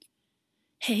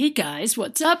Hey guys,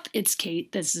 what's up? It's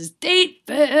Kate. This is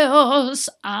Datefails.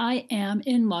 I am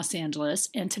in Los Angeles,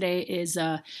 and today is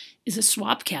a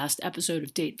swapcast episode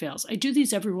of Datefails. I do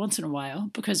these every once in a while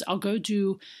because I'll go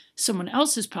do someone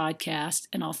else's podcast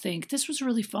and I'll think this was a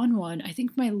really fun one. I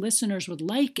think my listeners would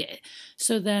like it.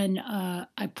 So then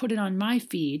I put it on my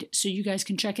feed so you guys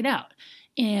can check it out.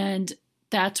 And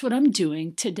that's what I'm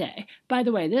doing today. By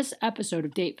the way, this episode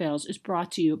of Datefails is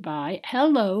brought to you by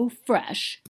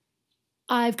HelloFresh.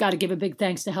 I've got to give a big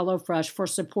thanks to HelloFresh for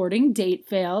supporting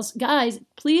Datefails. Guys,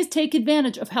 please take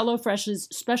advantage of HelloFresh's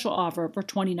special offer for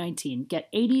 2019.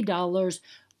 Get $80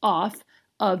 off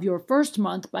of your first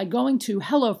month by going to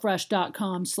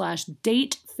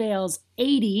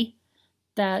hellofresh.com/datefails80.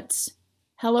 That's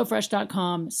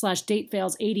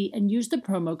hellofresh.com/datefails80 and use the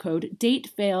promo code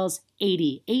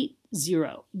datefails80.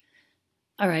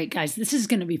 All right, guys, this is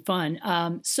going to be fun.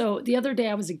 So the other day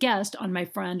I was a guest on my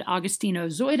friend Agostino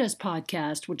Zoida's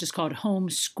podcast, which is called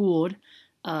Homeschooled,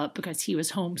 because he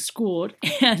was homeschooled,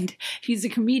 and he's a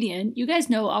comedian. You guys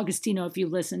know Agostino if you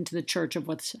listen to the Church of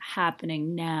What's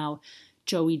Happening Now,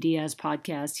 Joey Diaz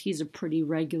podcast. He's a pretty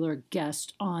regular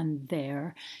guest on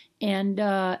there. And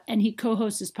he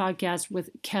co-hosts his podcast with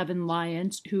Kevin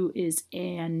Lyons, who is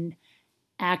an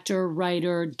actor,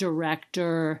 writer,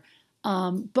 director.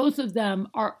 Both of them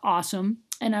are awesome,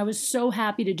 and I was so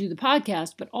happy to do the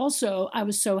podcast, but also I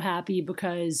was so happy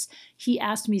because he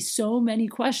asked me so many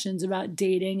questions about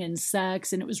dating and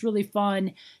sex, and it was really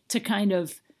fun to kind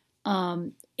of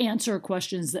answer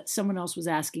questions that someone else was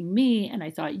asking me, and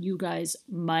I thought you guys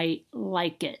might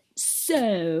like it.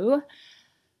 So,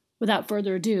 without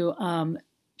further ado,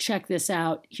 check this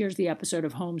out. Here's the episode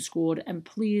of Homeschooled, and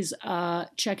please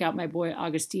check out my boy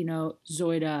Agostino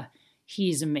Zoida.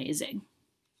 He's amazing.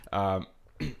 Yeah,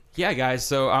 guys.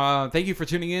 So thank you for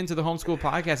tuning in to the Homeschool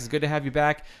Podcast. It's good to have you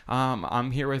back.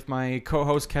 I'm here with my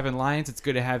co-host, Kevin Lyons. It's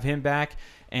good to have him back.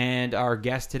 And our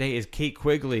guest today is Kate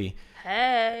Quigley.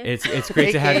 Hey. It's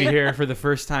great to have you here for the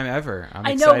first time ever.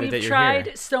 I know, we've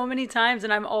tried so many times,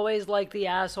 and I'm always like the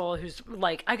asshole who's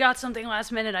like, I got something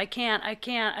last minute. I can't. I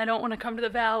don't want to come to the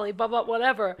Valley, blah, blah,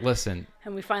 whatever. Listen.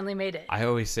 And we finally made it. I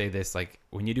always say this, like,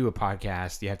 when you do a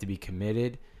podcast, you have to be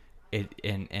committed.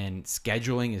 And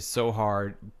scheduling is so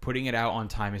hard. Putting it out on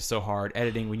time is so hard.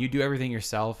 Editing, when you do everything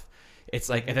yourself, it's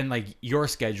like, and then like your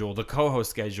schedule, the co-host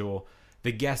schedule,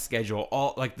 the guest schedule,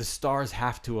 all like the stars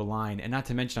have to align. And not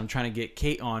to mention, I'm trying to get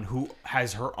Kate on, who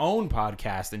has her own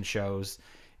podcast and shows.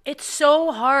 It's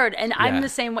so hard, and I'm the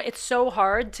same way. It's so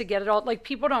hard to get it all. Like,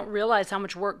 people don't realize how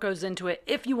much work goes into it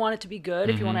if you want it to be good,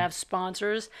 if you want to have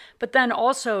sponsors. But then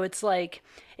also, it's like,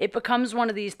 it becomes one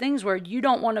of these things where you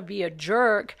don't want to be a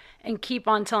jerk and keep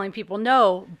on telling people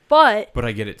no, but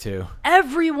I get it too.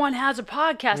 Everyone has a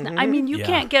podcast. I mean, you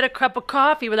can't get a cup of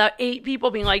coffee without 8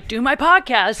 people being like, do my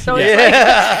podcast. So it's like,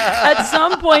 at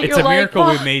some point, it's you're like, it's a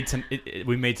miracle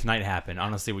we made tonight happen,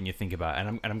 honestly, when you think about it.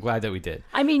 And I'm glad that we did.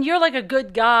 I mean, you're like a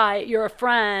good guy. You're a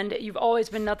friend. You've always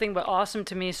been nothing but awesome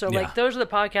to me. So like, those are the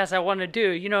podcasts I want to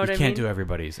do. You know what I mean? You can't do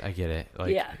everybody's. I get it.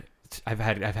 Like, yeah. I've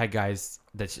had guys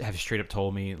that have straight up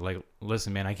told me, like,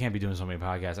 listen, man, I can't be doing so many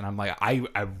podcasts. And I'm like,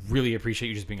 I really appreciate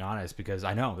you just being honest, because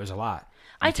I know there's a lot.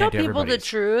 I tell people the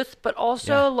truth, but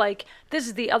also, like, this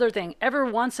is the other thing.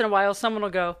 Every once in a while, someone will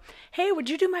go, hey,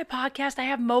 would you do my podcast? I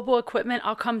have mobile equipment.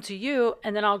 I'll come to you.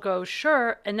 And then I'll go,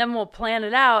 sure. And then we'll plan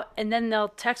it out. And then they'll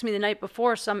text me the night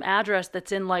before some address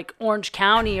that's in, like, Orange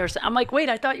County or something. I'm like, wait,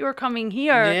 I thought you were coming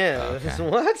here. Yeah. Okay.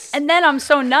 What? And then I'm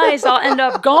so nice, I'll end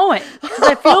up going because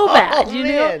I feel bad, you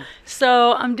know?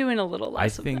 So I'm doing a little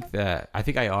less I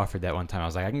think I offered that one time. I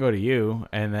was like, I can go to you.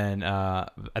 And then I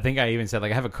think I even said,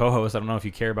 like, I have a co-host. I don't know if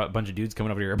you care about a bunch of dudes coming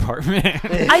over to your apartment.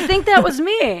 I think that was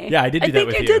me. Yeah, I did do that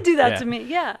with you. I think you did do that to me,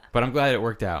 yeah. But I'm glad it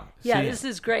worked out. Yeah, this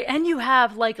is great. And you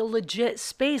have, like, a legit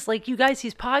space. Like, you guys,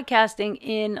 he's podcasting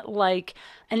in, like,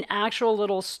 an actual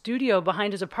little studio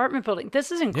behind his apartment building.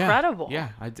 This is incredible. Yeah,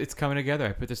 it's coming together.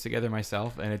 I put this together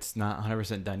myself, and it's not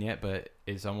 100% done yet, but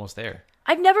it's almost there.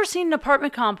 I've never seen an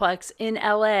apartment complex in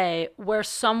LA where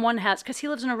someone has, because he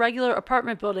lives in a regular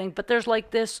apartment building, but there's like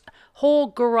this whole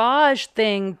garage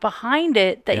thing behind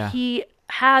it that he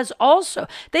has also.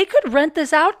 They could rent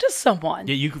this out to someone.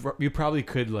 Yeah, you probably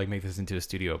could, like, make this into a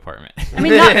studio apartment. I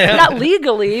mean, not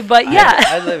legally, but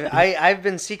yeah. I've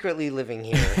been secretly living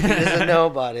here. He doesn't know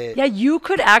about it. Yeah, you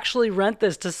could actually rent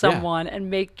this to someone and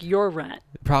make your rent.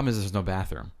 The problem is there's no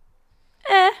bathroom.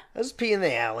 Let's pee in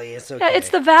the alley. It's okay. Yeah, it's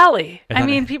the Valley. I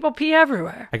mean, people pee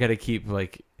everywhere. I got to keep,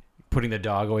 like, putting the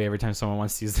dog away every time someone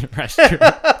wants to use the restroom.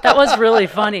 That was really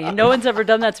funny. No one's ever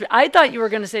done that to me. I thought you were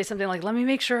going to say something like, let me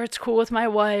make sure it's cool with my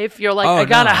wife. You're like, I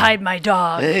got to hide my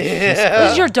dog.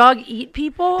 Does your dog eat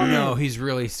people? No, he's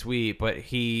really sweet, but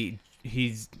he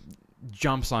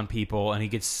jumps on people and he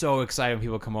gets so excited when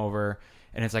people come over.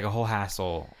 And it's like a whole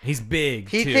hassle. He's big,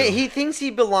 too. He thinks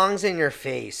he belongs in your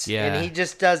face. Yeah. And he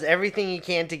just does everything he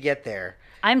can to get there.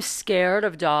 I'm scared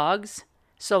of dogs.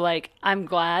 So, like, I'm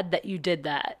glad that you did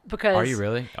that. Because Are you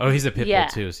really? Oh, he's a pit bull, Yeah.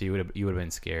 too, so you would have been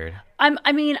scared. I'm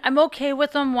okay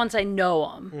with them once I know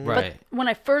them. Right. But when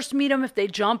I first meet them, if they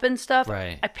jump and stuff,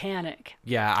 Right. I panic.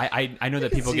 Yeah, I know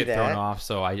that people see get thrown that. off,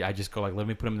 so I just go, like, let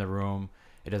me put him in the room.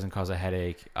 It doesn't cause a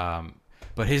headache.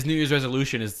 But his New Year's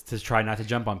resolution is to try not to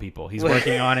jump on people. He's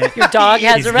working on it. Your dog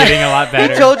has He's a getting a lot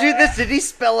better. He told you this? Did he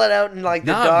spell it out in like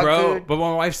the Nah, dog bro. food? But when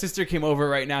my wife's sister came over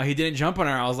right now, he didn't jump on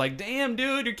her. I was like, damn,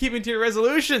 dude, you're keeping to your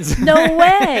resolutions. No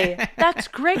way. That's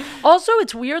great. Also,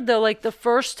 it's weird though. Like the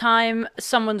first time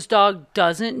someone's dog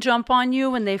doesn't jump on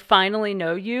you when they finally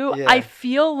know you, Yeah. I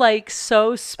feel like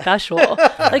so special.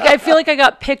 Like I feel like I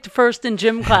got picked first in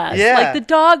gym class. Yeah. Like the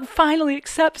dog finally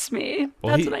accepts me.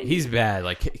 Well, That's what I need. he's bad.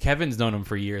 Like Kevin's known him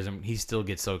for years, and he still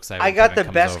gets so excited. I when got Kevin the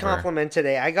comes best over. compliment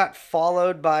today. I got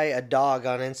followed by a dog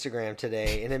on Instagram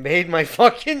today, and it made my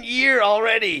fucking year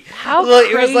already. How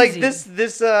It was like crazy.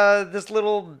 this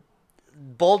little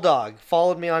bulldog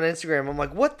followed me on Instagram. I'm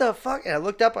like, what the fuck? And I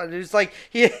looked up and it was like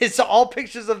it's all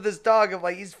pictures of this dog. I'm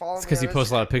like, he's following It's me. because on you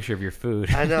post a Instagram. lot of picture of your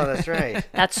food. I know, that's right.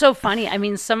 That's so funny. I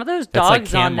mean, some of those That's dogs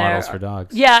like cam on there. models for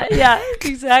dogs. Yeah,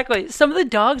 exactly. Some of the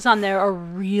dogs on there are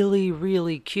really,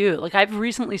 really cute. Like I've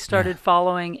recently started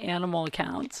following animal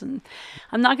accounts, and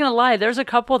I'm not gonna lie, there's a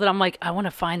couple that I'm like, I want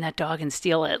to find that dog and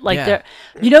steal it. Like, Yeah.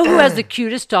 you know who has the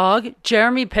cutest dog?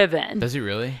 Jeremy Piven. Does he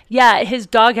really? Yeah, his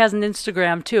dog has an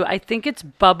Instagram too. I think it's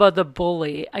Bubba the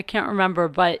Bully. I can't remember,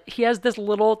 but he has this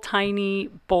little tiny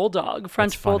bulldog,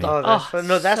 French That's funny. bulldog. Oh, that's fun.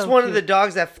 No, that's so one of cute. the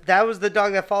dogs that was the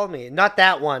dog that followed me. Not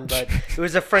that one, but it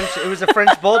was a French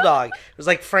bulldog. It was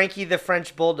like Frankie the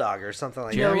French bulldog or something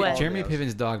like No that. way. Jeremy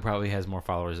Piven's dog probably has more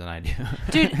followers than I do.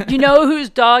 Dude, you know whose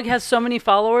dog has so many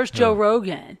followers? Joe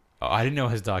Rogan. Oh, I didn't know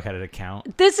his dog had an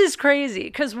account. This is crazy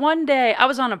because one day I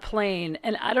was on a plane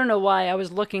and I don't know why I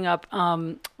was looking up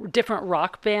different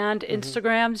rock band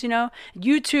Instagrams. You know,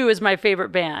 U2 is my favorite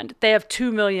band. They have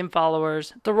 2 million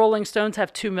followers. The Rolling Stones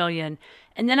have 2 million.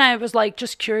 And then I was like,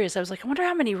 just curious. I was like, I wonder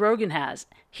how many Rogan has.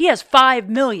 He has 5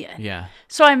 million. Yeah.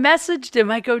 So I messaged him.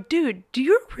 I go, dude, do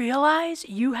you realize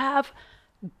you have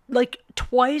like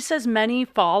twice as many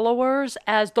followers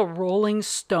as the Rolling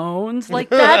Stones? Like,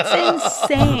 that's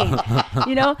insane,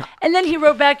 you know? And then he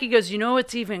wrote back, he goes, you know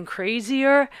what's even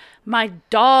crazier? My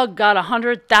dog got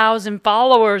 100,000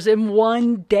 followers in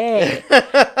one day.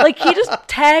 Like, he just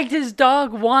tagged his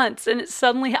dog once, and it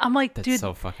suddenly, I'm like, That's dude,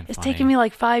 so fucking it's funny. taking me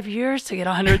like 5 years to get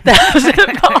 100,000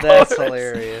 followers. That's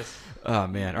hilarious. Oh,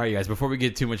 man. All right, you guys, before we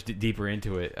get too much deeper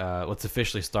into it, let's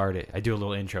officially start it. I do a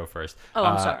little intro first. Oh,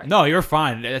 I'm sorry. No, you're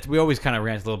fine. We always kind of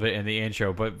rant a little bit in the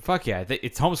intro, but fuck yeah.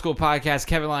 It's Homeschool Podcast.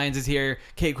 Kevin Lyons is here.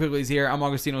 Kate Quigley's here. I'm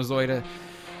Agostino Zoida.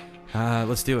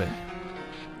 Let's do it.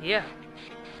 Yeah.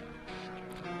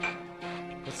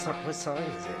 What song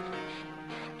is it?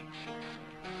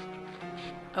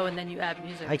 Oh, and then you add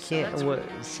music. I so can't. that's What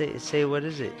say? What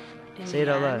is it? in Say it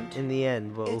the out loud. end. In the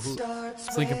end, well, who?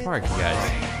 It's Linkin Park, you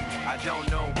guys.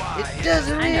 It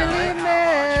doesn't really I know it.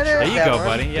 matter. There you That go, one?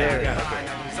 buddy. Yeah, There, yeah.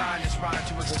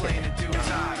 okay.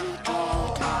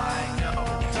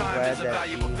 Glad that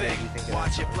you think of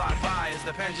that song. fly as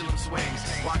the pendulum swings.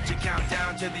 Watch it count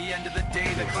down to the end of the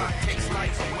day. The clock takes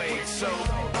life away. It's so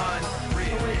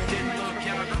unreal. Didn't look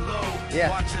out below. Yeah.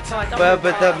 Watch the Oh, I time. thought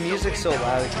But the music's so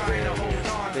loud it's great on yours.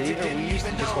 But even we used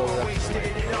to just hold it up to the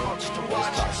microphone, just talk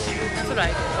over it. That's what I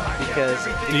do. Because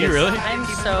Do you really? I'm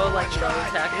so like low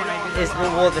tech when I do this.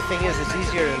 well, the thing is, it's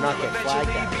easier to not get flagged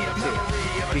that way too,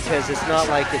 because it's not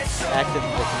like it's active.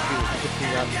 The computer's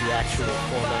picking up the actual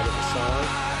format of the song.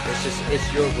 It's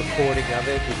your recording of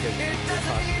it because you're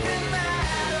talking over it.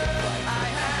 I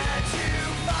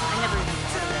never even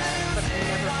thought of that, but I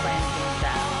never planned things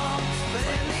down.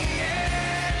 Very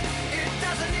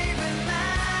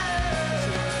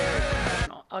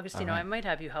professional. Augustino, I might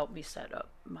have you help me set up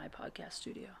my podcast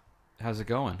studio. How's it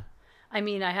going? I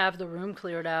mean, I have the room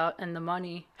cleared out and the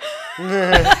money,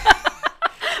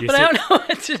 You're but I don't know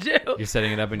what to do. You're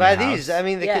setting it up in By your house? these, I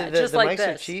mean, the just like mics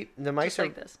are this. cheap. The mics Just are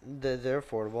like this. they're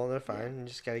affordable and they're fine. You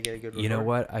just gotta get a good. You know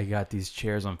recorder. what? I got these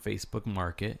chairs on Facebook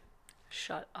Market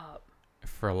Shut up.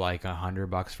 for like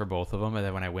 $100 for both of them, and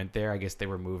then when I went there, I guess they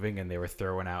were moving and they were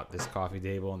throwing out this coffee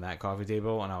table and that coffee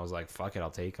table, and I was like, "Fuck it,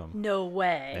 I'll take them." No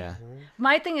way. Yeah.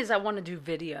 My thing is I want to do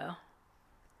video.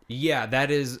 Yeah,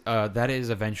 that is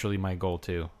eventually my goal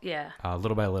too. Yeah.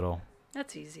 Little by little.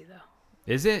 That's easy though.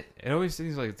 Is it? It always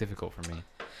seems like it's difficult for me.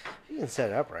 You can set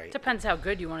it up right. Depends how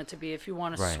good you want it to be. If you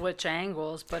want to Right. switch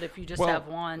angles, but if you just have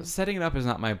one. Setting it up is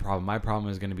not my problem. My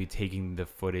problem is going to be taking the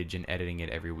footage and editing it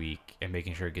every week and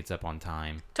making sure it gets up on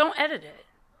time. Don't edit it.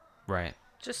 Right.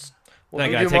 Just. Well,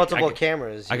 if you do multiple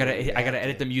cameras. I gotta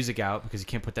edit the music out because you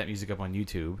can't put that music up on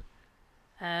YouTube.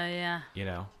 Yeah. You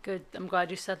know. Good. I'm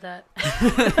glad you said that.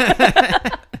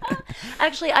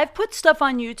 Actually, I've put stuff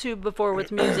on YouTube before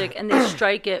with music, and they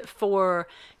strike it for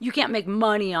you can't make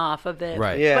money off of it.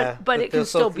 Right. Yeah. But it can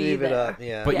still be there.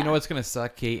 Yeah. But you know what's gonna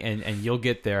suck, Kate, and you'll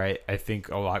get there. I think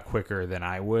a lot quicker than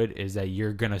I would. Is that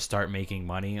you're gonna start making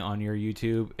money on your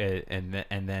YouTube,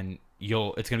 and then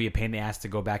it's gonna be a pain in the ass to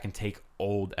go back and take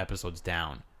old episodes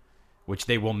down, which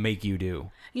they will make you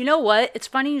do. You know what? It's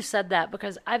funny you said that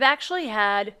because I've actually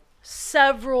had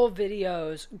several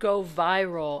videos go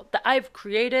viral that I've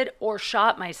created or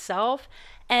shot myself,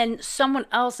 and someone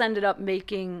else ended up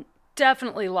making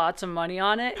definitely lots of money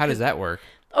on it. How does that work?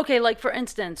 Okay, like for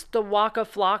instance, the Waka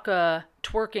Flocka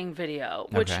twerking video,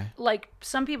 which Okay. like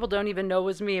some people don't even know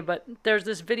was me, but there's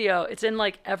this video. It's in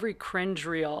like every cringe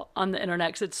reel on the internet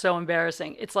because it's so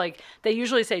embarrassing. It's like they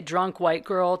usually say drunk white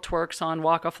girl twerks on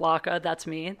Waka Flocka. That's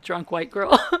me, drunk white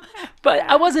girl. But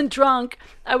I wasn't drunk.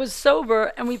 I was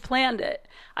sober, and we planned it.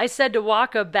 I said to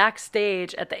Waka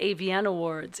backstage at the AVN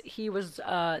Awards, he was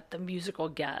the musical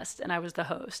guest, and I was the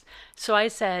host. So I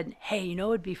said, hey, you know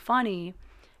what would be funny?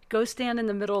 Go stand in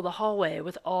the middle of the hallway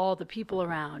with all the people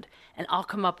around, and I'll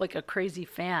come up like a crazy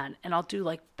fan, and I'll do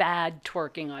like bad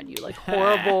twerking on you, like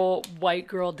horrible white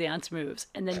girl dance moves.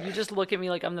 And then you just look at me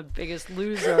like I'm the biggest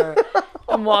loser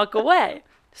and walk away.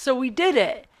 So we did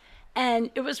it. And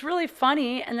it was really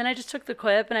funny. And then I just took the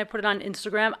clip and I put it on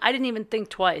Instagram. I didn't even think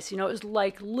twice. You know, it was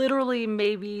like literally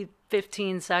maybe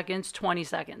 15 seconds, 20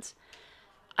 seconds.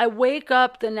 I wake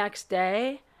up the next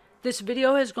day. This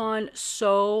video has gone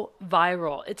so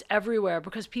viral. It's everywhere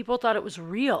because people thought it was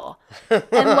real. And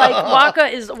like Waka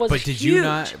was But did huge. you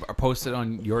not post it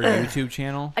on your YouTube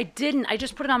channel? I didn't. I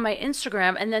just put it on my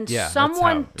Instagram, and then Yeah, that's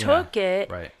someone how- took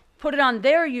it, right. put it on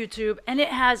their YouTube, and it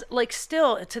has like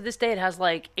still to this day it has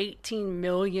like 18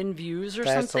 million views or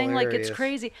That's something. Like it's hilarious.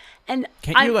 crazy. And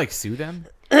Can't you like sue them?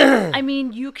 I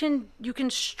mean, you can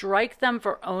strike them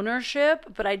for ownership,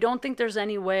 but I don't think there's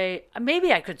any way.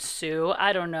 Maybe I could sue.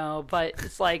 I don't know, but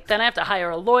it's like then I have to hire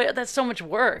a lawyer. That's so much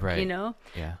work, Right. you know.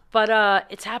 Yeah. But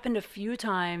it's happened a few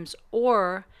times.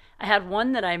 Or I had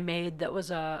one that I made that was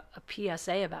a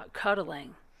PSA about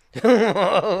cuddling.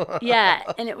 Yeah,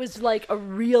 and it was like a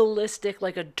realistic,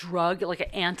 like a drug, like an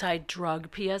anti-drug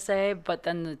PSA, but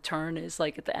then the turn is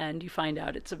like at the end you find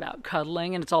out it's about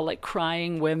cuddling, and it's all like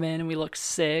crying women, and we look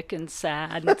sick and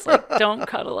sad, and it's like, don't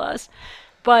cuddle us.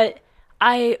 But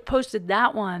I posted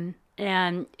that one,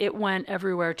 and it went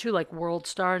everywhere too, like World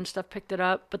Star and stuff picked it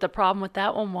up. But the problem with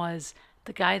that one was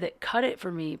the guy that cut it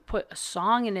for me put a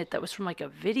song in it that was from like a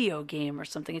video game or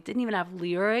something. It didn't even have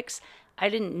lyrics. I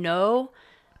didn't know.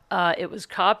 It was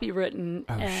copywritten.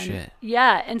 Oh, and shit.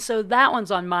 Yeah, and so that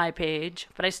one's on my page,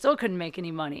 but I still couldn't make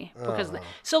any money because.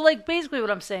 So like basically,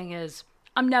 what I'm saying is,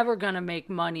 I'm never gonna make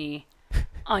money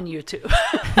on YouTube.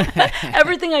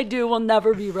 Everything I do will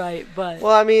never be right. But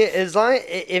Well, I mean, as long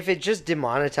if it just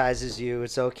demonetizes you,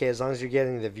 it's okay as long as you're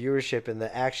getting the viewership and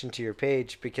the action to your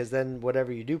page, because then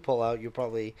whatever you do pull out, you'll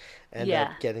probably end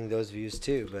up getting those views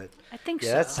too. But I think yeah,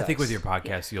 so. that I sucks. think with your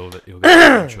podcast, you'll get it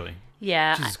eventually.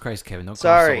 Yeah. Jesus Christ, Kevin, don't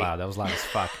Sorry. call so loud. That was loud as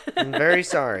fuck. I'm very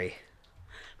sorry.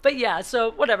 But yeah,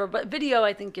 so whatever. But video,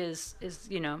 I think is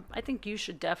you know, I think you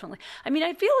should definitely. I mean,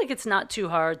 I feel like it's not too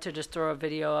hard to just throw a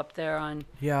video up there on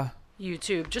Yeah.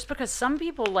 YouTube, just because some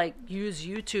people like use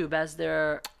YouTube as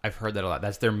their I've heard that a lot.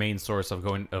 That's their main source of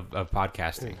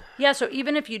podcasting. yeah. So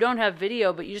even if you don't have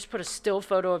video, but you just put a still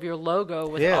photo of your logo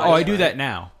with Yeah. audio. Oh, I do that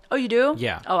now. Oh, you do?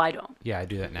 Yeah. Oh, I don't. Yeah, I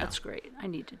do that now. That's great. I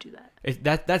need to do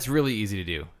that. That's really easy to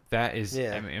do. That is,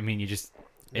 Yeah. I mean, you just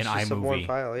It's an just a one iMovie.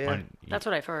 file, yeah. That's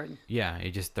what I've heard. Yeah, you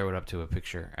just throw it up to a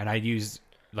picture, and I use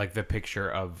like the picture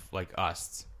of like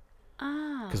us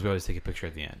Ah. because we always take a picture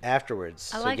at the end.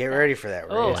 Afterwards, I so like get that. ready for that.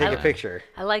 We're Oh, gonna take I- a picture.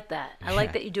 I like that. I like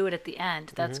Yeah. that you do it at the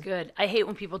end. That's Mm-hmm. good. I hate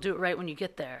when people do it right when you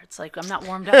get there. It's like I'm not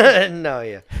warmed up. yet. No,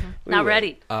 yeah. We Not will.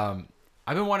 ready.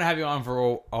 I've been wanting to have you on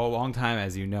for a long time,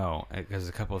 as you know, because there's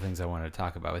a couple of things I wanted to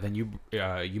talk about. But then you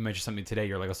mentioned something today.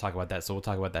 You're like, let's talk about that. So we'll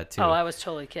talk about that too. Oh, I was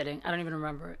totally kidding. I don't even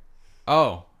remember it.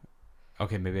 Oh,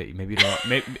 okay. Maybe you don't.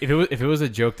 Maybe, if it was a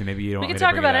joke, then maybe you don't. We want can me to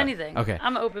talk bring it about up. anything. Okay.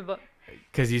 I'm an open book.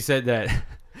 Because you said that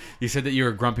you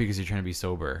were grumpy because you're trying to be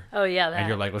sober. Oh yeah, that. And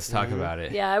you're like, let's talk about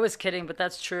it. Yeah, I was kidding, but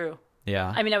that's true.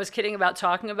 Yeah. I mean, I was kidding about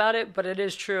talking about it, but it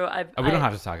is true. We don't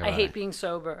have to talk about it. I hate being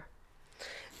sober.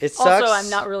 It sucks. Also, I'm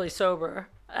not really sober,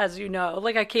 as you know.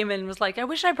 Like, I came in and was like, I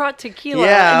wish I brought tequila.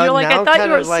 Yeah, and you're like, now I thought you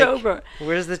kinda were like, sober.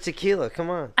 Where's the tequila? Come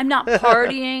on. I'm not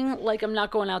partying. Like, I'm not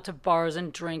going out to bars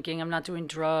and drinking. I'm not doing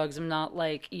drugs. I'm not,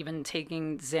 like, even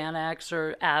taking Xanax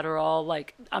or Adderall.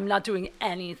 Like, I'm not doing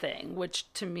anything,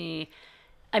 which to me,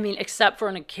 I mean, except for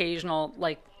an occasional,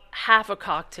 like, half a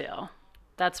cocktail.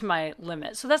 That's my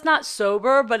limit. So that's not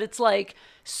sober, but it's, like,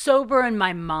 sober in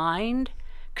my mind.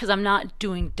 Because I'm not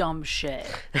doing dumb shit.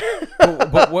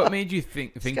 but what made you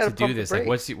think to pump do the this? Like,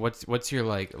 brakes. what's your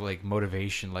like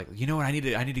motivation? Like, you know what? I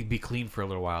need to be clean for a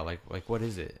little while. Like what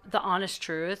is it? The honest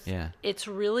truth. Yeah. It's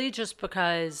really just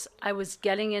because I was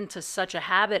getting into such a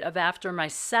habit of after my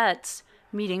sets,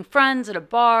 meeting friends at a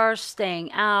bar,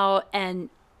 staying out, and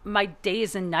my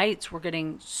days and nights were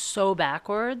getting so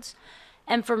backwards.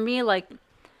 And for me, like,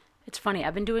 it's funny.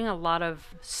 I've been doing a lot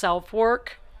of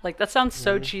self-work. Like, that sounds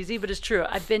so cheesy, but it's true.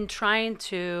 I've been trying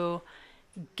to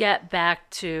get back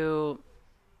to,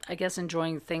 I guess,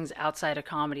 enjoying things outside of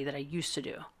comedy that I used to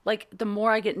do. Like, the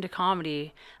more I get into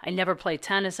comedy, I never play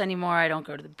tennis anymore. I don't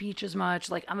go to the beach as much.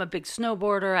 Like, I'm a big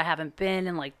snowboarder. I haven't been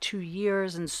in, like, 2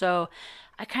 years. And so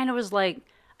I kind of was like,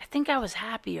 I think I was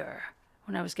happier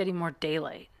when I was getting more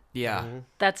daylight. Yeah.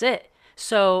 That's it.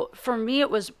 So for me,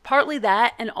 it was partly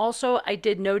that. And also, I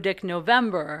did No Dick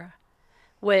November,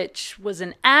 which was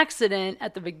an accident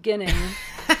at the beginning.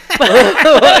 Wait,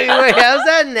 how's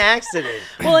that an accident?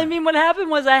 Well, I mean, what happened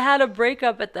was I had a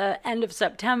breakup at the end of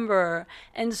September.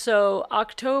 And so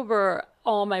October,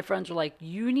 all my friends were like,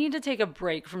 you need to take a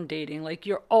break from dating. Like,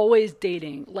 you're always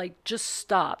dating. Like, just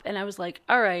stop. And I was like,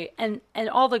 all right. And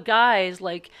all the guys,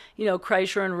 like, you know,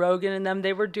 Kreischer and Rogan and them,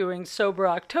 they were doing Sober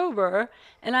October.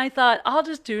 And I thought, I'll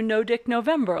just do No Dick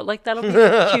November. Like, that'll be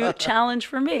a cute challenge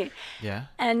for me. Yeah.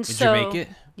 And Did so, you make it?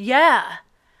 Yeah.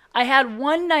 I had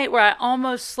one night where I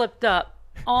almost slipped up.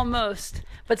 Almost.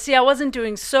 But see, I wasn't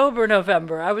doing Sober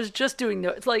November. I was just doing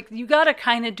it's like, you got to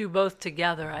kind of do both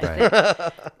together, I think.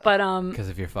 But Because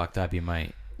if you're fucked up, you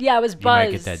might. Yeah, I was You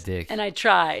might buzzed. get that dick. And I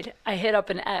tried. I hit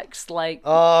up an ex, like,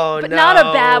 Oh, but no. not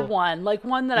a bad one, like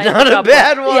one that I Not hooked a up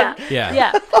bad with. one?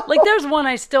 Yeah. Like, there's one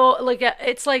I still like.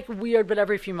 It's like weird, but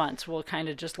every few months we'll kind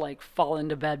of just like fall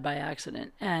into bed by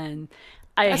accident, and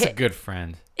That's a good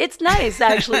friend. It's nice,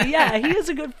 actually. Yeah, he is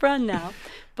a good friend now,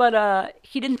 but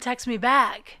he didn't text me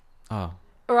back. Oh.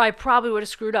 Or I probably would have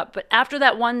screwed up. But after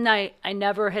that one night, I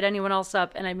never hit anyone else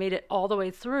up, and I made it all the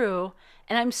way through,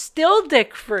 and I'm still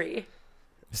dick free.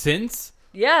 Since?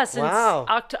 Yeah, since Wow.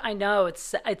 I know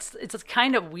it's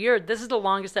kind of weird. This is the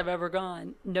longest I've ever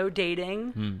gone. No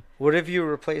dating. What have you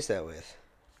replaced that with?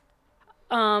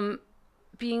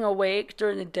 Being awake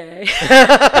during the day.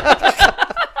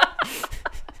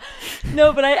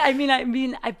 No, but I mean,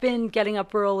 I've been getting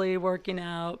up early, working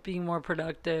out, being more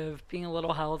productive, being a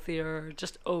little healthier,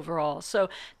 just overall. So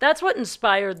that's what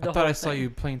inspired the whole thing. I thought I saw you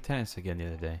playing tennis again the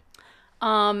other day.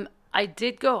 I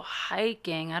did go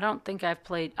hiking. I don't think I've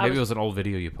played. Maybe it was an old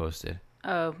video you posted.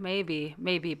 Oh, maybe.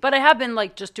 But I have been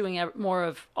like just doing more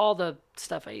of all the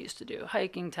stuff I used to do: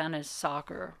 hiking, tennis,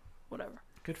 soccer, whatever.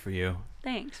 Good for you.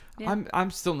 Thanks. Yeah.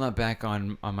 I'm still not back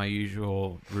on my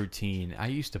usual routine. I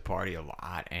used to party a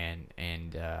lot, and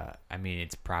I mean,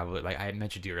 it's probably, like I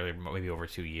mentioned to you earlier, maybe over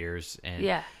 2 years, and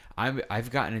Yeah.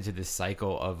 I've gotten into this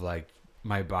cycle of like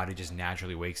my body just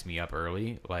naturally wakes me up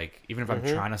early. Like, even if I'm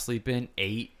trying to sleep in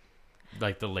 8,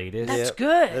 like the latest. That's Yep,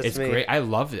 good. that's It's me. great. I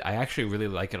love it. I actually really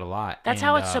like it a lot. That's And,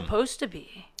 how it's supposed to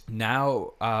be.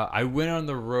 Now, I went on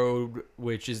the road,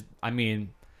 which is, I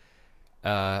mean,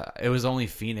 it was only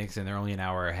Phoenix, and they're only an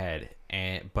hour ahead.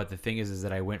 But the thing is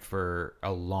that I went for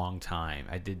a long time.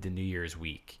 I did the New Year's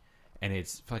week, and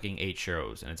it's fucking 8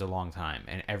 shows, and it's a long time.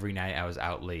 And every night I was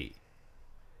out late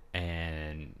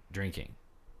and drinking.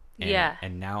 Yeah.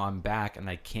 And now I'm back, and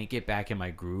I can't get back in my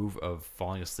groove of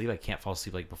falling asleep. I can't fall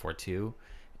asleep like before 2,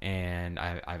 and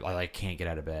I like can't get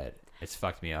out of bed. It's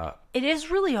fucked me up. It is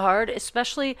really hard,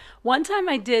 especially one time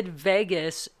I did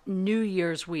Vegas New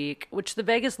Year's week, which the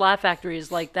Vegas Laugh Factory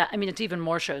is like that. I mean, it's even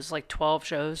more shows, like 12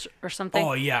 shows or something.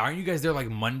 Oh, yeah. Aren't you guys there like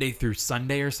Monday through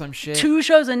Sunday or some shit? 2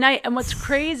 shows a night. And what's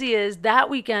crazy is that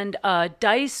weekend,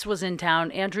 Dice was in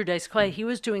town, Andrew Dice Clay. He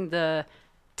was doing the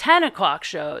 10 o'clock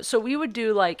show. So we would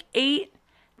do like 8,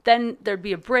 then there'd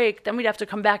be a break. Then we'd have to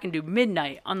come back and do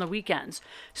midnight on the weekends.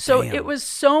 So Damn. It was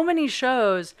so many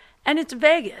shows, and it's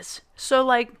Vegas. So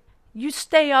like, you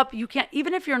stay up, you can't,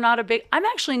 even if you're not I'm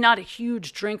actually not a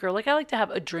huge drinker. Like, I like to have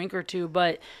a drink or two,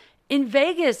 but in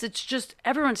Vegas, it's just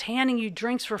everyone's handing you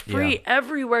drinks for free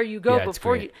everywhere you go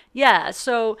before you. Yeah.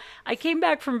 So I came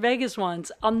back from Vegas once.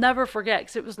 I'll never forget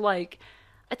because it was like,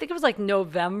 I think it was like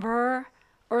November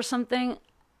or something.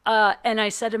 And I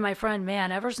said to my friend,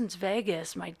 man, ever since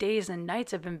Vegas, my days and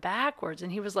nights have been backwards.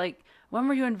 And he was like, when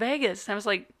were you in Vegas? And I was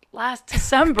like, last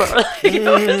December.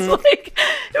 It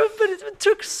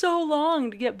took so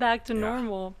long to get back to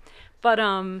normal. But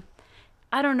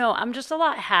I don't know. I'm just a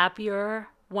lot happier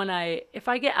if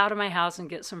I get out of my house and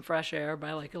get some fresh air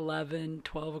by like 11,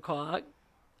 12 o'clock.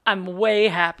 I'm way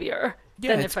happier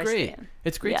than if I stay in.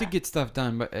 It's great to get stuff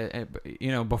done, but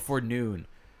before noon.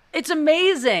 It's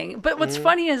amazing. But what's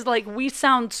funny is like we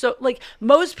sound so like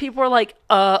most people are like,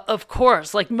 of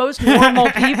course. Like most normal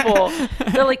people,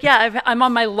 they're like, yeah, I'm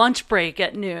on my lunch break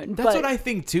at noon. That's what I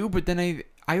think too. But then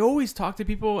I always talk to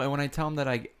people, and when I tell them that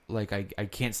I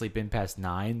can't sleep in past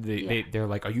 9, they're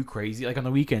like, are you crazy? Like on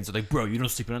the weekends, they're like, bro, you don't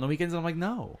sleep in on the weekends? And I'm like,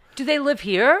 no. Do they live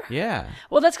here? Yeah.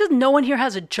 Well, that's because no one here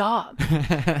has a job.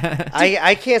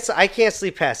 I can't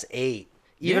sleep past 8.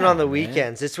 Even on the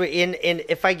weekends, it's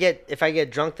if I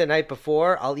get drunk the night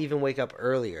before, I'll even wake up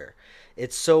earlier.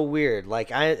 It's so weird.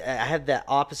 Like I have that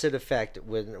opposite effect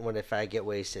when if I get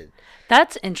wasted.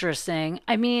 That's interesting.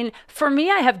 I mean, for me,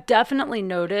 I have definitely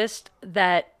noticed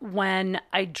that when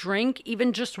I drink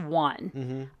even just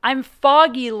one, I'm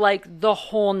foggy like the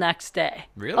whole next day.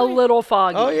 Really? A little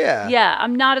foggy. Oh yeah. Yeah,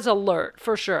 I'm not as alert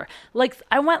for sure. Like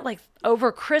I went like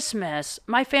over Christmas,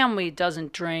 my family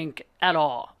doesn't drink at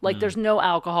all. Like there's no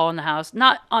alcohol in the house.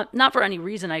 Not for any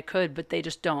reason I could, but they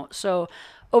just don't. So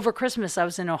over Christmas, I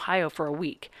was in Ohio for a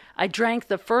week. I drank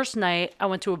the first night. I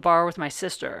went to a bar with my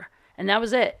sister, and that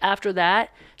was it. After that,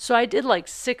 so I did like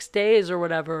 6 days or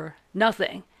whatever,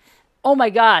 nothing. Oh my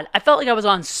God, I felt like I was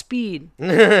on speed.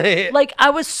 Like I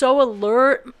was so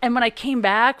alert. And when I came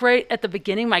back right at the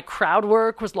beginning, my crowd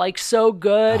work was like so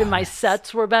good and my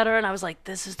sets were better. And I was like,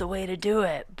 this is the way to do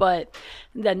it. But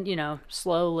then,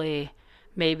 slowly,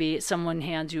 maybe someone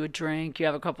hands you a drink, you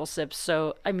have a couple sips.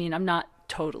 So, I mean, I'm not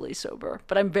totally sober,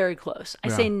 but I'm very close. I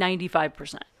say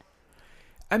 95%.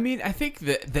 I mean, I think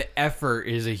the effort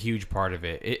is a huge part of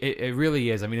it. It really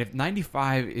is. I mean, if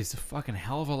 95 is a fucking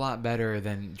hell of a lot better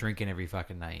than drinking every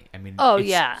fucking night. I mean,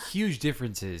 huge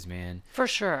differences, man. For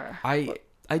sure. I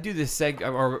do this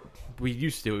we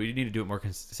used to. We need to do it more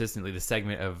consistently. The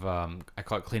segment of I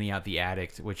call it cleaning out the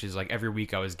addict, which is like every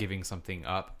week I was giving something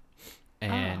up,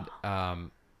 and I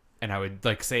would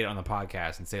like say it on the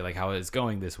podcast and say like how it's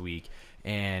going this week.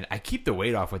 And I keep the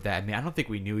weight off with that. I mean, I don't think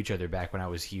we knew each other back when I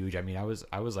was huge. I mean, I was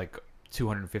like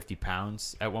 250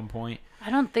 pounds at one point.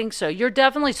 I don't think so. You're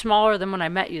definitely smaller than when I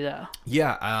met you, though.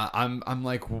 Yeah, I'm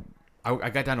like, I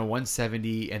got down to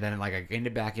 170, and then like I gained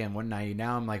it back in 190.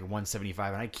 Now I'm like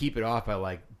 175, and I keep it off by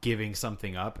like giving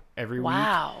something up every week.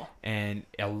 Wow. And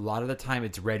a lot of the time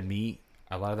it's red meat.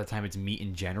 A lot of the time it's meat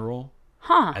in general.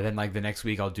 Huh. And then like the next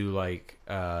week I'll do like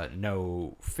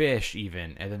no fish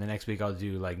even, and then the next week I'll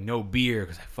do like no beer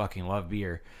because I fucking love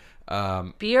beer.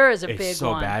 Beer is a big one. It's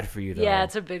so bad for you though. Yeah,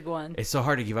 it's a big one. It's so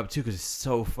hard to give up too because it's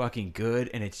so fucking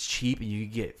good and it's cheap and you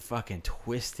get fucking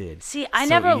twisted. See, I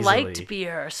never liked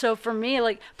beer, so for me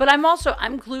but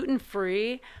I'm gluten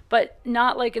free, but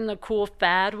not like in the cool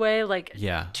fad way. Like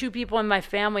 2 people in my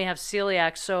family have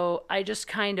celiac, so I just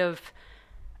kind of.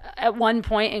 At one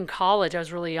point in college, I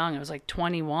was really young. I was like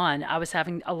 21. I was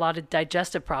having a lot of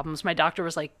digestive problems. My doctor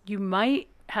was like, you might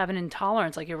have an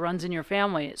intolerance, like it runs in your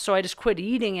family. So I just quit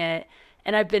eating it,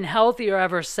 and I've been healthier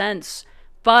ever since.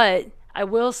 But I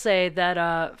will say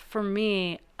that for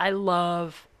me, I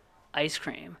love ice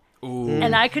cream. Ooh.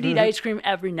 And I could eat ice cream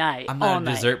every night. I'm not a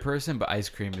dessert person, but ice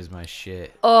cream is my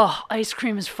shit. Oh, ice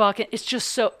cream is it's just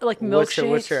so, like milkshakes.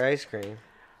 What's your ice cream?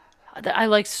 I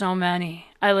like so many.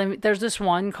 There's this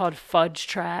one called Fudge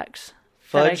Tracks.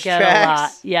 Fudge that I get Tracks? a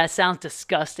lot. Yeah, it sounds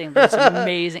disgusting, but it's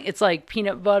amazing. It's like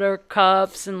peanut butter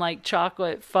cups and like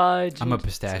chocolate fudge. I'm a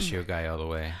pistachio guy all the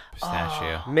way.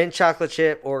 Pistachio. Mint chocolate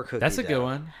chip or cookie That's a dough. good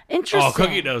one. Interesting. Oh,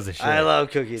 cookie dough's the shit. I love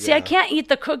cookie dough. See, I can't eat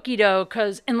the cookie dough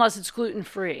unless it's gluten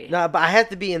free. No, but I have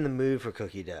to be in the mood for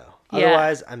cookie dough. Yeah.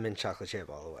 Otherwise, I'm mint chocolate chip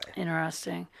all the way.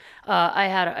 Interesting. I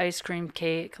had an ice cream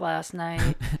cake last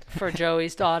night for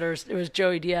Joey's daughter's. It was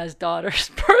Joey Diaz's daughter's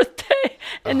birthday,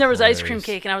 and there was ice cream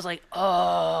cake, and I was like,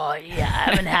 "Oh yeah, I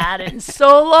haven't had it in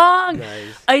so long."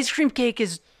 Nice. Ice cream cake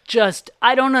is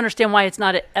I don't understand why it's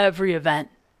not at every event.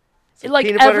 Like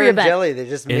peanut every butter and event. jelly, they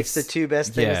just mix the two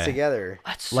best things together.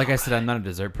 That's like I said, I'm not a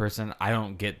dessert person. I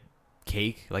don't get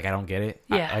cake. Like, I don't get it.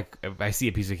 Yeah. If I see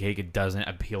a piece of cake, it doesn't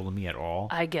appeal to me at all.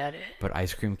 I get it. But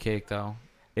ice cream cake, though,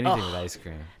 anything with ice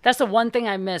cream. That's the one thing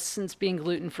I miss since being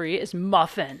gluten free is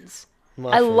muffins.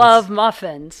 I love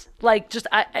muffins. Like, just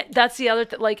that's the other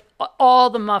thing. Like, all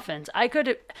the muffins.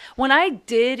 When I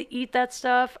did eat that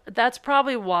stuff, that's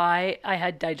probably why I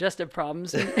had digestive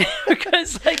problems.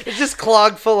 Because, like, it's just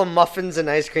clogged full of muffins and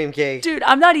ice cream cake. Dude,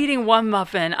 I'm not eating one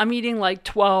muffin. I'm eating like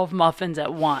 12 muffins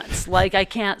at once. Like, I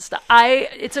can't stop.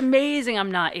 It's amazing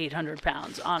I'm not 800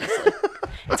 pounds, honestly.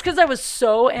 It's because I was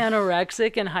so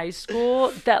anorexic in high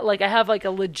school that, like, I have like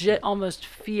a legit almost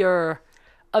fear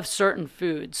of certain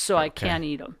foods, so I can't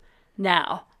eat them.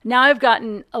 Now I've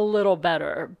gotten a little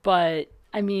better, but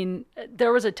I mean,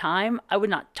 there was a time I would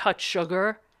not touch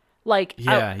sugar. Like,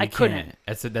 I couldn't.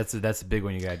 That's a big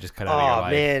one you gotta just cut out of your life.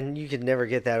 Oh man, you could never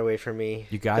get that away from me.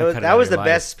 You gotta cut it out That was of your the life.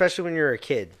 best, especially when you were a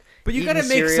kid. But you Eating gotta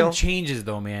make cereal. some changes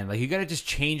though, man. Like, you gotta just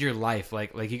change your life.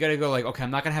 Like you gotta go like, okay, I'm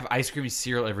not gonna have ice cream and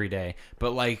cereal every day.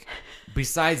 But like,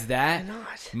 besides that,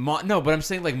 no. But I'm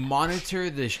saying, like, monitor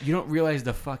you don't realize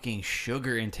the fucking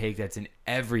sugar intake that's in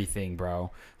everything, bro.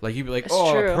 Like, you'd be like,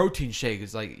 true. A protein shake.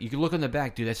 It's like, you can look on the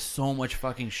back, dude. That's so much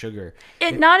fucking sugar.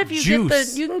 Not if you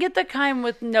Juice. you can get the kind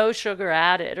with no sugar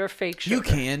added or fake sugar. You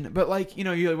can, but like, you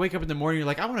know, you wake up in the morning, you're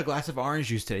like, I want a glass of orange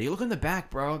juice today. You look on the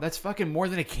back, bro. That's fucking more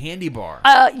than a candy bar.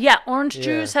 Orange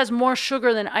juice has more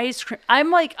sugar than ice cream. I'm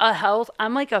like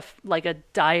a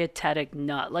dietetic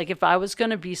nut. Like, if I was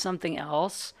gonna be something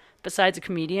else besides a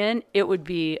comedian, it would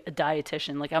be a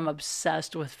dietitian. Like, I'm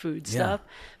obsessed with food stuff.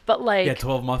 But like,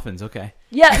 12 muffins, okay.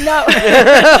 Yeah, no.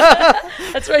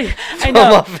 That's right. I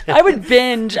know. I would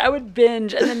binge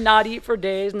and then not eat for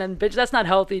days and then binge. That's not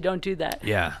healthy. Don't do that.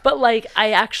 Yeah. But like,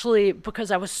 I actually,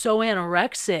 because I was so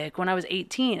anorexic when I was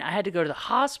 18, I had to go to the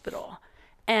hospital.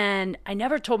 And I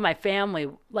never told my family.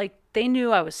 Like, they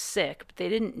knew I was sick, but they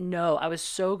didn't know. I was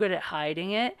so good at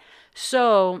hiding it.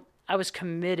 So I was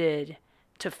committed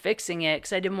to fixing it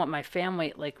because I didn't want my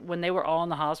family, like, when they were all in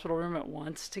the hospital room at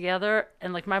once together,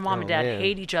 and like my mom and dad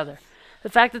hate each other. The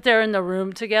fact that they're in the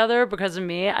room together because of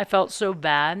me, I felt so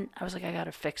bad. I was like, I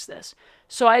gotta fix this.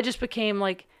 So I just became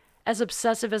like, as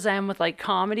obsessive as I am with like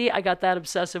comedy, I got that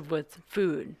obsessive with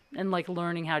food and like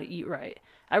learning how to eat right.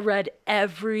 I read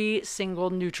every single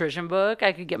nutrition book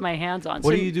I could get my hands on.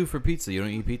 What do you do for pizza? You don't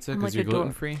eat pizza because you're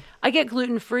gluten-free? I get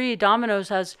gluten-free. Domino's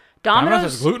has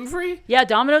gluten-free? Yeah,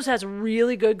 Domino's has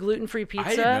really good gluten-free pizza.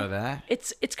 I didn't know that.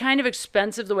 It's kind of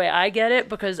expensive the way I get it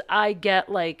because I get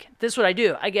like, this is what I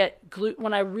do. I get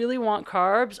when I really want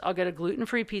carbs, I'll get a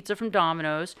gluten-free pizza from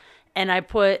Domino's and I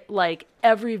put like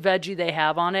every veggie they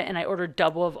have on it and I order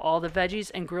double of all the veggies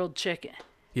and grilled chicken.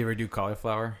 You ever do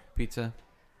cauliflower pizza?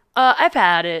 I've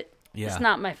had it. Yeah. It's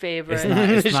not my favorite.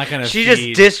 It's not gonna She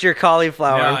feed. just dissed your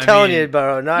cauliflower. No, I'm telling mean, you,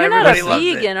 bro. You're not everybody a loves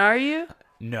vegan, it. are you?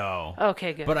 No.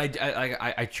 Okay, good. But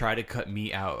I try to cut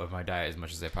meat out of my diet as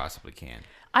much as I possibly can.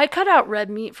 I cut out red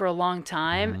meat for a long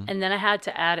time, and then I had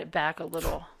to add it back a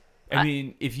little. I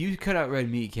mean, if you cut out red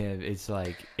meat, Kev, it's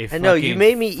like I know you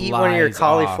made me eat one of your flies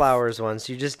cauliflowers once.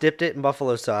 You just dipped it in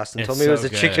buffalo sauce and It's told me it was so a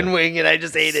good. chicken wing, and I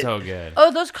just ate it. So good.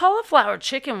 Oh, those cauliflower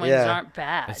chicken wings Yeah. aren't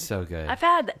bad. It's so good. I've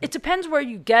had. It depends where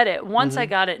you get it. Once I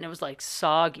got it and it was like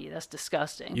soggy. That's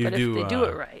disgusting. You but if they do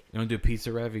it right, You don't do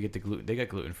pizza rev. You get the gluten. They got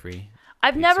gluten free.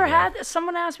 I've never Rev. had.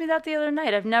 Someone asked me that the other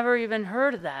night. I've never even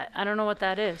heard of that. I don't know what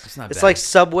that is. It's not. It's bad. like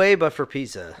Subway, but for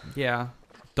pizza. Yeah.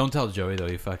 Don't tell Joey though.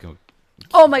 You fucking.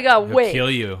 Oh my God! He'll Wait.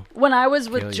 kill you. When I was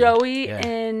Kill with you. Joey Yeah.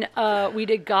 in, we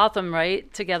did Gotham,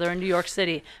 right, together in New York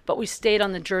City, but we stayed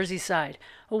on the Jersey side.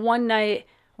 One night,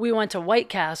 we went to White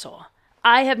Castle.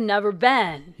 I have never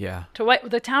been Yeah. to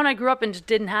the town I grew up in just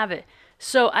didn't have it.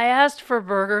 So I asked for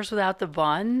burgers without the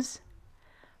buns.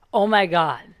 Oh my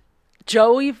God.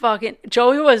 Joey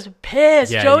was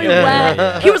pissed. Yeah, Joey yeah, went.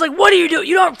 yeah. He was like, "What do?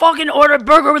 You don't fucking order a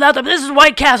burger without them. This is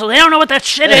White Castle. They don't know what that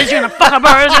shit is. You're gonna fuck a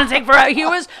burger. It's gonna take forever." He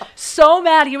was so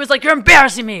mad. He was like, "You're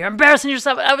embarrassing me. You're embarrassing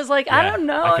yourself." I was like, "I Yeah, don't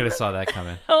know." I could have saw that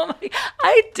coming. Oh my!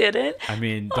 I didn't. I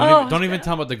mean, Oh, don't even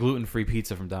tell him about the gluten free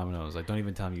pizza from Domino's. Like, don't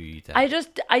even tell him you eat that.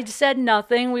 I said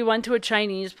nothing. We went to a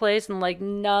Chinese place and like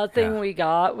nothing Yeah. we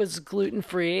got was gluten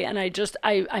free. And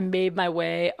I made my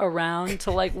way around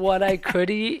to like what I could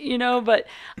eat, but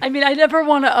I mean, I never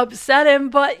want to upset him,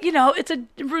 but it's a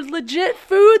legit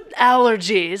food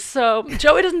allergy. So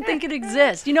Joey doesn't think it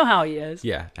exists. You know how he is.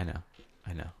 Yeah, I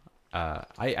know.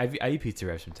 I eat pizza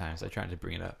wraps sometimes. I try not to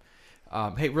bring it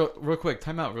up. Hey, real quick,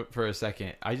 time out for a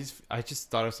second. I just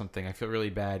thought of something. I feel really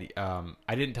bad.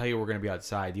 I didn't tell you we're gonna be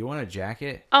outside. Do you want a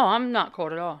jacket? Oh, I'm not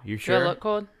cold at all. You Do sure? I look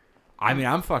cold? I mean,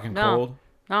 I'm fucking No. cold.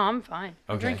 No, I'm fine.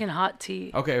 I'm Okay. drinking hot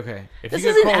tea. Okay. If This you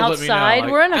get isn't cold, let me know. outside.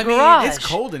 Like, We're in a I mean, garage. it's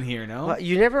cold in here, no? Well,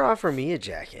 you never offer me a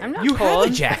jacket. I'm not You cold.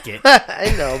 have a jacket.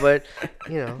 I know, but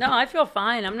No, I feel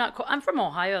fine. I'm not cold. I'm from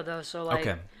Ohio though, so like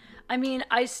Okay. I mean,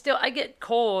 I get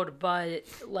cold, but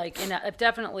like, and I've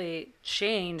definitely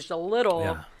changed a little.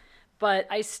 Yeah. But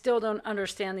I still don't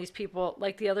understand these people.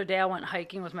 Like the other day, I went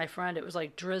hiking with my friend. It was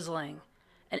like drizzling,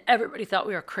 and everybody thought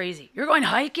we were crazy. You're going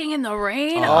hiking in the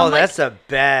rain? Oh, I'm that's the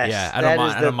best. Yeah, I That don't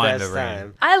is mind the the best rain.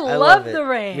 time. I love it. the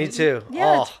rain. Me too. Yeah,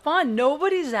 Oh. it's fun.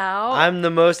 Nobody's out. I'm the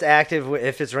most active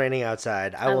if it's raining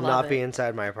outside. I will love not be it.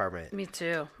 inside my apartment. Me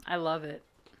too. I love it.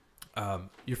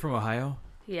 You're from Ohio?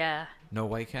 Yeah. No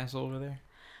White Castle over there?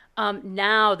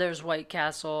 Now there's White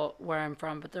Castle where I'm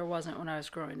from, but there wasn't when I was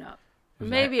growing up.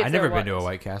 Maybe if I've there never been to a was.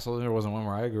 White Castle. There wasn't one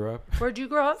where I grew up. Where'd you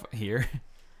grow up? Here.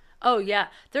 Oh yeah.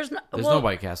 There's no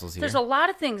White Castles here. There's a lot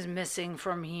of things missing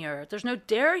from here. There's no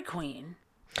Dairy Queen.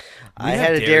 I have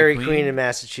had a Dairy Dairy Queen Queen in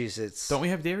Massachusetts. Don't we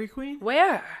have Dairy Queen?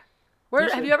 Where?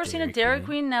 There's Have a you ever seen a Dairy Dairy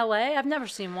Queen in LA? I've never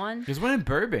seen one. There's one in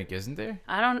Burbank, isn't there?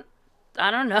 I don't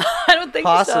know. I don't think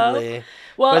Possibly. so.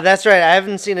 Well, But that's right. I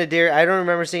haven't seen a Dairy. I don't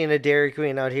remember seeing a Dairy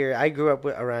Queen out here. I grew up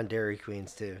around Dairy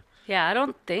Queens too. yeah, I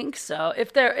don't think so.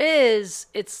 If there is,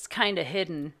 it's kind of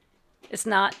hidden. It's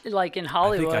not like in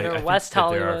Hollywood or West that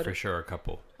Hollywood. There are for sure a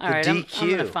couple. All right, I'm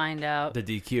DQ. gonna find out. The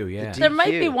DQ, yeah. There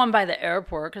might be DQ. one by the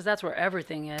airport because that's where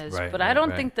everything is. Right, but I right, don't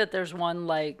right. think that there's one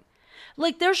like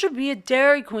there should be a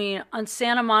Dairy Queen on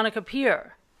Santa Monica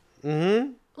Pier.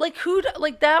 Mm-hmm.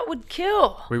 Like that would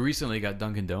kill. We recently got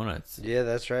Dunkin' Donuts. Yeah,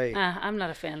 that's right. I'm not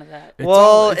a fan of that. Well,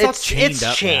 all it's chained up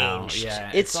now. changed.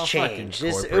 Yeah, it's all fucking changed.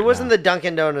 corporate It wasn't now. the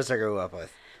Dunkin' Donuts I grew up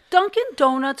with. Dunkin'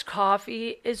 Donuts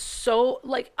coffee is so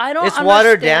I don't. It's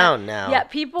watered understand. down now. Yeah,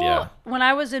 people. Yeah. When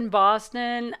I was in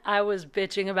Boston, I was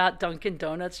bitching about Dunkin'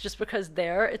 Donuts just because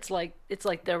there, it's like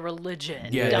their religion.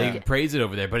 Yeah, they Dunkin'. praise it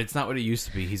over there, but it's not what it used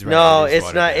to be. He's right. No, it is it's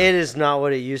watered not. down. It is not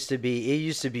what it used to be. It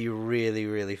used to be really,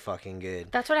 really fucking good.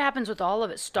 That's what happens with all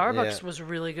of it. Starbucks Yeah. was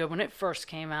really good when it first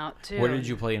came out too. Where did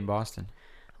you play in Boston?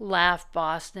 Laugh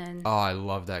Boston? Oh, I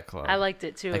love that club. I liked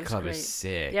it too. That It was club great. is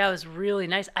sick. Yeah, it was really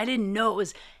nice. I didn't know it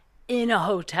was in a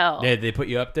hotel. Yeah, they put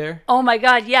you up there? Oh my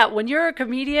God, yeah. When you're a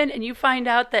comedian and you find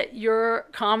out that your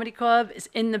comedy club is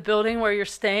in the building where you're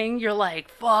staying, you're like,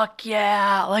 fuck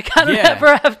yeah. Like, I don't Yeah.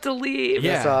 ever have to leave.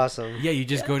 Yeah. That's awesome. Yeah, you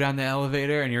just go down the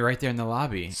elevator and you're right there in the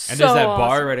lobby. And So there's that bar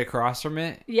awesome. right across from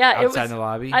it. Yeah, it outside was, the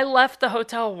lobby. I left the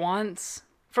hotel once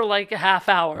for like a half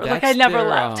hour. Like, I That's never their,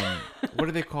 left. What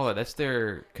do they call it? That's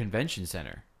their convention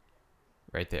center,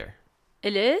 right there.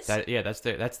 It is?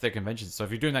 That's their convention. So if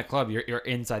you're doing that club, you're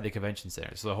inside the convention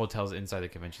center. So the hotel's inside the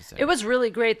convention center. It was really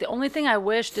great. The only thing I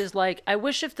wished is I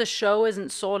wish if the show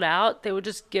isn't sold out, they would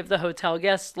just give the hotel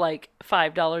guests like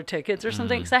 $5 tickets or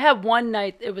something. Because I had one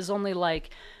night, it was only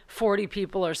like 40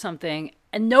 people or something.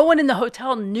 And no one in the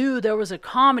hotel knew there was a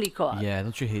comedy club. Yeah,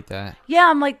 don't you hate that? Yeah,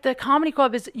 I'm like, the comedy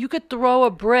club is, you could throw a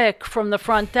brick from the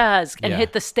front desk and Yeah.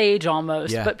 hit the stage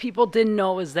almost, Yeah. but people didn't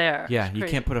know it was there. Yeah, It's you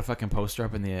crazy. can't put a fucking poster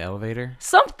up in the elevator.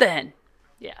 Something.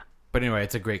 Yeah. But anyway,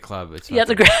 it's a great club. It's Yeah,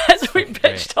 the fucking- grass. We fucking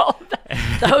pitched all of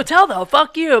that. The hotel though,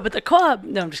 fuck you. But the club,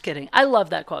 no, I'm just kidding. I love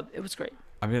that club. It was great.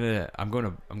 I'm going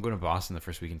to Boston the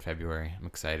first week in February. I'm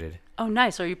excited. Oh,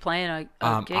 nice. Are you playing a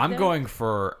gig I'm there? going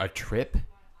for a trip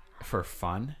for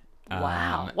fun.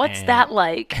 Wow. What's and that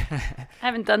like? I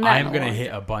haven't done that. I'm in a gonna long hit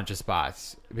time. a bunch of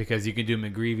spots because you can do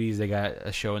McGreevy's. They got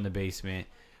a show in the basement.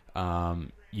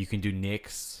 You can do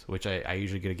Nick's, which I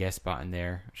usually get a guest spot in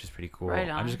there, which is pretty cool. Right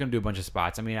I'm on. just gonna do a bunch of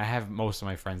spots. I mean, I have most of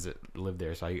my friends that live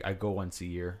there, so I go once a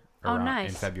year. In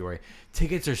nice. February.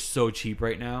 Tickets are so cheap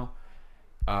right now.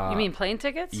 You mean plane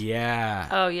tickets? Yeah.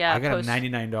 Oh, yeah, I got post- a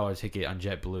 $99 ticket on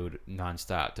JetBlue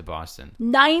nonstop to Boston.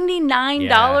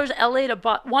 $99 LA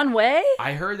to one way?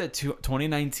 I heard that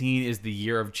 2019 is the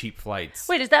year of cheap flights.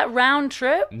 Wait, is that round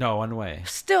trip? No, one way.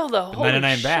 Still though. Holy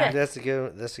 99 shit. back. That's a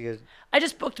good. I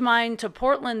just booked mine to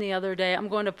Portland the other day. I'm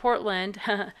going to Portland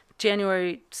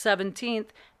January 17th,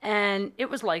 and it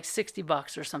was like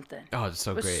 $60 or something. Oh, it's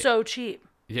so It was great. so cheap.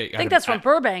 Yeah, I think that's from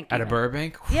Burbank. Out of even.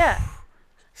 Burbank? Yeah.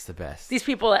 It's the best. These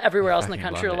people everywhere else in the fucking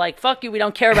country are love it. like, fuck you, we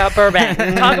don't care about Burbank.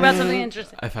 Talk about something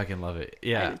interesting. I fucking love it.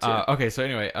 Yeah. do too. Okay, so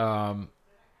anyway,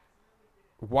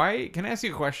 why? Can I ask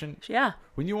you a question? Yeah.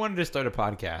 When you wanted to start a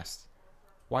podcast,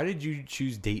 why did you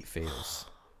choose Datefails?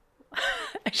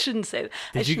 I shouldn't say that.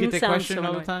 Did you get that question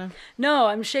all the time? No,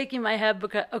 I'm shaking my head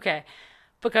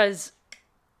because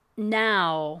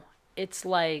now it's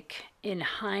like in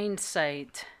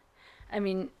hindsight. I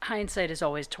mean, hindsight is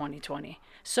always 20/20.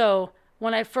 So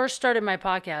when I first started my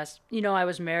podcast, I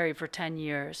was married for 10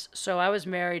 years. So I was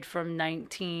married from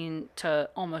 19 to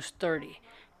almost 30.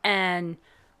 And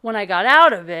when I got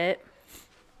out of it,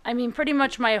 I mean, pretty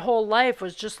much my whole life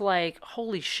was just like,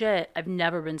 holy shit, I've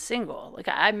never been single. Like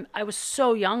I was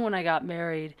so young when I got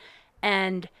married,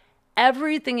 and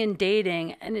everything in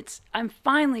dating, and I'm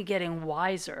finally getting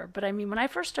wiser. But I mean, when I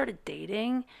first started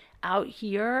dating out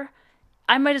here,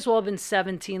 I might as well have been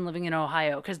 17 living in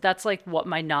Ohio, because that's like what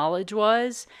my knowledge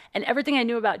was. And everything I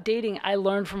knew about dating, I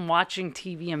learned from watching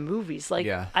TV and movies. Like,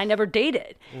 I never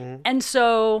dated. And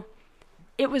so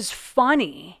it was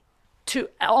funny to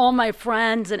all my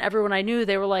friends and everyone I knew.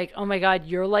 They were like, oh my God,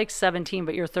 you're like 17,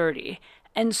 but you're 30.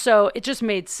 And so it just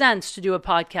made sense to do a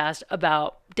podcast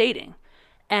about dating.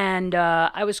 And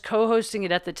I was co-hosting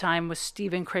it at the time with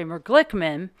Stephen Kramer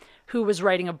Glickman, who was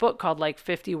writing a book called like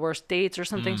 50 Worst Dates or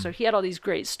something. So he had all these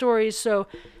great stories. So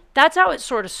that's how it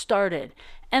sort of started.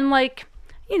 And like,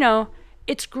 you know,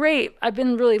 it's great. I've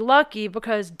been really lucky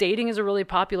because dating is a really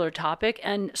popular topic.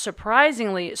 And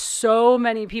surprisingly, so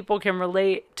many people can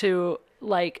relate to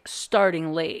like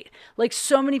starting late. Like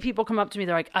so many people come up to me.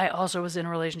 They're like, I also was in a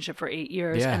relationship for 8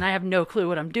 years and I have no clue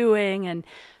what I'm doing. And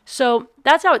so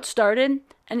that's how it started.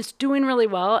 And it's doing really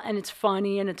well, and it's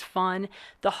funny, and it's fun.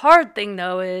 The hard thing,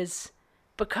 though, is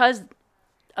because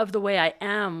of the way I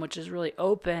am, which is really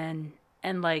open,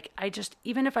 and, like, I just,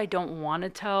 even if I don't want to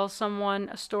tell someone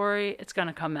a story, it's going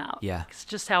to come out. Yeah. It's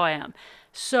just how I am.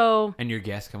 So. And your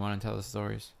guests come on and tell the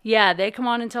stories? Yeah, they come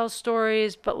on and tell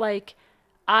stories, but, like,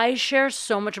 I share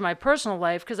so much of my personal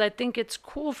life because I think it's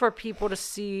cool for people to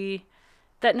see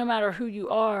that no matter who you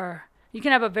are, you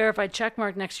can have a verified check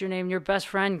mark next to your name. Your best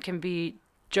friend can be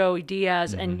Joey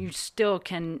Diaz, and you still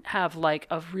can have like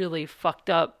a really fucked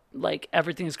up, like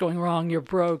everything's going wrong, you're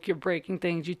broke, you're breaking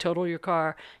things, you total your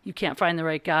car, you can't find the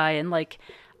right guy. And like,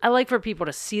 I like for people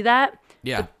to see that.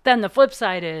 Yeah. But then the flip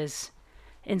side is,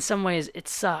 in some ways, it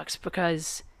sucks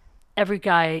because every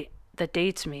guy that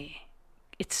dates me,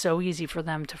 it's so easy for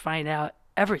them to find out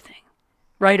everything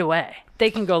right away.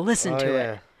 They can go listen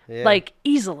to it like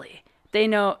easily. They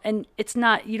know, and it's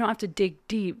not, you don't have to dig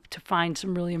deep to find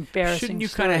some really embarrassing Shouldn't you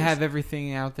stories. kind of have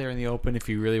everything out there in the open if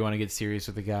you really want to get serious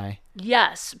with a guy?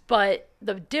 Yes, but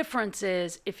the difference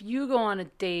is if you go on a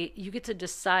date, you get to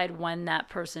decide when that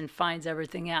person finds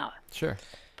everything out. Sure.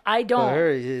 I don't.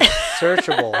 It's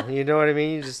searchable. You know what I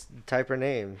mean? You just type her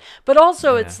name. But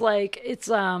also it's like, it's,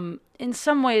 in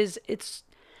some ways, it's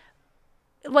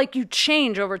like you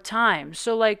change over time.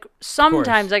 So like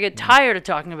sometimes I get tired of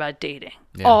talking about dating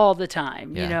all the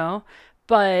time, you know,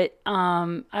 but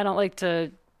I don't like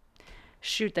to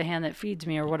shoot the hand that feeds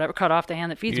me or whatever, cut off the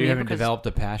hand that feeds me. You haven't developed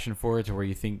a passion for it to where do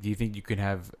you think you could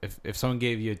have, if someone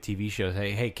gave you a TV show,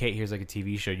 say, hey Kate, here's like a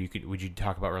TV show, would you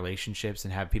talk about relationships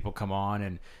and have people come on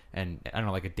and I don't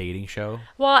know, like a dating show?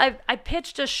 Well, I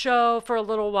pitched a show for a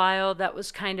little while that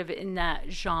was kind of in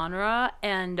that genre,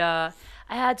 and I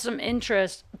had some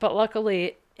interest, but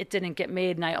luckily it didn't get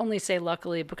made. And I only say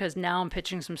luckily because now I'm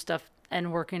pitching some stuff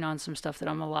and working on some stuff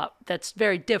that's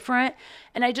very different.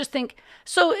 And I just think,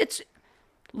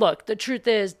 look, the truth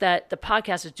is that the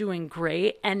podcast is doing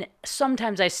great, and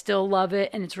sometimes I still love it,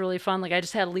 and it's really fun. Like I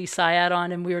just had Lee Syed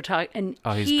on, and we were talking,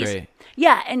 and he's great.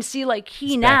 Yeah, and see, like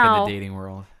he's now back in the dating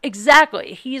world.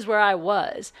 Exactly, he's where I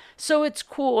was, so it's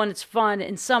cool and it's fun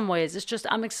in some ways. It's just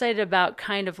I'm excited about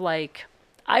kind of like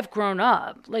I've grown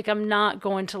up. Like I'm not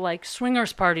going to like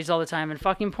swingers parties all the time and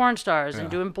fucking porn stars and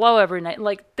doing blow every night,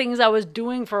 like things I was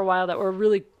doing for a while that were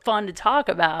really fun to talk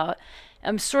about.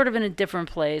 I'm sort of in a different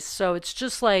place. So it's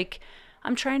just like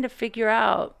I'm trying to figure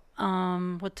out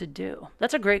what to do.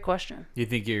 That's a great question. Do you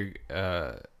think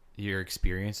your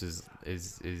experience is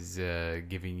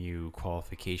giving you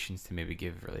qualifications to maybe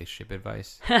give relationship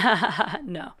advice?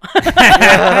 No.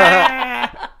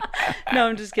 No,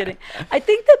 I'm just kidding. I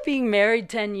think that being married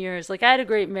 10 years, like I had a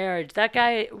great marriage. That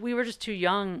guy, we were just too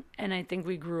young, and I think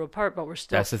we grew apart, but we're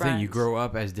still friends. That's the thing. You grow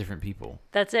up as different people.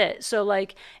 That's it. So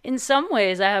like in some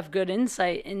ways I have good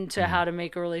insight into how to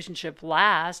make a relationship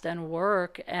last and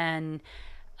work, and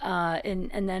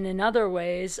then in other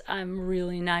ways I'm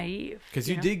really naive. Because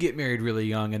you did get married really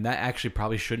young, and that actually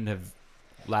probably shouldn't have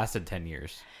lasted 10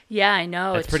 years. Yeah, I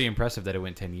know. That's pretty impressive that it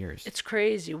went 10 years. It's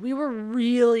crazy. We were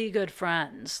really good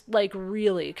friends, like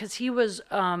really, because he was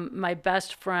my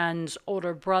best friend's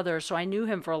older brother, so I knew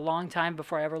him for a long time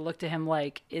before I ever looked at him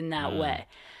like in that way.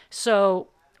 So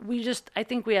I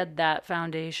think we had that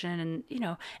foundation,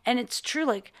 and and it's true,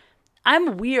 like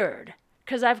I'm weird.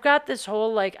 Because I've got this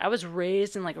whole, like, I was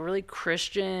raised in, like, a really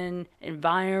Christian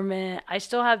environment. I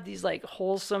still have these, like,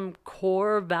 wholesome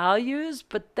core values.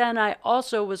 But then I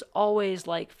also was always,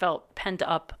 like, felt pent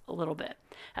up a little bit.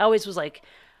 I always was, like,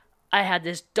 I had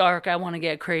this dark, I want to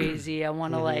get crazy. I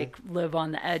want to, like, live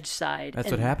on the edge side.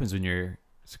 That's what happens when you're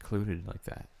secluded like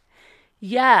that.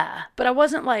 Yeah. But I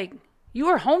wasn't, like, you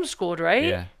were homeschooled, right?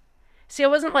 Yeah. See, I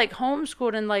wasn't like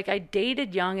homeschooled, and like I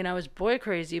dated young and I was boy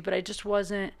crazy, but I just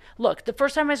wasn't. Look, the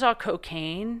first time I saw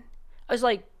cocaine, I was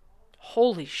like,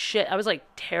 holy shit. I was like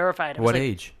terrified. What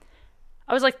age?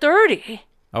 I was like 30.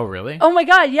 Oh, really? Oh my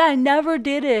God. Yeah, I never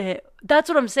did it. That's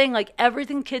what I'm saying. Like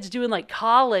everything kids do in like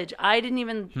college, I didn't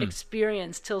even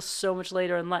experience till so much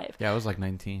later in life. Yeah, I was like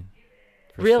 19.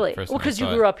 Really? Well, because you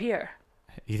grew up here.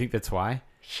 You think that's why?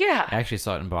 Yeah. I actually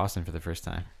saw it in Boston for the first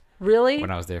time. Really? When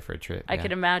I was there for a trip. I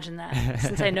could imagine that,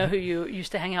 since I know who you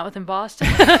used to hang out with in Boston.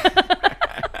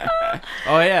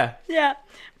 Oh, yeah. Yeah.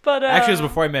 But actually, it was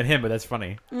before I met him, but that's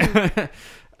funny.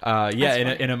 Yeah,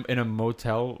 in a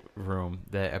motel room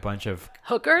that a bunch of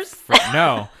hookers?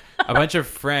 No. A bunch of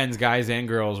friends, guys and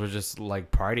girls, were just like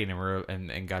partying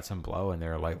and got some blow, and they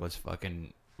were like, let's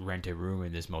fucking rent a room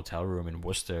in this motel room in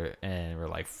Worcester, and we're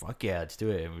like, fuck yeah, let's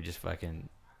do it. And we just fucking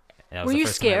were you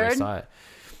scared? Saw it.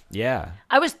 Yeah.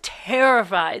 I was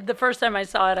terrified the first time I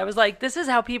saw it. I was like, this is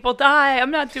how people die. I'm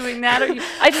not doing that.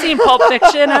 I've seen Pulp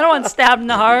Fiction. I don't want stabbed in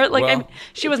the heart. Like,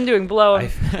 she wasn't doing blow,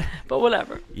 but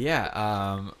whatever.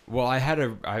 Yeah. Well, I had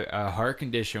a heart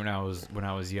condition when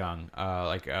I was young.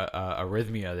 Like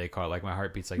arrhythmia, they call it. Like my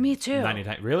heart beats like me too. 90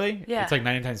 times. Really? Yeah. It's like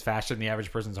 90 times faster than the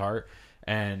average person's heart.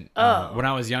 And when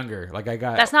I was younger, like I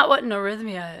got. That's not what an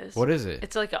arrhythmia is. What is it?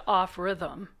 It's like an off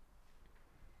rhythm.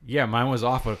 Yeah, mine was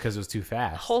off because it was too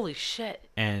fast. Holy shit.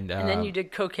 And then you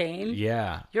did cocaine?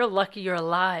 Yeah. You're lucky you're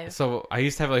alive. So I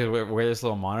used to have like wear this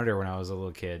little monitor when I was a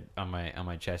little kid on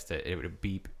my chest that it would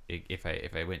beep if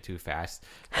I went too fast.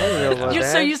 I didn't know about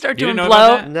that. So you start doing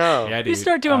blow? No. Yeah, you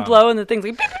start doing blow and the thing's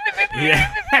like beep, beep, beep, beep,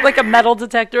 yeah. like a metal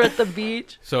detector at the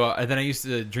beach. So and then I used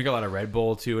to drink a lot of Red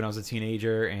Bull too when I was a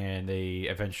teenager, and they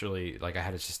eventually like I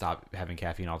had to just stop having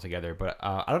caffeine altogether. But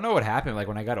I don't know what happened. Like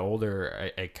when I got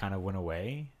older, it kind of went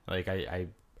away. Like I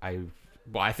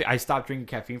stopped drinking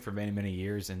caffeine for many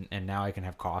years, and now I can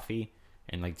have coffee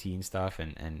and like tea and stuff,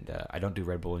 and I don't do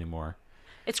Red Bull anymore.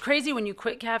 It's crazy when you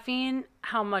quit caffeine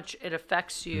how much it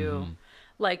affects you. Mm-hmm.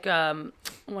 Like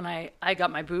when I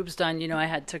got my boobs done,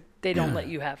 they don't let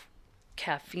you have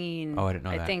caffeine. Oh, I didn't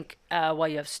know that. I think while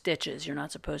you have stitches, you're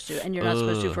not supposed to, and you're not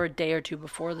supposed to for a day or two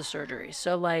before the surgery.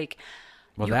 So like,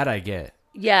 that I get.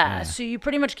 Yeah, so you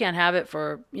pretty much can't have it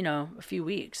for a few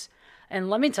weeks. And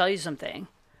let me tell you something.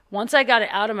 Once I got it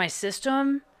out of my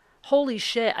system, holy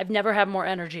shit, I've never had more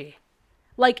energy.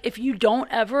 Like, if you don't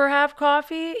ever have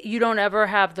coffee, you don't ever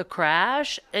have the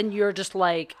crash, and you're just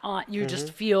like, you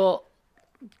just feel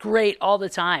great all the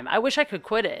time. I wish I could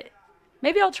quit it.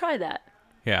 Maybe I'll try that.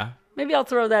 Yeah. Maybe I'll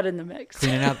throw that in the mix.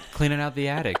 Cleaning out the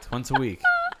attic once a week.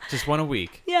 Just one a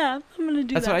week. Yeah, I'm going to do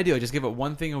that. That's what I do. I just give it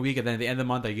one thing a week, and then at the end of the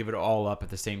month, I give it all up at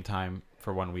the same time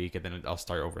for 1 week, and then I'll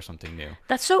start over something new.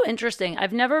 That's so interesting.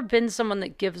 I've never been someone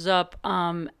that gives up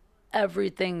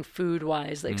everything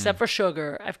food-wise, except for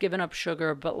sugar. I've given up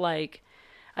sugar, but like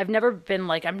I've never been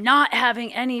like, I'm not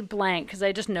having any blank, because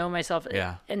I just know myself.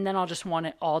 Yeah. And then I'll just want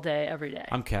it all day, every day.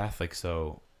 I'm Catholic,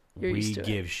 so we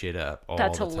give shit up all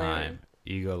That's the hilarious. time.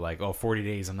 You go like, 40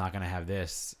 days, I'm not going to have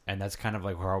this. And that's kind of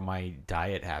like how my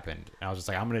diet happened. And I was just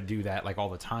like, I'm going to do that like all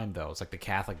the time, though. It's like the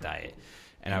Catholic diet.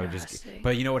 And I would just,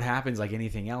 but you know what happens, like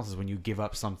anything else, is when you give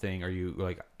up something, or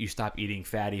you stop eating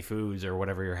fatty foods or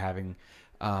whatever you're having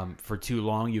for too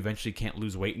long, you eventually can't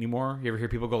lose weight anymore. You ever hear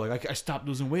people go like, I stopped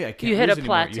losing weight, I can't lose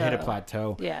anymore. You hit a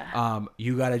plateau. Yeah.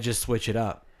 You got to just switch it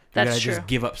up. You got to just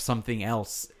give up something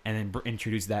else and then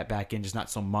introduce that back in, just not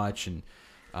so much. And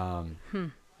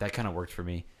that kind of worked for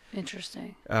me.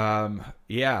 Interesting.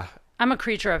 Yeah. I'm a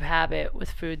creature of habit with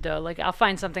food, though. Like, I'll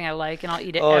find something I like, and I'll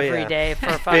eat it every day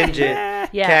for fucking... Binge it.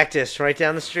 Yeah. Cactus right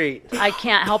down the street. I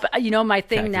can't help it. My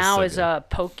thing Cactus now is a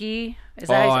pokey. Is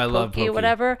that I love pokey or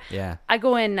whatever? Yeah. I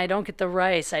go in and I don't get the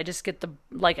rice. I just get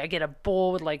I get a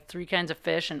bowl with like 3 kinds of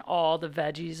fish and all the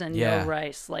veggies and no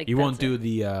rice. Like, you won't do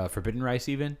the forbidden rice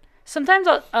even? Sometimes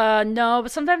I'll no,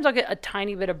 but sometimes I'll get a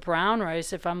tiny bit of brown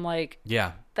rice if I'm like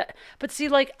that. But see,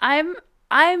 like I'm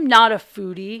not a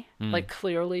foodie. Like,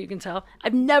 clearly you can tell.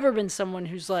 I've never been someone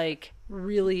who's like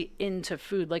really into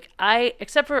food. Like,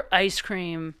 except for ice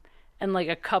cream and like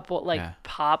a couple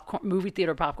popcorn, movie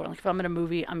theater popcorn. Like, if I'm in a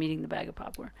movie, I'm eating the bag of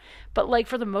popcorn. But like,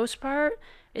 for the most part,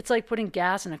 it's like putting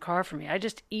gas in a car for me. I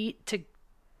just eat to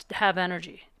have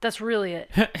energy. That's really it.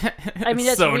 I mean,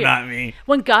 that's so weird. Not me.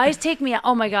 When guys take me out,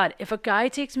 oh my God, if a guy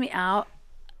takes me out,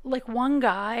 like one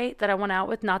guy that I went out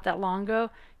with not that long ago,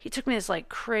 he took me to this like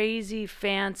crazy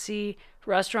fancy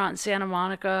restaurant in Santa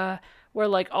Monica where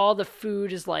like all the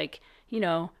food is like,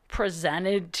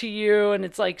 presented to you, and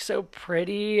it's like so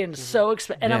pretty and so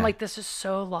expensive. And I'm like, this is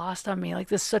so lost on me. Like,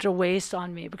 this is such a waste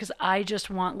on me because I just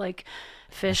want like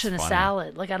fish and a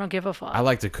salad. Like, I don't give a fuck. I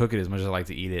like to cook it as much as I like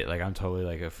to eat it. Like, I'm totally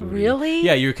like a foodie. Really?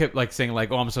 Yeah, you kept like saying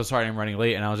like, oh, I'm so sorry I'm running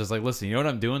late. And I was just like, listen, you know what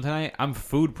I'm doing tonight? I'm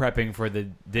food prepping for the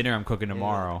dinner I'm cooking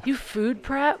tomorrow. You food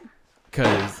prep?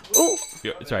 Because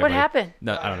what happened?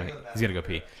 No, I don't know. He's gonna go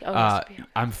pee.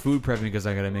 I'm food prepping because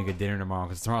I gotta make a dinner tomorrow.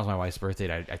 Because tomorrow's my wife's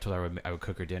birthday. I told her I would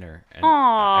cook her dinner. And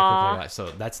I cook her, so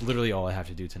that's literally all I have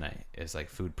to do tonight is like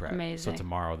food prep. Amazing. So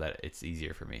tomorrow that it's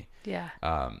easier for me. Yeah.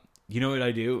 You know what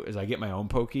I do is I get my own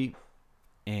poke, and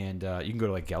you can go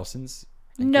to like Gelson's.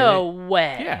 No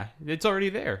way. Yeah, it's already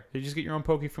there. You just get your own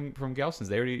poke from Gelson's.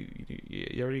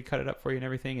 You already cut it up for you and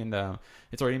everything, and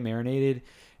it's already marinated.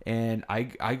 And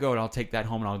I go and I'll take that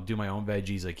home and I'll do my own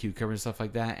veggies like cucumber and stuff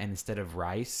like that. And instead of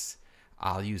rice,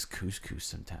 I'll use couscous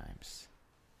sometimes.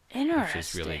 Interesting. Which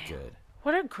is really good.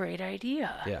 What a great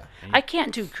idea. Yeah. I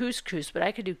can't do couscous, but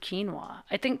I could do quinoa.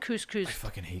 I think couscous. I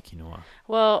fucking hate quinoa.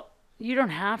 Well, you don't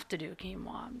have to do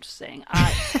quinoa. I'm just saying.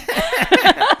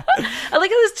 I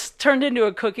like how this turned into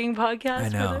a cooking podcast. I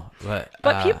know, but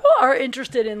people are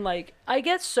interested in like. I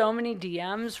get so many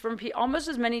DMs from people, almost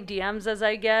as many DMs as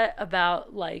I get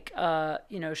about like,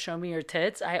 show me your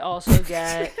tits. I also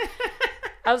get.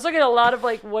 I was looking at a lot of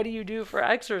like, what do you do for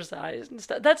exercise and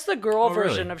stuff. That's the girl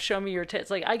version of show me your tits.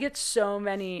 Like, I get so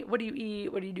many. What do you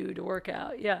eat? What do you do to work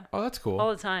out? Yeah. Oh, that's cool. All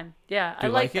the time. Yeah, Do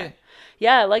you like that. it?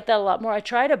 Yeah, I like that a lot more. I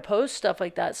try to post stuff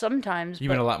like that sometimes. You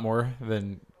mean a lot more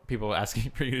than people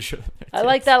asking for you to show them their tits? I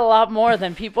like that a lot more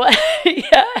than people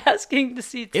asking to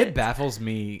see tits. It baffles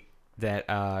me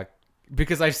that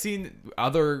because I've seen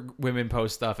other women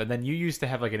post stuff, and then you used to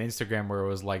have like an Instagram where it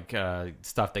was like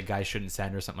stuff that guys shouldn't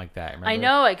send or something like that. Remember? I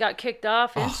know. I got kicked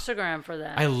off Instagram for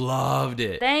that. I loved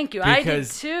it. Thank you. I did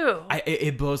too.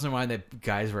 It blows my mind that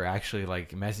guys were actually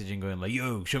like messaging, going like,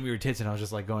 "Yo, show me your tits," and I was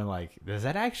just like, going like, "Does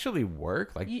that actually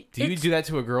work? Like, do you do that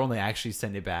to a girl and they actually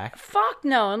send it back?" Fuck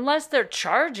no, unless they're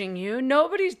charging you.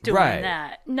 Nobody's doing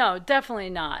that. No, definitely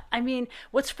not. I mean,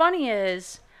 what's funny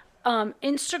is.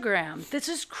 Instagram, this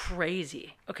is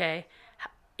crazy, okay?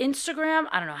 Instagram,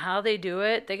 I don't know how they do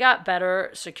it. They got better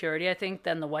security, I think,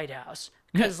 than the White House.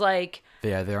 Because, like...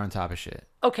 Yeah, they're on top of shit.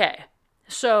 Okay,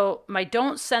 so my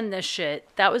Don't Send This Shit,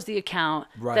 that was the account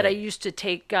that I used to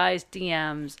take guys'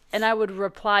 DMs, and I would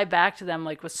reply back to them,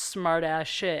 like, with smart-ass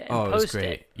shit and post it. It was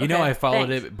great. You know, I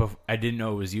followed it, but I didn't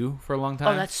know it was you for a long time.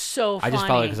 Oh, that's so funny. I just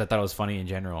followed it because I thought it was funny in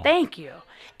general. Thank you.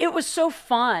 It was so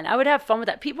fun. I would have fun with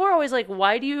that. People are always like,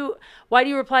 why do you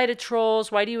reply to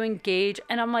trolls? Why do you engage?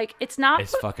 And I'm like, it's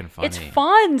fucking funny. It's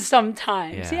fun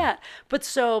sometimes. Yeah. But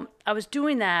so I was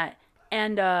doing that,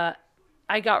 and I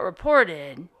got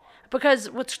reported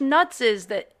because what's nuts is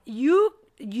that you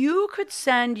could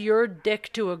send your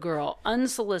dick to a girl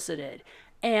unsolicited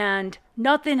and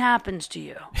nothing happens to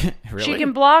you. Really? She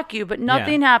can block you, but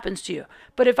nothing happens to you.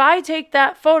 But if I take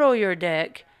that photo of your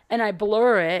dick and I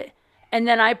blur it, and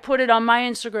then I put it on my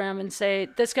Instagram and say,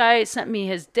 this guy sent me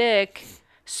his dick,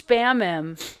 spam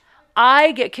him,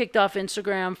 I get kicked off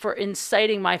Instagram for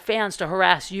inciting my fans to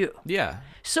harass you. Yeah.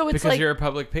 So it's because like... you're a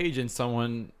public page and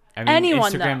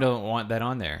anyone, Instagram don't want that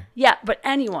on there. Yeah, but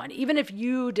anyone, even if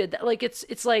you did that, like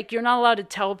it's like you're not allowed to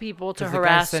tell people to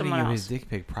harass someone else. The guy's sending you his dick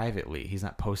pic privately. He's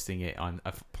not posting it on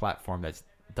a platform that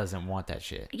doesn't want that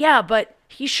shit. Yeah, but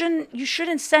you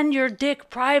shouldn't send your dick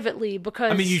privately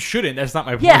because... I mean, you shouldn't. That's not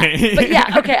my point. Yeah, but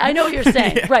yeah, okay, I know what you're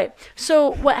saying. Yeah. Right.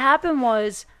 So what happened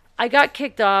was I got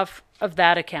kicked off of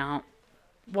that account.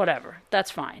 Whatever. That's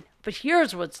fine. But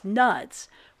here's what's nuts.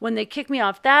 When they kicked me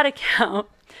off that account,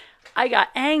 I got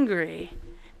angry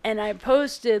and I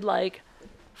posted like,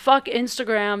 fuck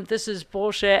Instagram, this is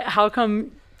bullshit. How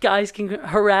come guys can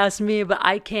harass me but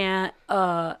I can't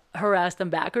harass them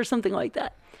back or something like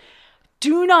that?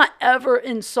 Do not ever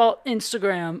insult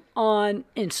Instagram on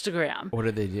Instagram. What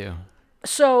did they do?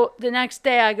 So the next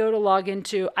day I go to log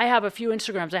into, I have a few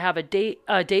Instagrams. I have a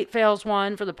Datefails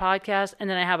one for the podcast, and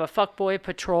then I have a Fuckboy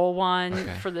Patrol one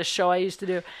for the show I used to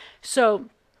do. So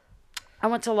I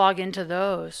went to log into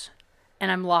those,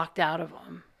 and I'm locked out of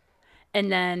them.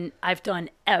 And then I've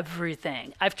done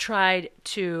everything. I've tried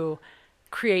to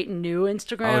create new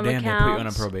Instagram accounts. They put you on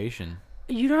a probation.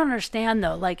 You don't understand,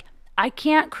 though. Like, I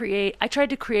tried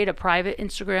to create a private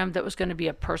Instagram that was going to be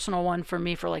a personal one for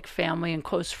me, for like family and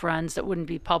close friends, that wouldn't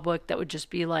be public, that would just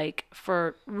be like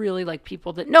for really like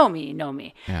people that know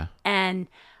me. Yeah. And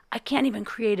I can't even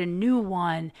create a new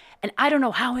one. And I don't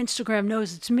know how Instagram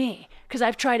knows it's me, because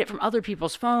I've tried it from other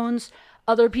people's phones,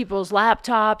 other people's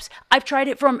laptops. I've tried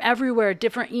it from everywhere,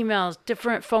 different emails,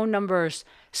 different phone numbers.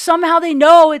 Somehow they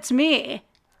know it's me.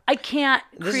 I can't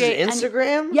This create is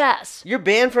Instagram? Yes. You're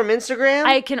banned from Instagram?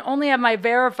 I can only have my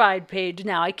verified page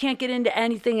now. I can't get into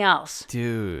anything else.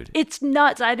 Dude. It's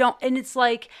nuts. And it's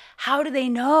like, how do they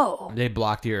know? They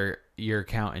blocked your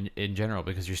account in general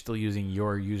because you're still using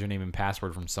your username and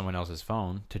password from someone else's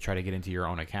phone to try to get into your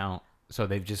own account. So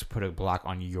they've just put a block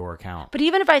on your account. But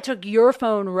even if I took your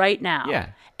phone right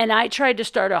now and I tried to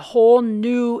start a whole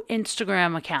new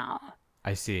Instagram account,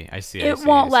 I see. It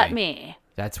won't let me.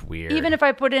 That's weird. Even if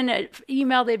I put in an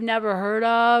email they've never heard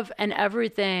of and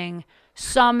everything,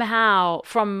 somehow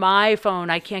from my phone,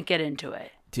 I can't get into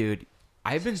it. Dude,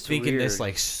 I've been thinking this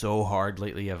like so hard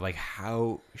lately of like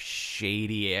how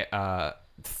shady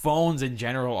phones in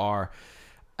general are.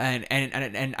 And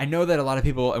I know that a lot of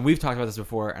people, and we've talked about this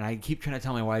before, and I keep trying to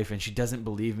tell my wife, and she doesn't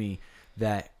believe me,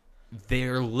 that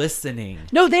they're listening.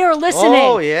 No, they are listening.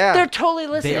 Oh, yeah. They're totally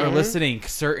listening. They are listening.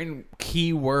 Certain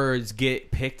keywords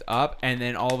get picked up, and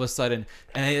then all of a sudden,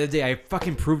 and the other day I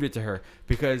fucking proved it to her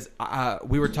because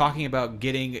we were talking about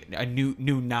getting a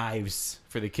new knives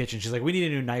for the kitchen. She's like, we need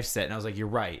a new knife set, and I was like, you're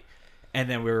right. And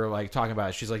then we were like talking about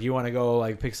it. She's like, you want to go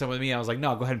like pick some with me? I was like,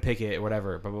 no, go ahead and pick it,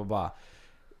 whatever, blah blah blah.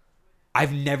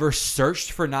 I've never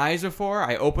searched for knives before.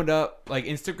 I opened up like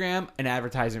Instagram and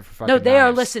advertising for fucking No, they knives.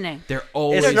 are listening. They're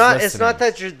always It's listening. not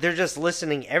that they're just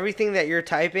listening. Everything that you're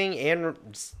typing and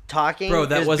talking Bro,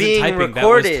 that is wasn't being typing.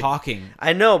 recorded. That was talking.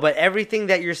 I know, but everything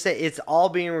that you're saying, it's all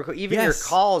being recorded. Even your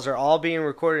calls are all being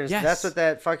recorded. Yes. That's what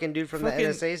that fucking dude from the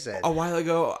NSA said. A while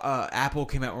ago, Apple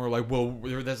came out and were like, well,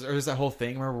 there's that whole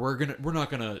thing where we're not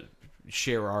gonna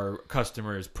share our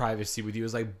customers' privacy with you.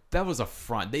 It's like, that was a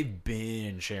front. They've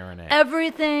been sharing it.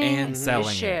 Everything and selling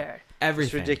is shared. it.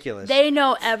 Everything. It's ridiculous. They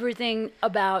know everything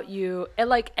about you,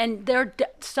 and they're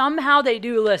somehow they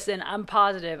do listen. I'm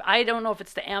positive. I don't know if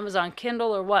it's the Amazon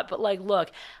Kindle or what, but like,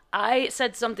 look, I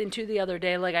said something too the other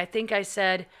day. Like, I think I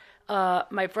said,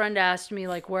 my friend asked me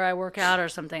like where I work out or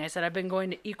something. I said I've been going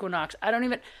to Equinox. I don't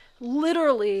even.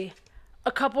 Literally,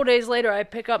 a couple days later, I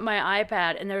pick up my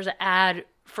iPad and there's an ad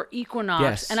for Equinox.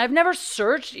 Yes. And I've never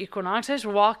searched Equinox. I just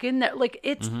walk in there. Like,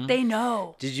 it's, they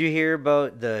know. Did you hear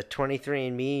about the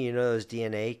 23andMe? You know those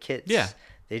DNA kits? Yeah.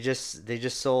 They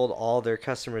just sold all their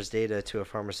customers' data to a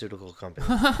pharmaceutical company.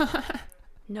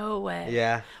 No way.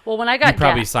 Yeah. Well, when I got You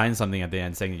probably signed something at the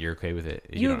end saying that you're okay with it.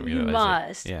 You don't You realize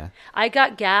must. it. Yeah. I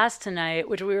got gas tonight,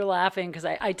 which we were laughing because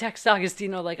I text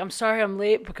Agostino like, I'm sorry I'm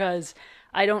late because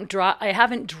I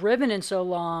haven't driven in so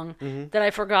long that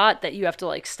I forgot that you have to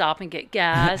like stop and get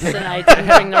gas and I didn't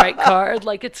bring the right card.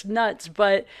 Like, it's nuts.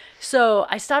 But so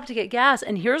I stopped to get gas,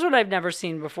 and here's what I've never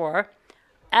seen before.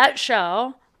 At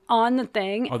Shell, on the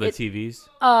thing. Oh, the TVs?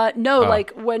 No,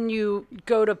 like when you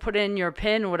go to put in your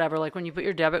PIN or whatever, like when you put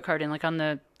your debit card in, like on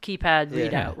the keypad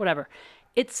readout, whatever.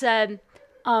 It said,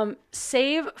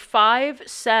 save 5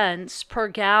 cents per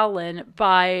gallon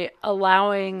by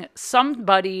allowing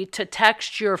somebody to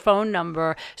text your phone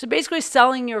number. So basically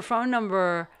selling your phone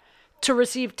number to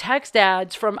receive text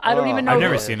ads from, I don't even know. I've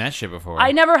never seen that shit before.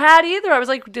 I never had either. I was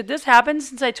like, did this happen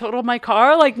since I totaled my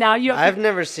car? Like, now you have I've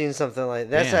never seen something like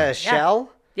that. That's Yeah. a Shell?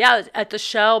 Yeah, at the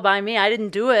Shell by me. I didn't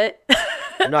do it.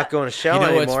 I'm not going to Shell You know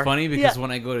anymore. what's funny? Because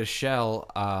when I go to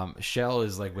Shell, Shell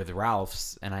is like with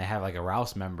Ralph's, and I have like a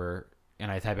Ralph's member, and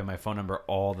I type in my phone number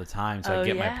all the time, so I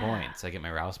get my points. I get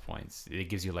my Ralph's points. It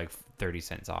gives you like 30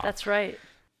 cents off. That's right.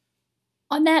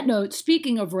 On that note,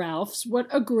 speaking of Ralph's, what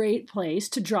a great place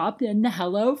to drop in the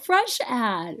HelloFresh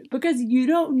ad, because you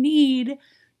don't need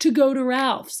to go to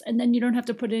Ralph's and then you don't have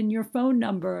to put in your phone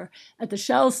number at the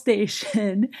Shell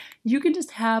station. You can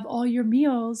just have all your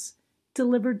meals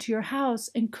delivered to your house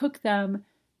and cook them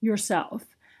yourself.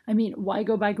 I mean, why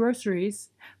go buy groceries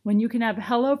when you can have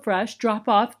HelloFresh drop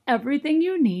off everything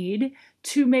you need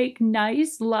to make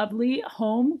nice, lovely,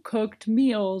 home-cooked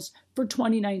meals for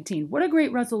 2019? What a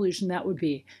great resolution that would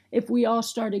be if we all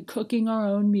started cooking our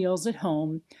own meals at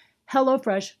home.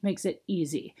 HelloFresh makes it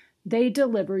easy. They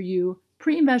deliver you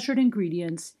pre-measured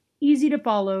ingredients, easy to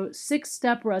follow,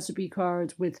 6-step recipe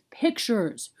cards with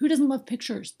pictures. Who doesn't love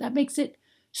pictures? That makes it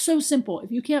so simple.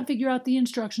 If you can't figure out the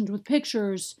instructions with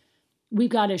pictures,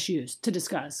 we've got issues to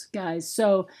discuss, guys.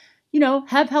 So,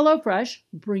 have HelloFresh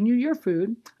bring you your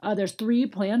food. There's 3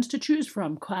 plans to choose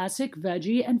from: classic,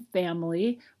 veggie, and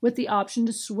family, with the option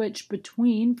to switch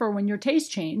between for when your tastes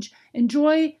change.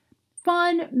 Enjoy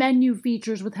fun menu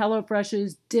features with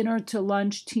HelloFresh's dinner to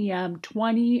lunch TM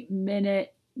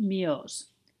 20-minute meals.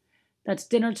 That's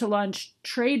dinner to lunch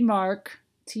trademark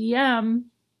TM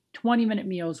 20-minute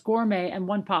meals, gourmet, and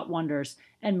one-pot wonders,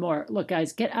 and more. Look,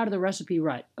 guys, get out of the recipe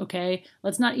rut, okay?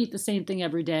 Let's not eat the same thing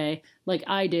every day like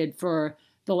I did for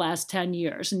the last 10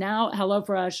 years. Now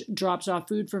HelloFresh drops off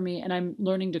food for me and I'm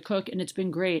learning to cook and it's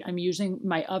been great. I'm using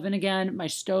my oven again, my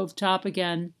stove top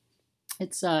again.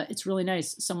 It's really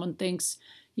nice. Someone thinks,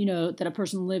 that a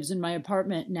person lives in my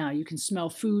apartment now. You can smell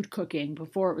food cooking.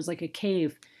 Before it was like a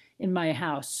cave in my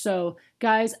house. So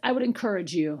guys, I would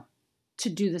encourage you to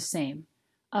do the same.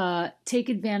 Take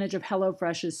advantage of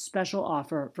HelloFresh's special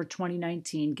offer for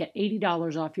 2019. Get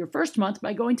 $80 off your first month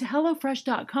by going to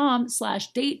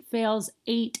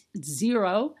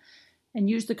HelloFresh.com/datefails80 and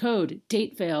use the code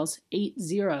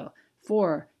datefails80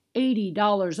 for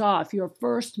 $80 off your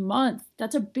first month.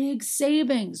 That's a big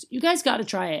savings. You guys got to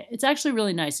try it. It's actually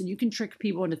really nice. And you can trick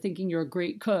people into thinking you're a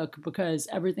great cook because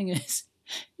everything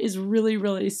is really,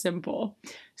 really simple.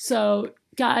 So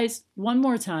guys, one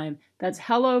more time, that's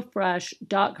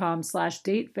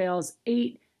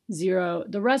HelloFresh.com/datefails80.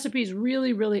 The recipes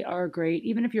really, really are great.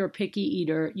 Even if you're a picky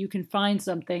eater, you can find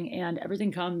something and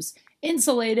everything comes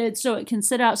insulated so it can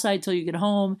sit outside till you get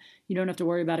home. You don't have to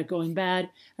worry about it going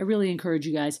bad. I really encourage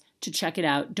you guys to check it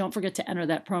out. Don't forget to enter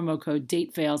that promo code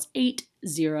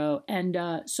DATEFAILS80 and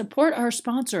support our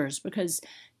sponsors because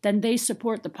then they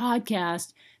support the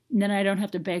podcast and then I don't have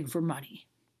to beg for money.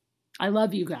 I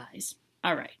love you guys.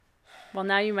 All right. Well,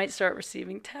 now you might start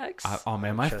receiving texts. Oh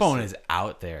man, my phone is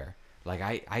out there. Like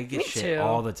I get Me shit too.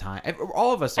 all the time.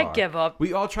 All of us are. I give up.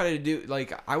 We all try to do,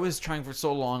 like, I was trying for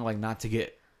so long, like, not to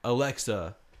get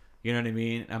Alexa. You know what I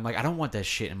mean? I'm like, I don't want that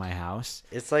shit in my house.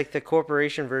 It's like the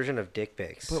corporation version of dick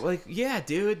pics. But like, yeah,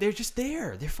 dude, they're just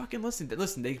there. They're fucking listening.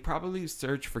 Listen, they probably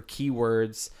search for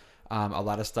keywords. A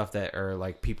lot of stuff that are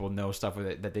like people know stuff with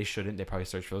it that they shouldn't. They probably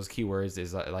search for those keywords.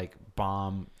 Is like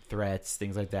bomb threats,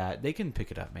 things like that. They can pick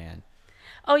it up, man.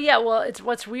 Oh yeah, well, it's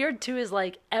what's weird too is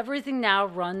like everything now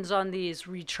runs on these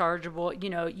rechargeable.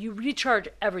 You recharge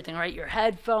everything, right? Your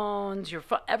headphones, your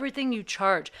everything you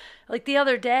charge. Like the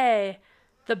other day,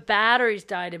 the batteries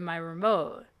died in my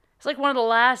remote. It's like one of the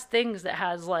last things that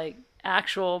has like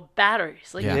actual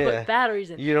batteries. Like you put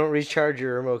batteries in. You don't recharge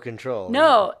your remote control.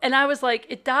 No, and I was like,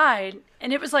 it died,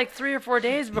 and it was like 3 or 4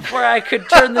 days before I could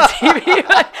turn the TV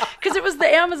because it was the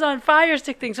Amazon Fire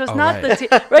Stick thing. So it's not the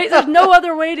TV, right? There's no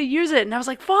other way to use it, and I was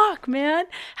like, fuck, man,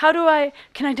 can I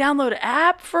download an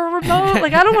app for a remote?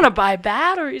 Like I don't want to buy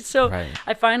batteries. So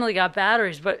I finally got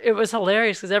batteries, but it was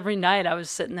hilarious because every night I was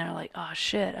sitting there like, oh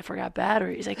shit, I forgot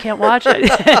batteries. I can't watch it.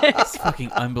 It's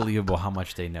fucking unbelievable how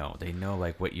much they know. They know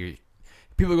like what you're.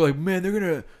 People go like, man,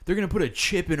 they're gonna put a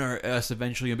chip in us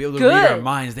eventually and be able to read our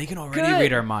minds. They can already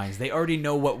read our minds. They already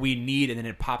know what we need, and then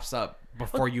it pops up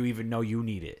before you even know you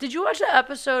need it. Did you watch the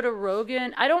episode of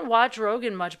Rogan? I don't watch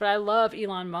Rogan much, but I love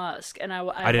Elon Musk, and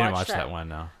I didn't watch that one,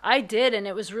 no. I did, and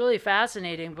it was really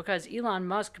fascinating because Elon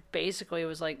Musk basically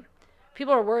was like,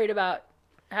 people are worried about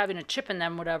having a chip in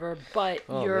them, whatever, but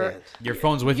your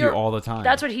phone's with you all the time.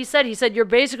 That's what he said. He said, you're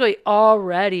basically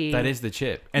already... That is the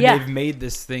chip. And they've made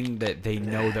this thing that they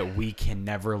know that we can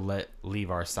never let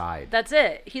leave our side. That's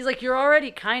it. He's like, you're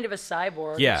already kind of a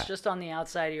cyborg. Yeah. It's just on the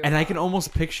outside of your And phone. I can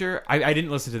almost picture... I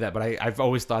didn't listen to that, but I've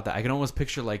always thought that. I can almost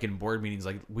picture, like, in board meetings,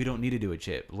 like, we don't need to do a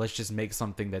chip. Let's just make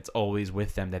something that's always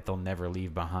with them that they'll never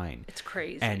leave behind. It's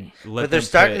crazy. And but they're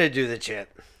starting to do the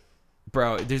chip.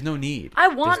 Bro, there's no need. I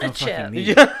want there's no a chip.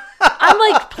 need.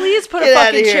 I'm like, please put a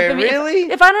fucking chip in me.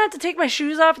 Really? If I don't have to take my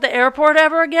shoes off at the airport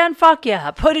ever again, fuck yeah,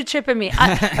 put a chip in me.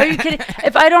 Are you kidding?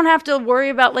 If I don't have to worry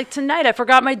about, like tonight, I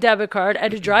forgot my debit card. I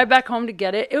had to drive back home to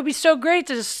get it. It would be so great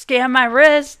to just scan my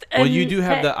wrist. And Well, you do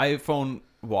have the iPhone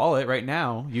wallet right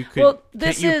now. You could. Well,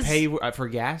 can't you pay for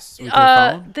gas with your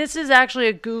phone? This is actually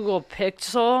a Google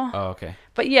Pixel. Oh, okay.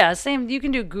 But yeah, same. You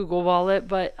can do Google Wallet,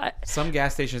 but some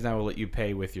gas stations now will let you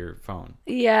pay with your phone.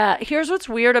 Yeah, here's what's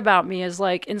weird about me is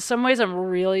like in some ways I'm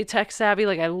really tech savvy.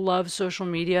 Like I love social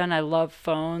media and I love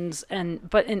phones,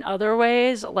 but in other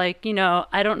ways, like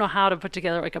I don't know how to put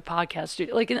together like a podcast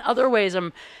studio. Like in other ways,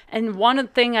 and one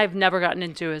thing I've never gotten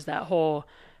into is that whole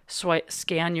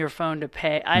scan your phone to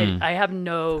pay. I have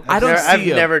no. I've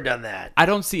never done that. I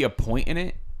don't see a point in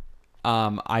it.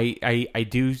 I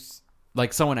do.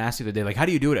 Like someone asked you the other day, like, how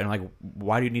do you do it? And I'm like,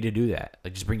 why do you need to do that?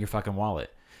 Like, just bring your fucking wallet.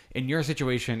 In your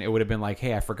situation, it would have been like,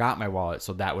 hey, I forgot my wallet,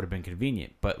 so that would have been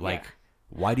convenient. But like,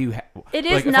 why do you? It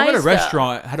is like, if nice. I'm at a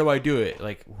restaurant, how do I do it?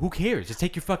 Like, who cares? Just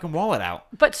take your fucking wallet out.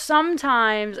 But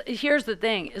sometimes, here's the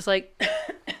thing: is like,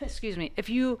 excuse me, if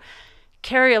you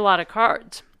carry a lot of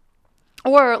cards,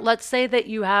 or let's say that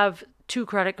you have 2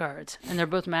 credit cards and they're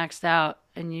both maxed out,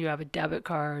 and you have a debit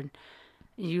card.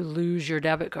 You lose your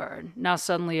debit card. Now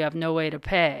suddenly you have no way to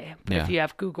pay. But if you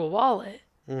have Google Wallet,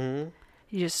 you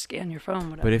just scan your phone.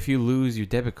 Whatever. But if you lose your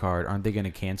debit card, aren't they going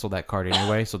to cancel that card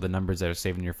anyway? So the numbers that are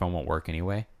saved in your phone won't work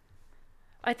anyway?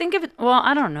 I think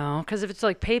I don't know, because if it's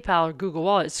like PayPal or Google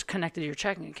Wallet, it's connected to your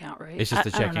checking account, right? It's just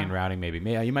the checking and routing, maybe.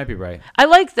 Yeah, you might be right. I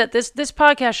like that this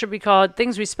podcast should be called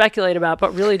Things We Speculate About,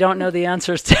 but really don't know the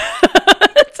answers to.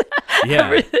 Yeah,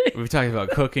 everything. we've talked about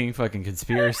cooking, fucking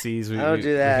conspiracies. I don't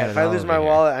do that. If I lose my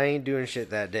wallet, I ain't doing shit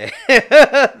that day.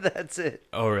 That's it.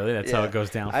 Oh, really? That's how it goes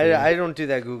down for you? you? I don't do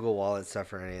that Google Wallet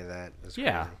stuff or any of that. That's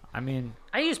yeah, crazy. I mean...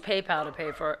 I use PayPal to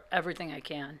pay for everything I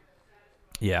can.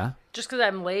 Yeah? Just because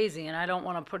I'm lazy and I don't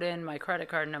want to put in my credit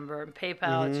card number. And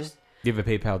PayPal, it's just... Do you have a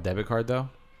PayPal debit card, though?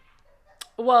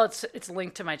 Well, it's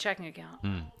linked to my checking account.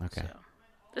 Okay. So,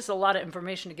 there's a lot of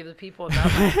information to give the people about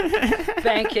my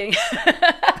banking.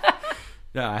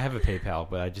 No, I have a PayPal,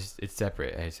 but it's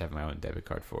separate. I just have my own debit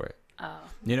card for it. Oh.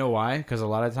 You know why? Because a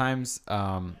lot of times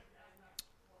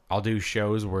I'll do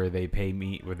shows where they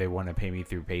want to pay me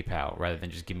through PayPal rather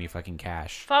than just give me fucking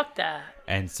cash. Fuck that.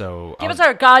 And so Give us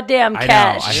our goddamn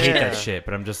cash. I hate that shit,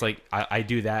 but I'm just like, I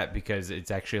do that because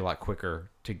it's actually a lot quicker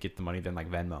to get the money than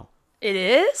like Venmo. It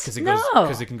is?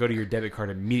 Because it can go to your debit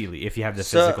card immediately if you have the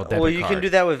physical debit card. Well, you can do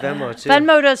that with Venmo, too.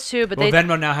 Venmo does, too. But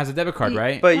Venmo now has a debit card,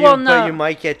 right? But no. you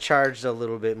might get charged a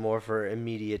little bit more for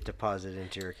immediate deposit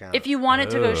into your account. If you want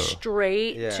it to go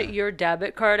straight to your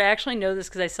debit card, I actually know this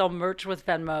because I sell merch with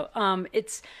Venmo.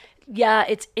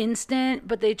 It's instant,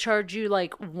 but they charge you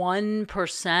like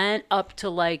 1% up to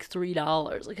like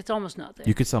 $3. Like, it's almost nothing.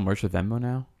 You could sell merch with Venmo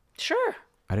now? Sure.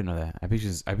 I didn't know that. I've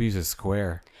used a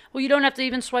Square. Well, you don't have to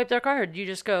even swipe their card. You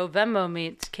just go Venmo me.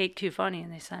 It's Cake Too Funny,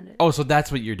 and they send it. Oh, so that's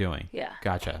what you're doing? Yeah.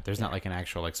 Gotcha. There's not like an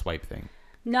actual like swipe thing.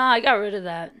 No, I got rid of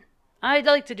that. I'd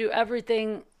like to do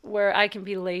everything where I can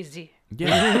be lazy.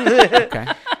 Yeah. Okay.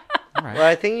 All right. Well,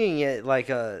 I think you can get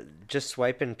like just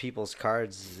swiping people's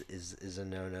cards is a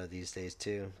no-no these days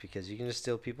too, because you can just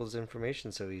steal people's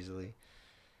information so easily.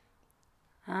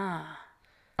 All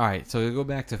right, so we go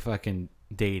back to fucking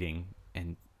dating,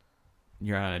 and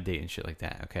you're on a date and shit like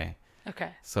that, okay? Okay.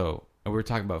 So we were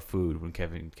talking about food when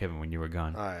Kevin, when you were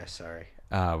gone. All right, sorry.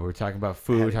 We were talking about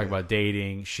food. We were talking about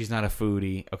dating. She's not a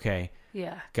foodie, okay?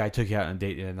 Yeah. Guy took you out on a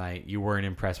date tonight. You weren't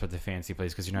impressed with the fancy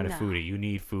place because you're not a foodie. You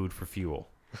need food for fuel.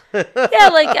 Yeah,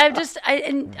 like I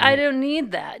don't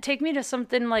need that. Take me to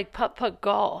something like putt-putt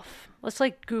golf. Let's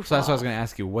like goof off. So that's what I was going to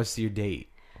ask you. What's your date?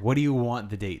 What do you want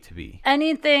the date to be?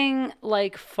 Anything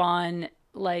like fun,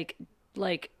 like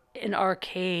an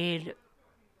arcade.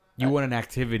 You want an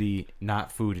activity,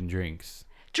 not food and drinks.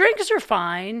 Drinks are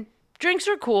fine. Drinks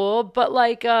are cool, but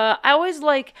like I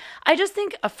just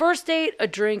think a first date, a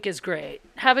drink is great.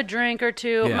 Have a drink or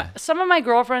two. Yeah. Some of my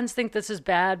girlfriends think this is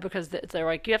bad because they're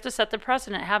like, you have to set the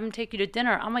precedent, have them take you to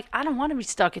dinner. I'm like, I don't want to be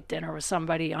stuck at dinner with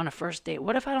somebody on a first date.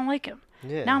 What if I don't like him?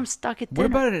 Yeah. Now I'm stuck at dinner.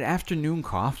 What about an afternoon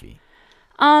coffee?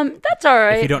 That's all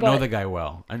right. If you don't know the guy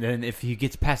well, and then if he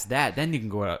gets past that, then you can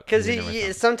go out.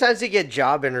 Because sometimes you get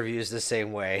job interviews the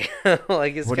same way.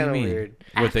 Like it's kind of weird.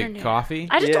 With the coffee?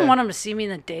 I just don't want him to see me in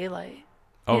the daylight.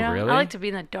 Oh, You know? really? I like to be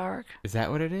in the dark. Is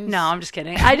that what it is? No, I'm just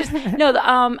kidding.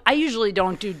 I usually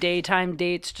don't do daytime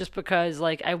dates just because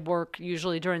like I work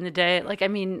usually during the day. Like, I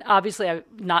mean, obviously I'm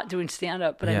not doing stand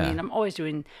up, but Yeah. I mean, I'm always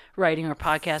doing writing or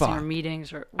podcasting or Fuck.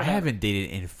 meetings or I whatever. haven't dated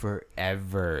in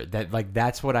forever.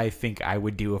 That's what I think I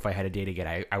would do if I had a date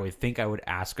again. I would think I would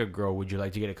ask a girl, would you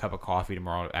like to get a cup of coffee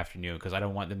tomorrow afternoon? Because I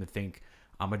don't want them to think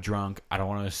I'm a drunk. I don't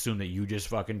want to assume that you just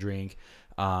fucking drink.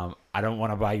 I don't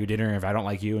want to buy you dinner if I don't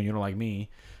like you and you don't like me.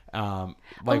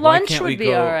 Lunch would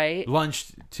be all right.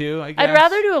 Lunch too, I guess. I'd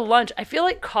rather do a lunch. I feel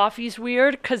like coffee's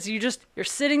weird because you're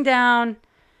sitting down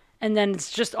and then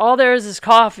it's just all there is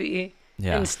coffee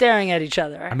and staring at each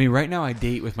other. I mean, right now I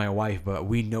date with my wife, but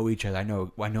we know each other. I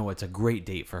know it's a great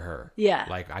date for her. Yeah.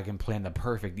 Like I can plan the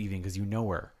perfect evening because you know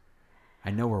her. I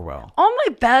know her well. All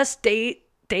my best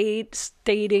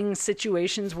dating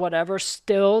situations, whatever,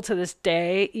 still to this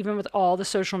day, even with all the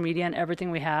social media and everything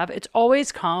we have, it's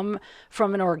always come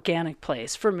from an organic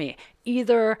place for me.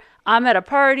 Either I'm at a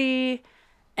party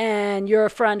and you're a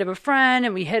friend of a friend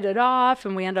and we hit it off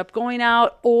and we end up going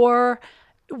out, or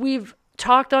we've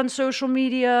talked on social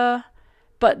media,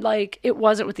 but like it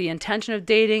wasn't with the intention of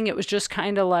dating. It was just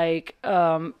kind of like,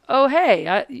 oh,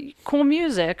 hey, cool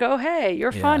music. Oh, hey,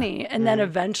 you're funny. And then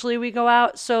eventually we go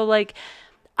out. So like,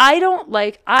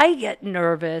 I get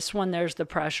nervous when there's the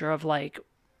pressure of like,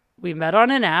 we met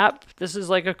on an app. This is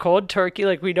like a cold turkey.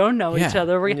 Like we don't know each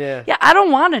other. I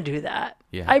don't want to do that.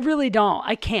 Yeah. I really don't.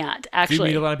 I can't actually. Do you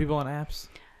meet a lot of people on apps?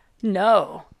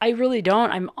 No, I really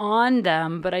don't. I'm on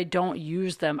them, but I don't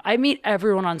use them. I meet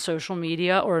everyone on social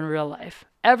media or in real life.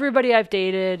 Everybody I've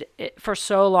dated for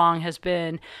so long has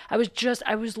been, I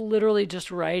was literally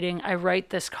just writing. I write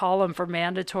this column for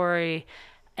Mandatory,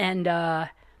 and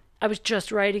I was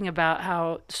just writing about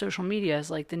how social media is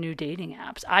like the new dating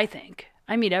apps. I think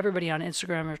I meet everybody on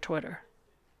Instagram or Twitter.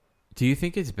 Do you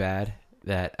think it's bad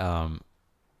that I'm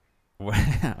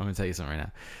gonna tell you something right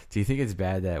now. Do you think it's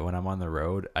bad that when I'm on the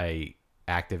road I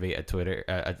activate a Twitter,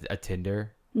 a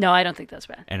Tinder? No, I don't think that's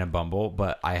bad. And a Bumble,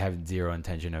 but I have zero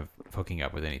intention of hooking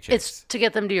up with any chicks. It's to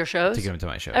get them to your shows? To get them to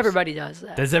my shows. Everybody does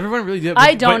that. Does everyone really do it?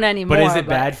 I don't anymore. But is it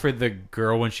bad for the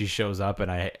girl when she shows up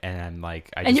and I'm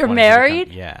like... I and just you're want married?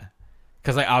 Yeah.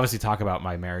 Because I obviously talk about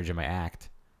my marriage in my act.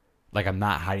 Like, I'm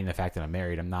not hiding the fact that I'm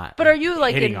married. I'm not. But are you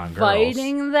like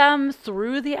inviting them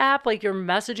through the app? Like you're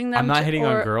messaging them? I'm not hitting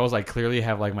on girls. I clearly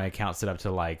have like my account set up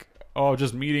to like,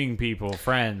 just meeting people,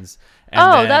 friends.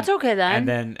 And that's okay then.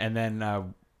 And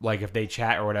then like if they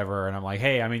chat or whatever, and I'm like,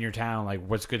 hey, I'm in your town. Like,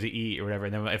 what's good to eat or whatever.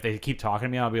 And then if they keep talking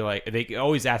to me, I'll be like, they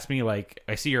always ask me like,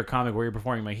 I see your comic where you're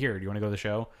performing. I'm like, here, do you want to go to the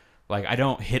show? Like, I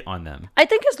don't hit on them. I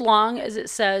think as long as it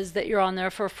says that you're on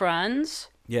there for friends.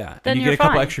 Yeah, then and you you're get a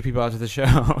couple fine. extra people out to the show.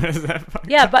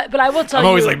 Yeah, but I will tell you. I'm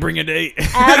always like, bring a date.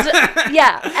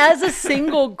 As a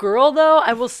single girl, though,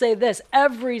 I will say this.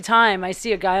 Every time I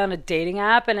see a guy on a dating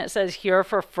app and it says here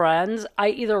for friends, I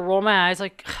either roll my eyes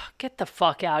like, get the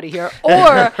fuck out of here,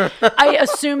 or I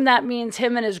assume that means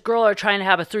him and his girl are trying to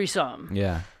have a threesome.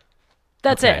 Yeah.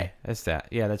 That's it. That's that.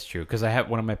 Yeah, that's true. Because I have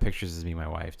one of my pictures is me and my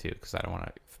wife, too, because I don't want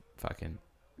to fucking...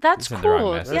 That's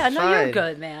cool. Yeah, no, fine. You're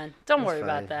good, man. Don't worry fine.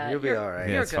 about that. You'll be all right.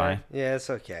 Yeah, You're it's good. fine. Yeah, it's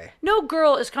okay. No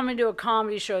girl is coming to a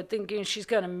comedy show thinking she's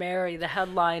going to marry the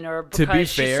headliner because to be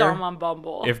she fair, saw him on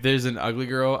Bumble. If there's an ugly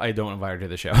girl, I don't invite her to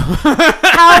the show.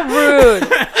 How rude.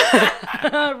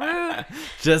 Rude.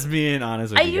 Just being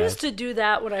honest with I you guys. used to do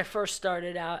that when I first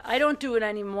started out. I don't do it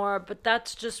anymore, but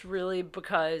that's just really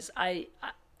because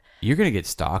You're going to get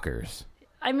stalkers.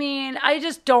 I mean, I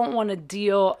just don't want to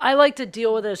deal. I like to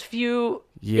deal with as few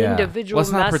individual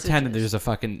Let's not messages. pretend that there's a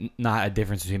fucking not a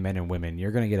difference between men and women.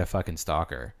 You're going to get a fucking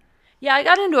stalker. Yeah, I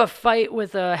got into a fight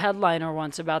with a headliner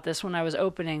once about this when I was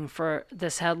opening for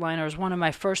this headliner. It was one of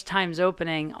my first times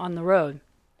opening on the road.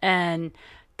 And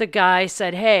the guy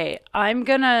said, hey, I'm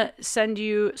going to send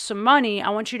you some money.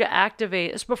 I want you to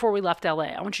activate, this is before we left LA,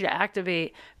 I want you to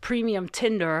activate premium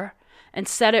Tinder and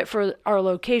set it for our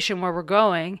location where we're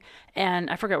going. And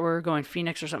I forget where we're going,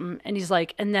 Phoenix or something. And he's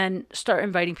like, and then start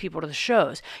inviting people to the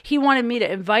shows. He wanted me to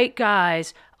invite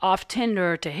guys off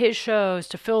Tinder to his shows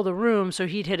to fill the room so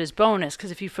he'd hit his bonus.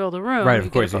 Because if you fill the room, right, of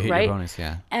course, you hit your bonus,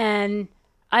 yeah. And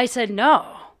I said, no.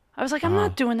 I was like, I'm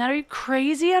not doing that. Are you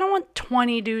crazy? I don't want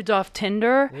 20 dudes off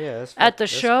Tinder at the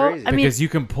show. Crazy. I mean, because you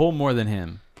can pull more than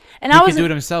him. And he can do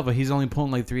it himself, but he's only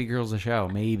pulling like 3 girls a show,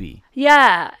 maybe.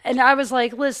 Yeah, and I was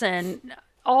like, listen,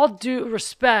 all due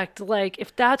respect, like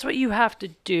if that's what you have to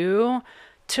do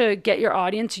to get your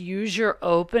audience, use your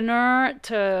opener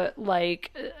to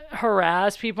like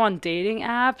harass people on dating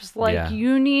apps, like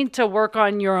you need to work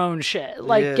on your own shit.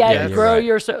 Like grow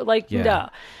your no.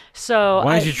 So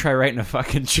why don't you try writing a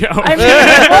fucking joke? I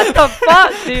mean, what the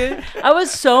fuck, dude? I was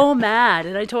so mad,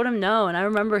 and I told him no, and I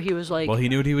remember he was like... Well, he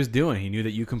knew what he was doing. He knew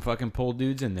that you can fucking pull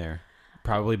dudes in there.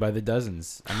 Probably by the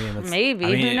dozens. I mean,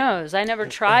 who knows? I never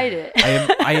tried it.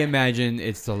 I imagine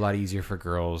it's a lot easier for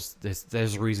girls.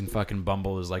 There's a reason fucking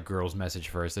Bumble is like girls message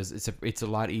first. It's a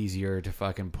lot easier to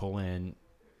fucking pull in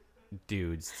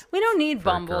dudes. We don't need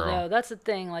Bumble though. That's the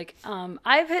thing. Like,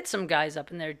 I've hit some guys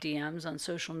up in their DMs on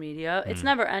social media. It's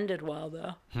never ended well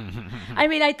though. I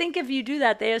mean, I think if you do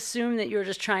that, they assume that you're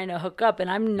just trying to hook up, and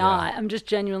I'm not. I'm just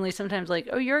genuinely sometimes like,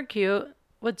 oh, you're cute.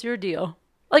 What's your deal?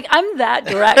 Like, I'm that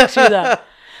direct to them.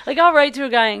 Like, I'll write to a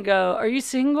guy and go, are you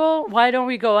single? Why don't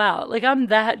we go out? Like, I'm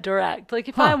that direct. Like,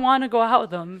 if I want to go out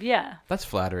with them, yeah. That's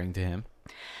flattering to him.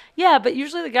 Yeah, but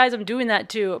usually the guys I'm doing that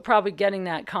to are probably getting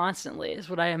that constantly is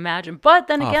what I imagine. But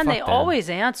then again, they always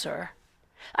answer.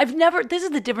 This is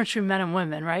the difference between men and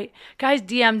women, right? Guys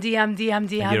DM.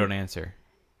 And you don't answer.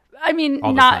 I mean,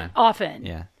 not often.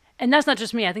 Yeah. And that's not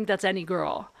just me. I think that's any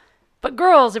girl. But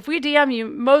girls, if we DM you,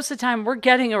 most of the time we're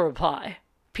getting a reply.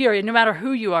 Period. No matter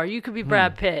who you are. You could be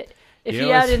Brad Pitt. If he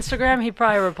had Instagram, he'd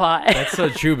probably reply. That's so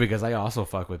true because I also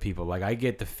fuck with people. Like, I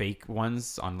get the fake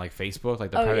ones on, like, Facebook.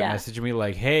 Like, the private message me,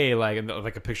 like, hey, like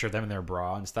a picture of them in their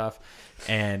bra and stuff.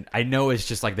 And I know it's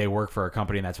just, like, they work for a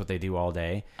company and that's what they do all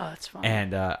day. Oh, that's fun.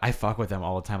 And I fuck with them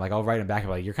all the time. Like, I'll write them back and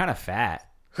be like, you're kind of fat.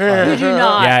 You do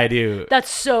not. Yeah, I do. That's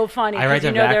so funny because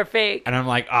you know they're fake. And I'm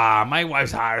like, my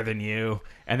wife's hotter than you.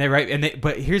 And they write,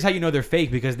 but here's how you know they're fake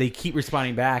because they keep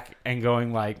responding back and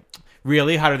going, like,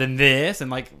 really hotter than this, and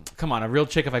like, come on, a real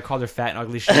chick, if I called her fat and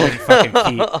ugly, she wouldn't fucking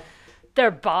keep They're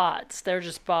bots. They're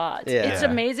just bots. Yeah. It's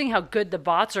amazing how good the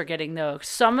bots are getting, though.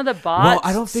 Some of the bots. Well,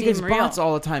 I don't think it's real. bots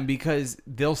all the time because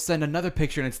they'll send another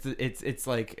picture and it's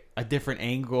like a different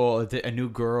angle, a new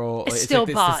girl. It's still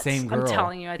like bots. It's the same girl. I'm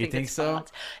telling you, I think it's so?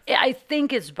 bots. I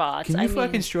think it's bots. Can you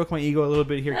fucking stroke my ego a little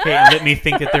bit here, Kate, and let me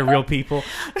think that they're real people?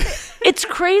 It's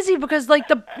crazy because like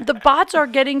the bots are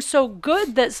getting so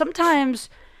good that sometimes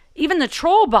even the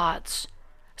troll bots.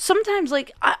 Sometimes,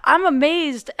 like, I'm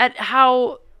amazed at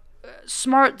how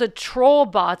smart the troll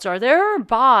bots are. There are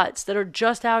bots that are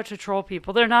just out to troll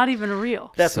people. They're not even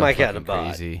real. That's So my kind of fucking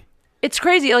bot. crazy. It's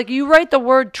crazy. Like, you write the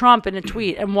word Trump in a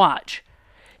tweet and watch.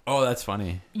 Oh, that's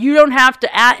funny. You don't have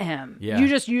to at him. Yeah. You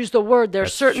just use the word. There's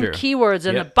That's certain true. keywords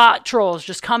and Yep. the bot trolls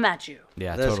just come at you.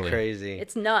 Yeah, That's totally. crazy.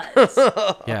 It's nuts.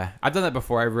 Yeah, I've done that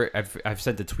before. I've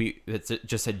sent a tweet that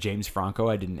just said James Franco.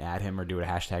 I didn't add him or do a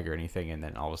hashtag or anything, and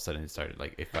then all of a sudden it started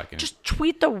like if I can. Just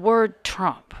tweet the word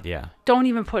Trump. Yeah. Don't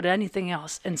even put anything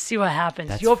else and see what happens.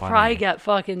 That's You'll funny. probably get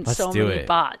fucking Let's so do many it.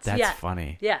 bots. That's yeah.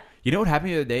 funny. Yeah. You know what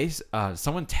happened the other day?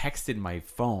 Someone texted my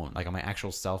phone, like on my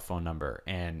actual cell phone number,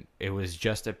 and it was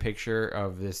just a picture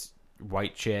of this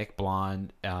white chick,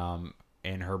 blonde,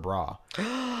 in her bra.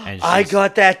 And I she's-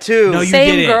 got that too. No, you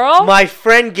Same didn't. girl? My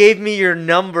friend gave me your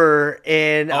number,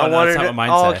 and I no, wanted that's not to. what mine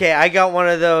Oh, said. okay, I got one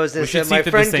of those, and We should said see my if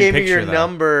they're the friend same gave me your picture, though."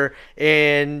 number,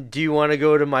 and do you want to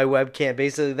go to my webcam?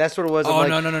 Basically, that's what it was. I'm Oh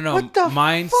like, no! What the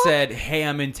Mine fuck? said, "Hey,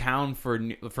 I'm in town for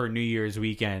New Year's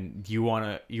weekend. Do you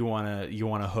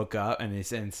wanna hook up?" And they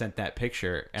sent that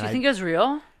picture. And Do you think it was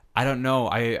real? I don't know.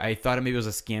 I thought maybe it was a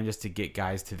scam just to get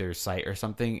guys to their site or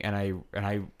something. And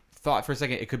I thought for a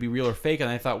second it could be real or fake. And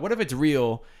I thought, what if it's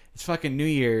real? It's fucking New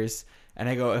Year's. And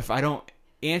I go, if I don't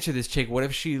answer this chick, what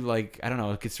if she like, I don't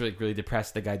know, gets really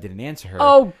depressed the guy didn't answer her.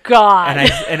 Oh God.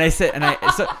 And I said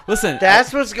so listen.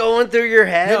 That's what's going through your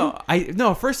head.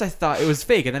 No, first I thought it was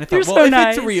fake, and then I thought, You're well, so if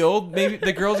nice. it's real, maybe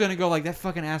the girl's gonna go like, that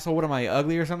fucking asshole. What am I,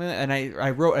 ugly or something? And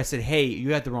I said, hey,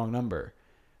 you had the wrong number.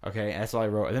 Okay, that's all I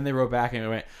wrote. And then they wrote back and it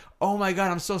went, oh my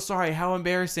God, I'm so sorry. How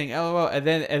embarrassing. LOL. And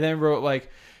then wrote like,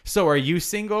 so are you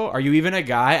single? Are you even a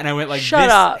guy? And I went like, Shut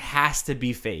this up. has to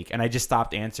be fake. And I just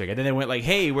stopped answering. And then they went like,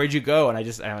 hey, where'd you go? And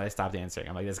I stopped answering.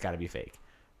 I'm like, this got to be fake.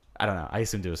 I don't know. I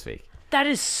assumed it was fake. That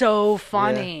is so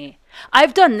funny.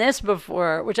 I've done this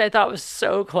before, which I thought was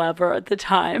so clever at the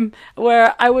time,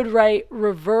 where I would write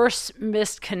reverse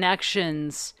missed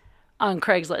connections on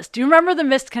Craigslist. Do you remember the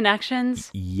missed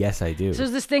connections? Yes, I do. So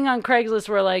there's this thing on Craigslist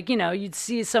where, like, you know, you'd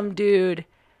see some dude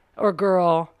or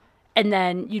girl, and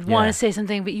then you'd want to say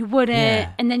something, but you wouldn't.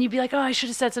 Yeah. And then you'd be like, oh, I should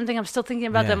have said something. I'm still thinking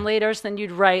about Yeah. them later. So then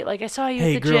you'd write, like, I saw you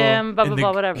Hey, at the girl, gym, blah, in blah, the-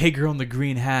 blah, whatever. Hey, girl in the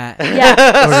green hat. Yeah,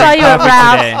 saw you at coffee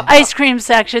Ralph, today. ice cream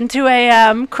section, 2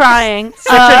 a.m., crying.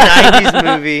 Such a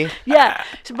 90s movie. Yeah.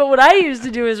 But what I used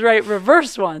to do is write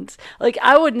reverse ones. Like,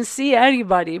 I wouldn't see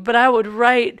anybody, but I would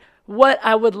write what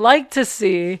I would like to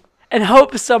see and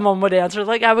hope someone would answer.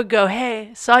 Like, I would go,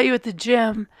 hey, saw you at the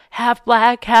gym, half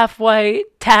black, half white,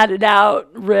 tatted out,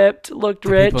 ripped, looked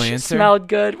people rich, answer? smelled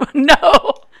good.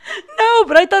 No,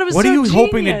 but I thought it was What so are you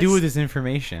hoping to genius. do with this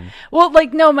information? Well,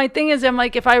 like, no, my thing is, I'm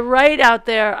like, if I write out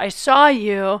there, I saw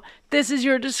you, this is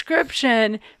your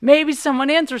description, maybe someone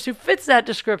answers who fits that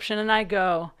description, and I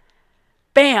go,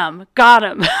 bam, got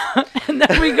him. And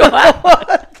then we go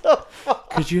out.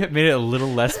 Could you have made it a little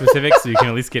less specific so you can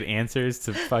at least get answers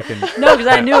to fucking... No, because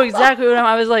I knew exactly what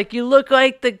I was like, you look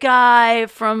like the guy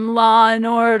from Law and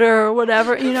Order or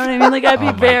whatever. You know what I mean? Like, I'd be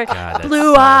Oh my very God, that's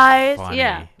blue so eyes. funny.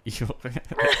 Yeah.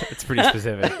 It's pretty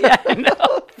specific. Yeah, I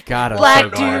know. God, I'm Black so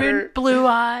glad. dude, blue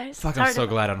eyes. Fuck, It's I'm hard so to-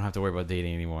 glad I don't have to worry about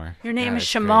dating anymore. Your name God, is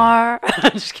it's great. Shamar.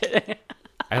 I'm just kidding.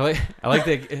 I like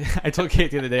that. I told Kate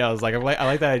the other day, I was like, I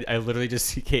like that I literally just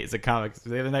see Kate as a comic.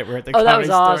 The other night we're at the Oh, that comedy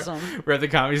was store. awesome. We're at the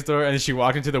comedy store, and she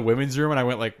walked into the women's room, and I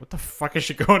went like, what the fuck is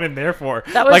she going in there for?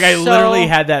 That was like, I so- literally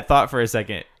had that thought for a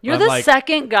second. You're I'm the like,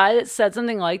 second guy that said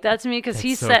something like that to me because he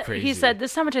That's so said crazy. he said this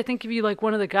is how much I think of you like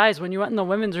one of the guys when you went in the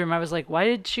women's room. I was like, why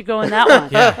did she go in that one?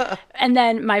 Yeah, And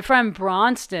then my friend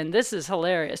Bronston, this is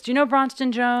hilarious. Do you know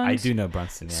Bronston Jones? I do know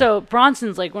Brunson. Yeah. So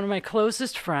Bronson's like one of my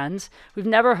closest friends. We've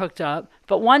never hooked up,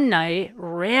 but one night,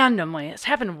 randomly, it's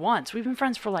happened once. We've been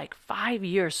friends for like 5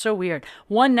 years. So weird.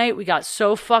 One night we got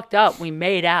so fucked up, we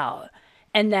made out.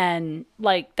 And then,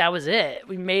 like, that was it.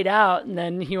 We made out, and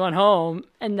then he went home.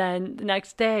 And then the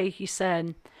next day, he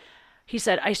said,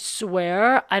 I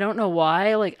swear, I don't know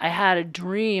why, like, I had a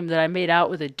dream that I made out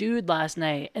with a dude last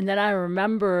night. And then I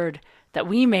remembered that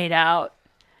we made out.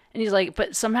 And he's like,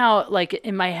 but somehow, like,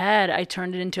 in my head, I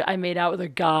turned it into I made out with a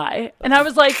guy. And I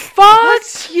was like, fuck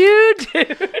you,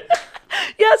 dude.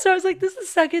 Yeah, so I was like, this is the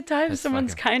second time That's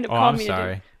someone's fucking- kind of Oh, called I'm me a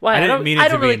sorry. dude. Why? I didn't mean it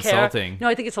to be really insulting. Care. No,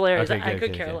 I think it's hilarious. Okay, I good,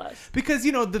 could good, care good. less. Because,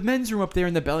 the men's room up there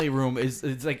in the belly room is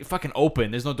like fucking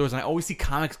open. There's no doors. And I always see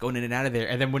comics going in and out of there.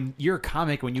 And then when you're a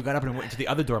comic, when you got up and went to the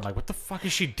other door, I'm like, what the fuck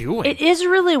is she doing? It is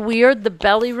really weird. The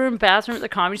belly room, bathroom at the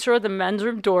Comedy Store, the men's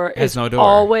room door Has is no door.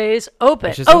 always open.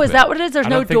 It's just Oh, open. is that what it is? There's I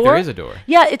no don't think door? there is a door.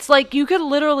 Yeah, it's like you could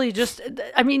literally just,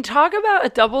 I mean, talk about a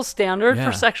double standard Yeah.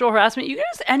 for sexual harassment. You can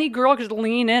just, any girl could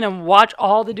lean in and watch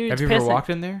all the dudes Have you pissing. ever walked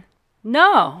in there?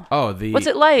 No. Oh, What's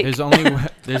it like?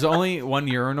 There's only one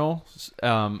urinal,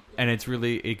 and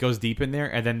it goes deep in there,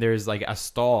 and then there's like a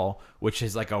stall, which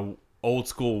is like a old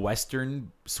school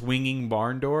Western swinging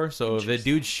barn door. So if the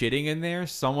dude's shitting in there,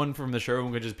 someone from the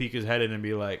showroom could just peek his head in and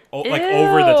be like, like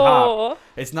over the top.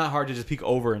 It's not hard to just peek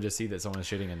over and just see that someone's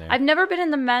shitting in there. I've never been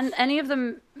in any of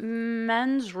the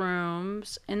men's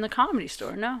rooms in the Comedy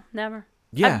Store. No, never.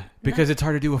 Yeah, because it's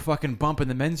hard to do a fucking bump in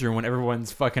the men's room when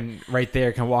everyone's fucking right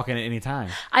there, can walk in at any time.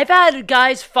 I've had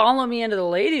guys follow me into the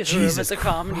ladies' room Jesus at the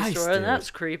Comedy Christ, Store, and dude. that's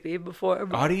creepy. Before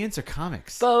Audience or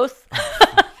comics? both.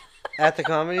 At the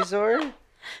Comedy Store?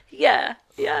 Yeah,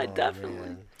 definitely.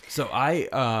 Man. So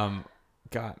I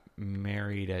got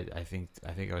married at I think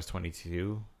I was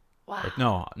 22.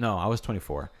 Wow. No, I was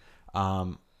 24.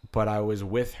 But I was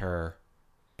with her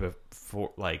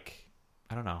before, like,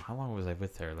 I don't know. How long was I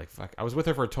with her? Like, fuck. I was with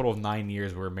her for a total of 9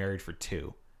 years. We were married for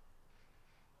 2.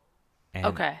 And,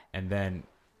 Okay. And then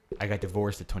I got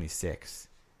divorced at 26.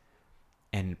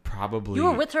 And probably... You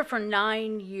were with her for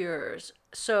 9 years.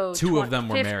 So 2 of them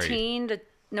were married.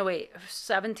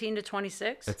 17 to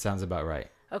 26? That sounds about right.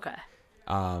 Okay.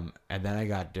 And then I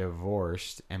got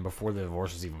divorced. And before the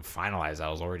divorce was even finalized, I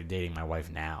was already dating my wife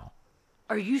now.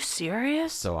 Are you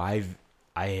serious? So I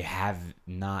have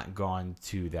not gone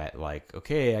to that, like,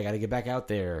 okay, I got to get back out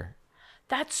there.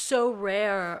 That's so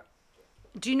rare.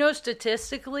 Do you know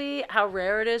statistically how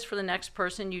rare it is for the next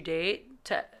person you date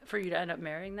for you to end up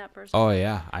marrying that person? Oh,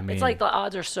 yeah. I mean, It's like the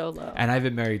odds are so low. and I've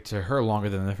been married to her longer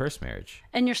than the first marriage.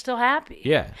 And you're still happy.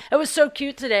 Yeah. It was so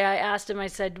cute today. I asked him, I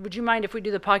said, would you mind if we do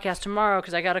the podcast tomorrow?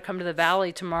 Because I got to come to the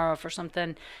Valley tomorrow for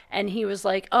something. And he was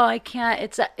like, oh, I can't.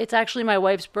 It's actually my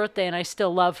wife's birthday and I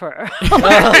still love her. He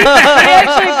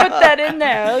actually put that in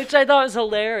there, which I thought was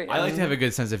hilarious. I like to have a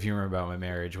good sense of humor about my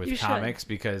marriage with You should. comics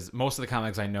because most of the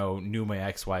comics I know knew my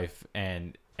ex-wife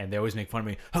and they always make fun of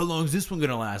me. How long is this one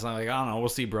gonna last? And I'm like, I don't know. We'll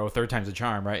see, bro. 3rd time's a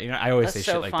charm, right? I always That's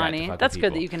say so shit like funny. that to fuck That's with good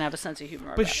people. that you can have a sense of humor.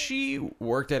 But about it. she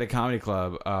worked at a comedy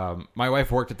club. My wife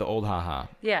worked at the Old Haha.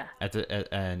 Yeah.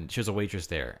 And she was a waitress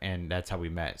there, and that's how we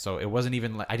met. So it wasn't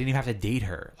even like I didn't even have to date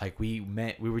her. Like we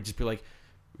met, we would just be like,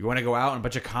 we want to go out, and a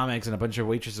bunch of comics and a bunch of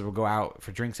waitresses will go out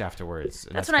for drinks afterwards.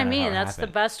 And That's what I kinda how mean. it That's the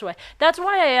happened. best way. That's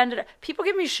why I ended up. People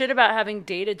give me shit about having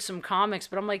dated some comics,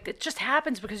 but I'm like, it just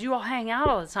happens because you all hang out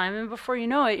all the time. And before you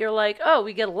know it, you're like, oh,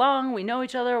 we get along. We know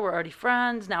each other. We're already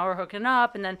friends. Now we're hooking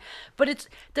up. And then, but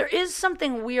there is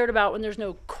something weird about when there's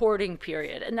no courting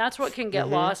period. And that's what can get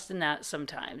lost in that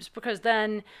sometimes. Because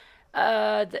then,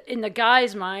 in the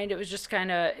guy's mind, it was just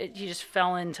kind of, he just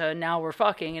fell into now we're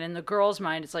fucking. And in the girl's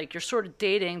mind, it's like you're sort of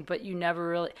dating, but you never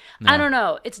really, I don't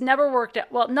know. It's never worked out.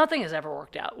 Well, nothing has ever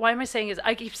worked out. Why am I saying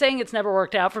I keep saying it's never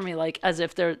worked out for me, like as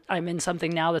if I'm in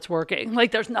something now that's working.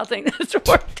 Like there's nothing that's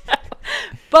worked out.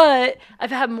 But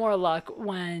I've had more luck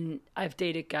when I've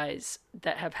dated guys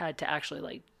that have had to actually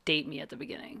like date me at the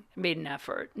beginning, made an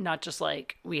effort, not just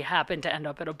like we happened to end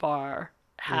up at a bar,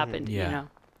 happened, Yeah. you know,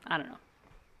 I don't know.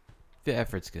 The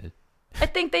effort's good. I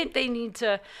think they need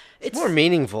to. It's More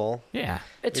meaningful. Yeah.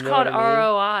 It's You know called what I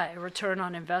ROI, return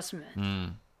on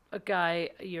investment. A guy,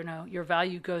 your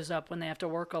value goes up when they have to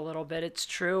work a little bit. It's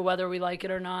true whether we like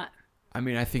it or not. I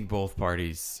mean, I think both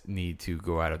parties need to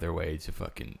go out of their way to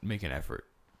fucking make an effort.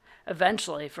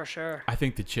 Eventually, for sure. I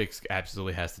think the chicks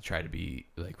absolutely has to try to be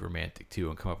like romantic too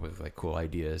and come up with like cool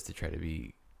ideas to try to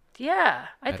be. Yeah,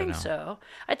 I don't think know. so.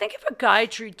 I think if a guy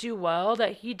treats you well,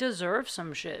 that he deserves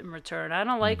some shit in return. I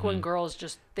don't like when girls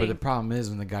just But the think. problem is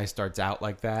when the guy starts out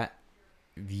like that,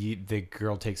 the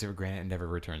girl takes it for granted and never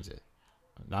returns it.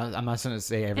 I'm not going to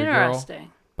say every girl,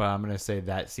 Interesting. but I'm going to say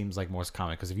that seems like most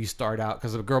common because if you start out,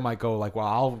 because a girl might go like, well,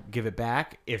 I'll give it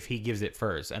back if he gives it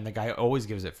first, and the guy always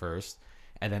gives it first,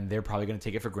 and then they're probably going to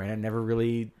take it for granted and never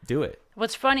really do it.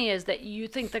 What's funny is that you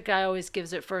think the guy always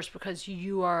gives it first because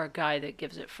you are a guy that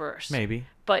gives it first. Maybe.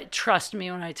 But trust me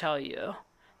when I tell you,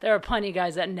 there are plenty of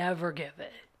guys that never give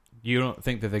it. You don't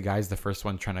think that the guy's the first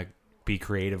one trying to be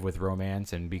creative with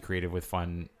romance and be creative with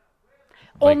fun?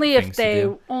 Like, only things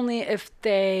to if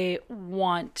they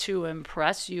want to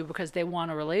impress you because they want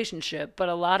a relationship. But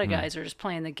a lot of guys are just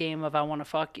playing the game of I want to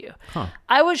fuck you. Huh.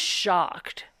 I was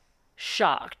shocked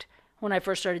when I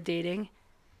first started dating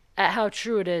at how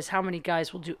true it is how many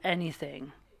guys will do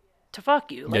anything to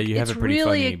fuck you. Like, you have it's a pretty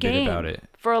really funny a bit game about it.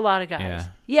 for a lot of guys.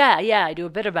 Yeah, I do a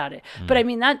bit about it. But I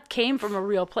mean, that came from a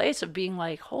real place of being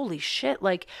like, holy shit,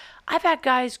 like I've had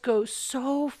guys go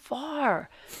so far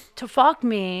to fuck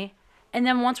me, and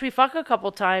then once we fuck a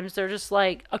couple times, they're just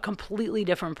like a completely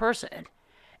different person.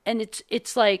 And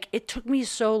it's like, it took me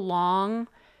so long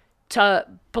to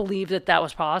believe that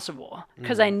was possible,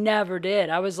 because I never did.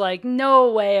 I was like,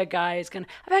 no way a guy is gonna.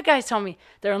 I've had guys tell me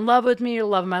they're in love with me, or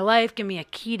love my life, give me a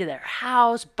key to their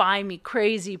house, buy me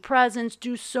crazy presents,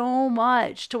 do so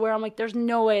much, to where I'm like, there's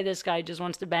no way this guy just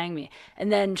wants to bang me. And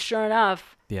then sure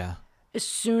enough, as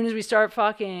soon as we start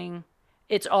fucking,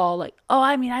 it's all like, oh,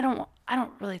 I mean, I don't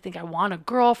really think I want a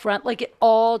girlfriend. Like, it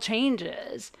all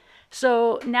changes.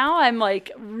 So now I'm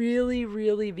like really,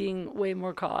 really being way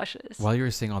more cautious. While you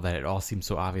were saying all that, it all seemed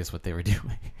so obvious what they were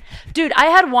doing. Dude, I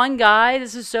had one guy,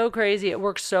 this is so crazy, it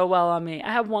works so well on me.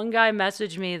 I had one guy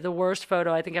message me the worst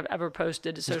photo I think I've ever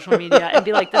posted to social media and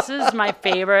be like, this is my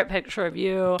favorite picture of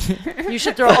you. You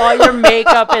should throw all your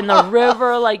makeup in the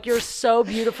river. Like, you're so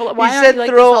beautiful. Why you said like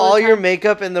throw all your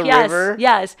makeup in the river?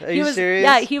 Yes. Are you serious?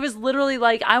 Yeah, he was literally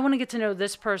like, I want to get to know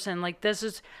this person. Like,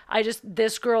 this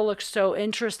girl looks so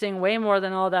interesting, way more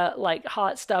than all that like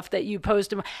hot stuff that you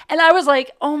posted. And I was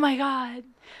like, oh my God,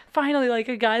 finally, like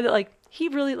a guy that like, he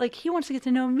really, like, he wants to get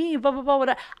to know me, blah, blah,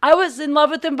 blah. I was in love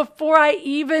with him before I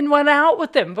even went out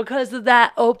with him because of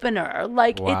that opener.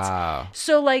 Like, wow. It's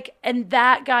so, like, and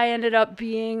that guy ended up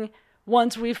being,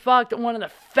 once we fucked, one of the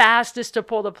fastest to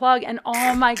pull the plug. And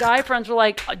all my guy friends were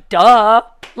like, duh.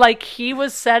 Like, he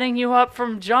was setting you up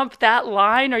from jump. That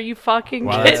line, are you fucking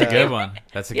kidding? That's a good one.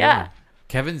 That's a good one.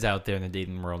 Kevin's out there in the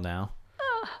dating world now.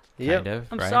 Kind of.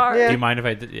 I'm right? sorry. Do you mind if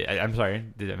I did? I'm sorry.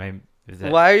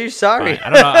 Why are you sorry?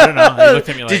 Fine. I don't know. He looked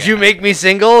at me like, did you make me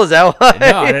single? Is that why?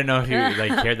 No, I didn't know if you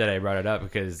like cared that I brought it up,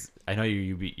 because I know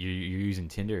you're using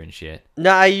Tinder and shit. No,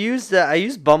 I used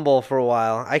Bumble for a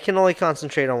while. I can only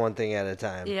concentrate on one thing at a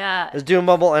time. Yeah. I was doing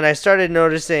Bumble, and I started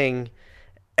noticing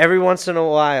every once in a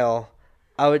while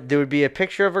there would be a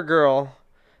picture of a girl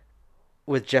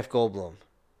with Jeff Goldblum.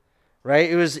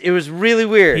 Right, it was really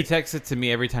weird. He texts it to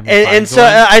me every time. And so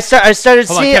I started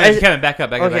Hold seeing. on, Kevin, back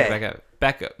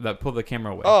up. Pull the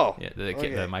camera away. Oh, yeah,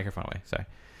 the microphone away. Sorry.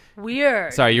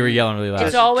 Weird. Sorry, you were yelling really loud.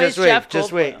 It's always Jeff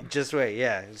Goldblum. Just wait.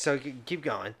 Yeah. So keep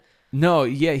going. No,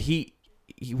 yeah,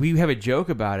 we have a joke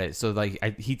about it. So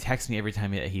like, he texts me every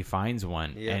time that he finds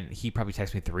one, and he probably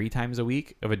texts me 3 times a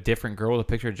week of a different girl with a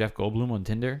picture of Jeff Goldblum on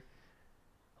Tinder.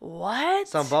 What?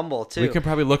 It's on Bumble too. We can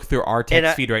probably look through our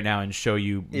text feed right now and show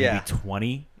you maybe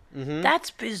 20. Mm-hmm. That's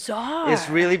bizarre. It's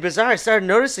really bizarre. I started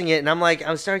noticing it, and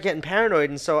I started getting paranoid,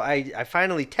 and so I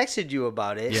finally texted you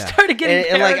about it. Yeah. Started getting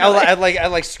paranoid.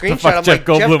 I screenshot. I'm like, Jeff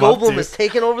Goldblum is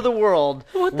taking over the world.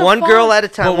 One girl at a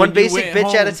time, one basic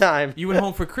bitch at a time. You went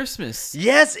home for Christmas.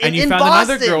 Yes, and you in found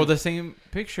Boston. another girl with the same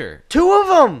picture. 2 of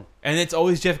them. And it's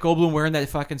always Jeff Goldblum wearing that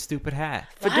fucking stupid hat.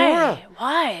 Fedora.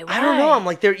 Why? I don't know. I'm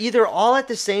like, they're either all at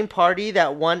the same party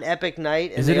that one epic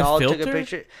night, and they all took a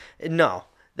picture. No.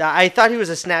 I thought he was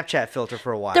a Snapchat filter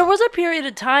for a while. There was a period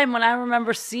of time when I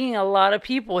remember seeing a lot of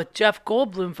people with Jeff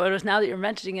Goldblum photos, now that you're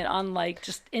mentioning it, on like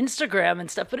just Instagram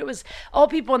and stuff, but it was all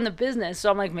people in the business.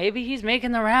 So I'm like, maybe he's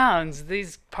making the rounds,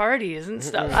 these parties and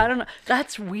stuff. I don't know.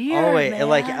 That's weird. Oh wait, man.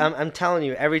 like I'm telling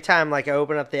you, every time like I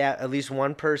open up the app, at least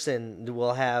one person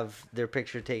will have their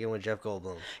picture taken with Jeff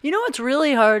Goldblum. You know what's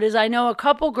really hard is I know a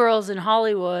couple girls in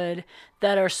Hollywood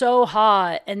that are so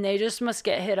hot, and they just must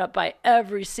get hit up by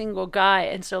every single guy.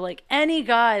 And so like any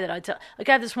guy that I tell, like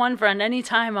I have this one friend,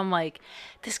 anytime I'm like,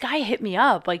 this guy hit me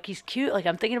up, like he's cute, like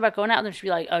I'm thinking about going out, and then she'd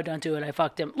be like, oh, don't do it, I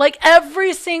fucked him. Like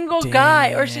every single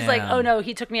guy. Or she's like, oh no,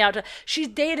 he took me out to, she's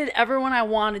dated everyone I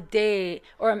want to date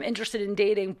or I'm interested in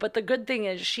dating. But the good thing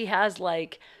is she has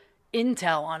like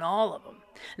intel on all of them.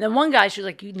 And then one guy, she was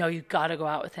like, you gotta go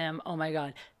out with him. Oh my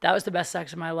God, that was the best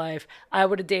sex of my life. I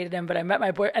would have dated him, but I met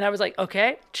my boy, and I was like,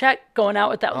 okay, check, going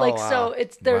out with that. So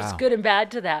there's good and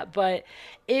bad to that, but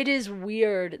it is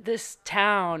weird. This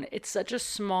town, it's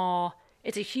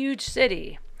a huge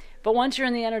city, but once you're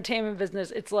in the entertainment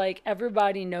business, it's like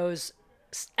everybody knows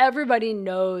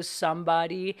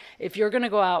somebody. If you're going to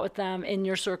go out with them in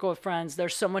your circle of friends,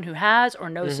 there's someone who has or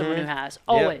knows someone who has.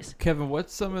 Always. Yep. Kevin,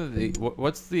 what's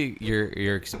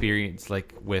your experience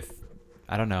like with,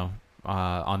 I don't know,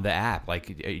 on the app?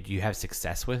 Like, do you have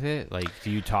success with it? Like,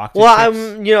 do you talk to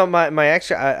chicks? My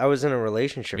ex, I was in a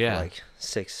relationship for like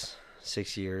six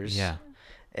years. Yeah.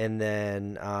 And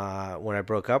then when I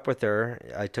broke up with her,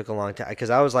 I took a long time because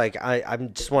I was like, I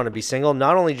just want to be single.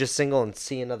 Not only just single and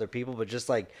seeing other people, but just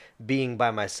like being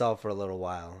by myself for a little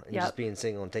while and just being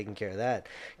single and taking care of that.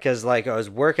 Because like I was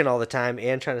working all the time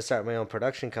and trying to start my own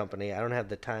production company. I don't have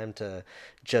the time to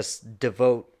just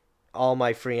devote all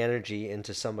my free energy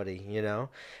into somebody, you know?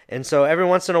 And so every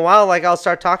once in a while, like I'll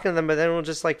start talking to them, but then it'll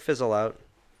just like fizzle out.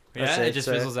 Yeah, it just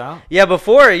fizzles out? Yeah,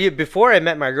 before I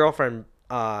met my girlfriend,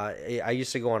 I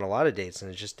used to go on a lot of dates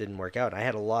and it just didn't work out. I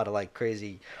had a lot of like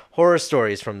crazy horror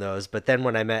stories from those. But then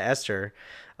when I met Esther,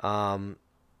 I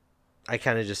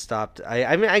kind of just stopped.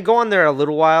 I mean, I go on there a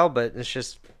little while, but it's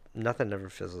just nothing ever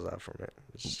fizzles out from it.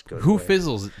 It just goes Who away.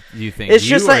 fizzles, do you think? It's You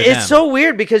just or like, them? it's so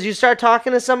weird because you start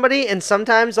talking to somebody and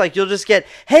sometimes like you'll just get,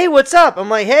 hey, what's up? I'm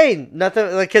like, hey,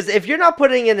 nothing. Like, because if you're not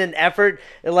putting in an effort,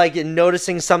 like in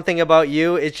noticing something about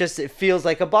you, it feels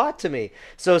like a bot to me.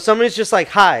 So somebody's just like,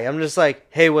 hi, I'm just like,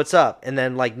 hey, what's up? And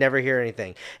then like never hear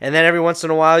anything. And then every once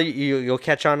in a while you'll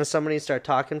catch on to somebody and start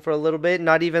talking for a little bit,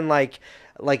 not even like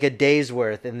a day's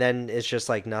worth, and then it's just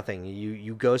like nothing.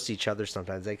 You ghost each other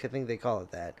sometimes. I think they call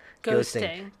it that.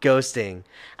 Ghosting.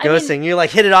 You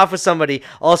like hit it off with somebody,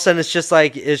 all of a sudden it's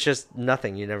just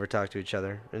nothing. You never talk to each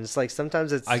other, and it's like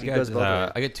sometimes it goes both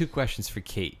ways. I got two questions for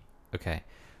Kate. Okay,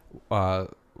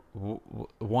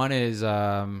 one is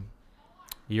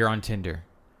you're on Tinder.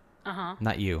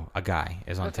 Not you, a guy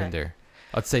is on Tinder.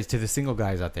 Let's say to the single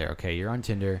guys out there. Okay, you're on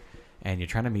Tinder and you're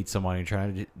trying to meet someone. You're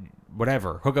trying to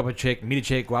whatever, hook up a chick, meet a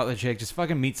chick, go out with a chick, just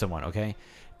fucking meet someone, okay?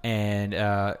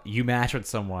 And you match with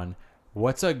someone.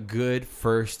 What's a good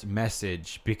first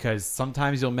message? Because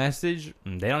sometimes you'll message,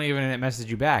 they don't even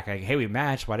message you back. Like, hey, we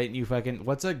matched. Why didn't you fucking?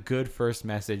 What's a good first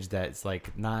message that's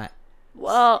like not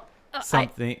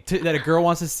something that a girl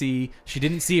wants to see? She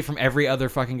didn't see it from every other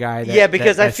fucking guy.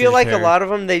 Because I feel like her. a lot of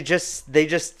them they just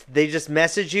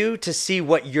message you to see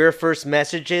what your first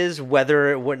message is,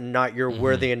 whether or not you're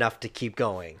worthy enough to keep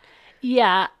going.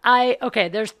 Yeah,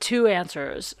 there's two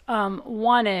answers.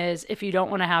 One is if you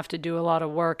don't want to have to do a lot of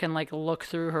work and like look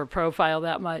through her profile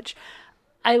that much.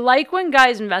 I like when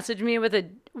guys message me with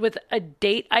a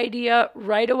date idea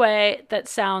right away that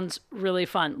sounds really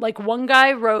fun. Like one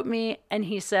guy wrote me and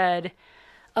he said,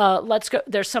 let's go,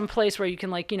 there's some place where you can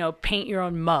like, paint your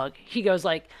own mug. He goes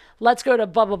like, let's go to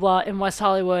blah, blah, blah in West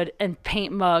Hollywood and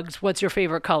paint mugs. What's your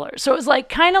favorite color? So it was like,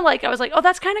 kind of like, I was like, oh,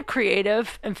 that's kind of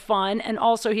creative and fun. And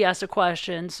also he asked a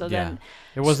question. So then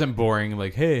it wasn't boring.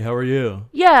 Like, hey, how are you?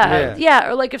 Yeah.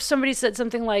 Or like if somebody said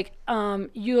something like,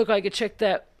 you look like a chick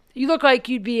you look like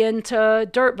you'd be into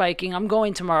dirt biking. I'm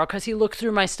going tomorrow because he looked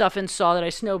through my stuff and saw that I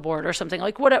snowboard or something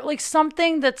like whatever, like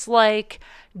something that's like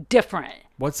different.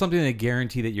 What's something that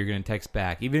guarantee that you're going to text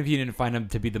back, even if you didn't find him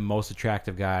to be the most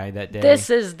attractive guy that day? This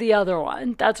is the other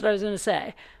one. That's what I was going to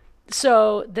say.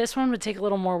 So this one would take a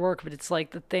little more work, but it's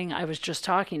like the thing I was just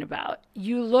talking about.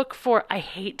 You look for, I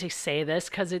hate to say this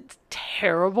because it's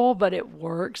terrible, but it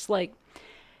works. Like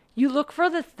you look for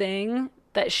the thing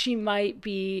that she might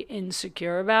be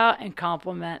insecure about and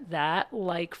compliment that.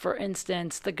 Like, for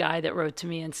instance, the guy that wrote to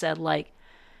me and said, like,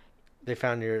 they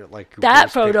found your, like, that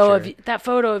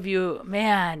photo of you,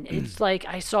 man, it's like,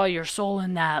 I saw your soul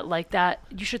in that. Like, that,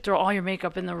 you should throw all your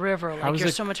makeup in the river. Like, you're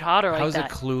so much hotter like that.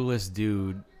 How's a clueless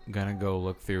dude gonna go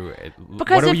look through it?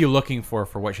 Because what are you looking for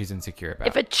what she's insecure about?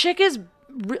 If a chick is,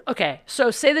 okay,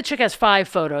 so say the chick has 5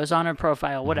 photos on her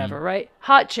profile, whatever, right?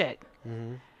 Hot chick.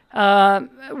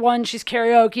 One she's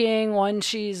karaokeing, one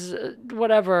she's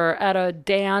whatever at a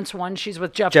dance, one she's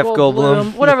with Jeff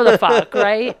Goldblum, whatever the fuck,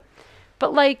 right?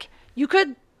 But like you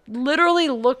could literally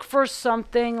look for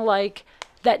something like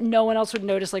that no one else would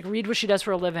notice, like read what she does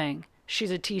for a living.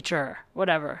 She's a teacher,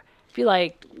 whatever. Be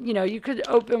like, you could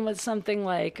open with something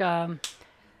like,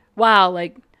 wow,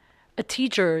 like a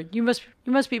teacher, you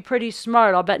must be pretty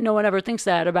smart. I'll bet no one ever thinks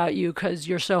that about you because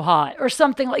you're so hot or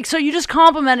something like. So you just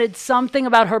complimented something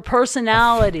about her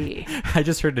personality. I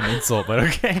just heard an insult, but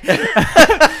okay. Do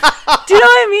you know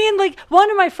what I mean? Like one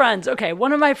of my friends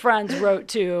wrote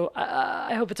to.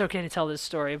 I hope it's okay to tell this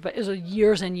story, but it was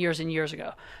years and years and years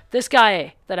ago. This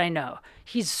guy that I know,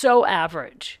 he's so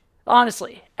average.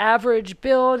 Honestly, average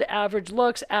build, average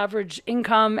looks, average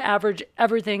income, average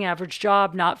everything, average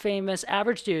job, not famous,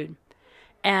 average dude.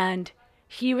 And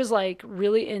he was like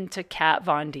really into Kat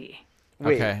Von D.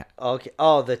 Wait, okay.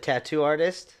 Oh, the tattoo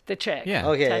artist? The chick. Yeah.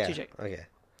 Okay. Tattoo chick. Okay.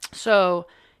 So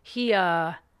he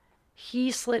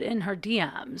slid in her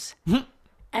DMs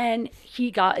and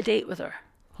he got a date with her.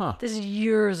 Huh. This is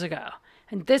years ago.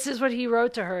 And this is what he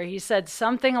wrote to her. He said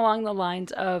something along the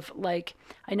lines of like,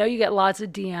 I know you get lots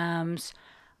of DMs.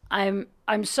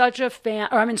 I'm such a fan,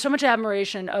 or I'm in so much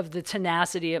admiration of the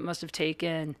tenacity it must have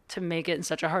taken to make it in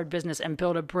such a hard business and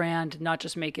build a brand, not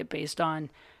just make it based on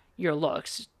your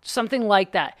looks. Something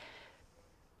like that.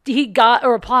 He got a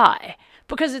reply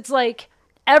because it's like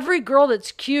every girl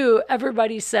that's cute,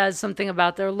 everybody says something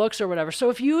about their looks or whatever.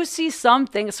 So if you see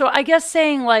something, so I guess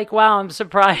saying like, wow, I'm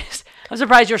surprised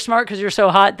you're smart because you're so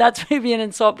hot. That's maybe an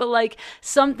insult, but like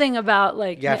something about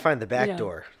like. You gotta find the back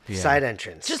door, side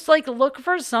entrance. Just like look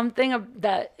for something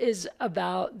that is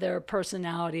about their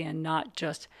personality and not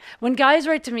just when guys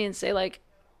write to me and say like,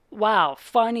 wow,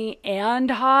 funny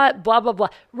and hot, blah, blah, blah.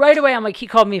 Right away, I'm like, he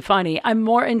called me funny. I'm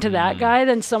more into that guy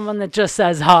than someone that just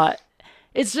says hot.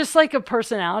 It's just like a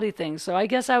personality thing. So I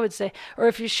guess I would say, or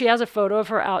if she has a photo of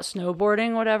her out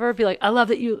snowboarding, whatever, be like, I love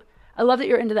that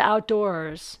you're into the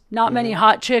outdoors. Not many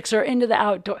hot chicks are into the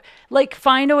outdoor. Like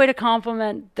find a way to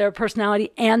compliment their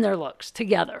personality and their looks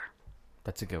together.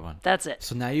 That's a good one. That's it.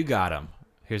 So now you got him.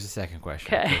 Here's the second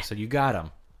question. Okay. So you got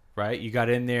him, right? You got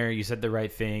in there. You said the right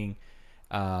thing.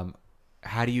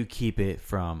 How do you keep it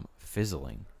from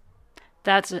fizzling?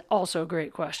 That's also a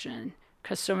great question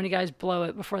because so many guys blow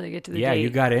it before they get to the date. Yeah, you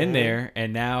got in there,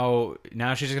 and now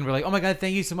she's just gonna be like, "Oh my god,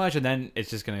 thank you so much," and then it's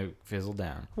just gonna fizzle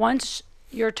down. Once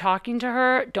you're talking to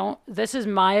her, this is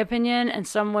my opinion, and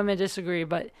some women disagree,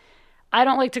 but I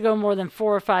don't like to go more than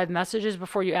 4 or 5 messages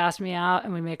before you ask me out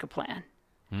and we make a plan.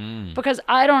 Because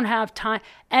I don't have time.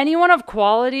 Anyone of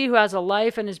quality who has a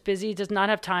life and is busy does not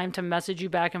have time to message you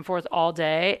back and forth all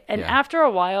day. And after a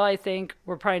while, I think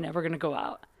we're probably never going to go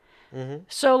out.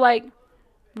 So like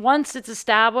once it's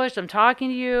established, I'm talking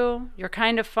to you, you're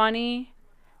kind of funny,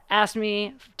 ask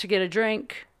me to get a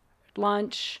drink,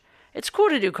 lunch. It's cool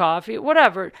to do coffee,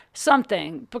 whatever,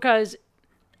 something, because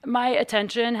my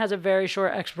attention has a very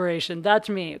short expiration. That's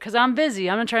me, because I'm busy.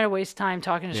 I'm not trying to waste time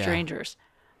talking to strangers.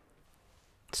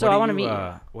 So I want to meet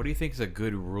you. What do you think is a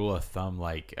good rule of thumb?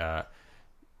 Like,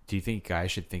 do you think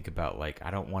guys should think about like, I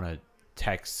don't want to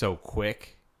text so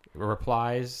quick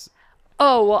replies?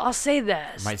 Oh, well, I'll say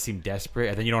this. It might seem desperate,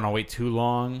 and then you don't want to wait too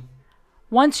long.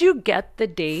 Once you get the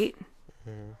date,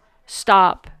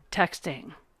 stop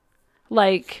texting.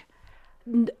 Like,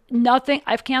 nothing.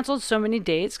 I've canceled so many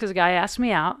dates because a guy asked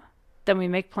me out. Then we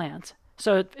make plans.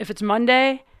 So if it's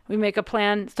Monday, we make a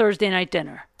plan Thursday night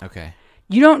dinner. Okay.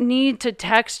 You don't need to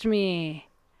text me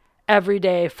every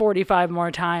day 45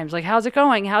 more times. Like, how's it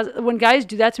going? When guys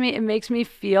do that to me, it makes me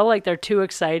feel like they're too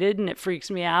excited and it freaks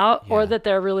me out, or that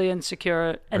they're really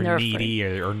insecure and they're needy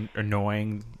afraid. or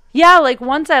annoying. Yeah, like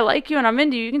once I like you and I'm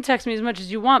into you, you can text me as much as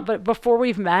you want, but before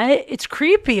we've met, it's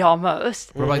creepy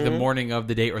almost. Or like the morning of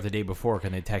the date or the day before,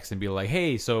 can they text and be like,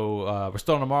 hey, so we're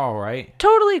still on tomorrow, right?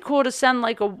 Totally cool to send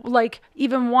like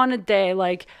even one a day,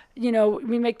 like, you know,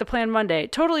 we make the plan Monday.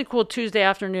 Totally cool Tuesday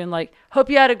afternoon, like, hope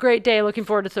you had a great day, looking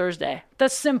forward to Thursday.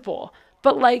 That's simple.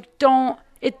 But like,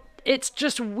 it's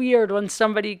just weird when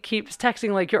somebody keeps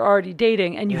texting like you're already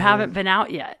dating and you haven't been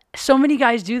out yet. So many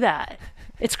guys do that.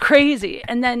 It's crazy.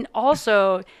 And then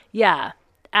also,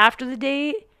 after the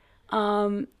date,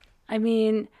 I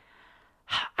mean,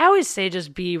 I always say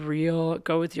just be real,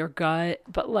 go with your gut,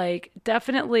 but like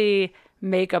definitely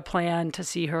make a plan to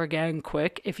see her again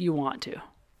quick if you want to.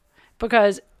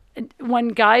 Because when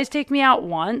guys take me out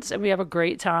once and we have a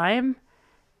great time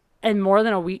and more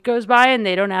than a week goes by and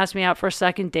they don't ask me out for a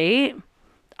second date,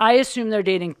 I assume they're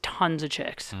dating tons of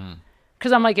chicks.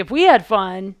 Because I'm like, if we had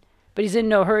fun, but he's in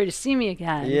no hurry to see me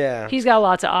again. He's got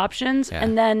lots of options,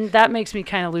 and then that makes me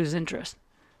kind of lose interest.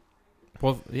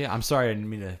 Well, yeah, I'm sorry. I didn't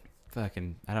mean to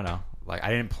I don't know. Like,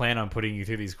 I didn't plan on putting you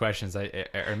through these questions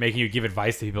or making you give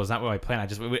advice to people. It's not what I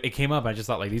planned. It came up. I just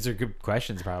thought, like, these are good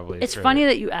questions probably. It's funny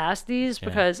that you asked these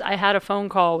because I had a phone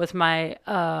call with my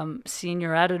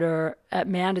senior editor at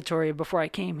Mandatory before I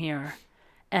came here,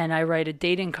 and I write a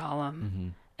dating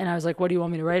column. And I was like, what do you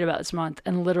want me to write about this month?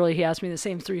 And literally he asked me the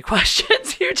same 3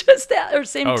 questions you just asked, or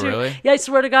same 2. Really? Yeah, I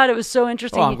swear to God, it was so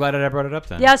interesting. Oh, I'm glad I brought it up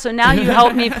then. Yeah, so now you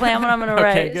help me plan what I'm going to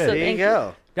write. Okay, good. So There you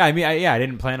go. Yeah, I mean, I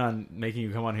didn't plan on making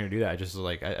you come on here and do that. I just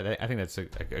like, I think that's a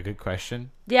good question.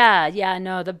 Yeah,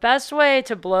 no. The best way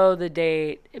to blow the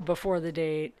date before the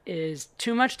date is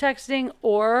too much texting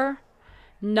or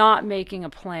not making a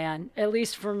plan. At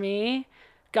least for me,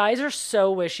 guys are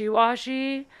so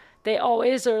wishy-washy. They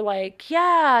always are like,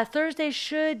 yeah, Thursday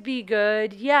should be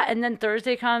good. Yeah, and then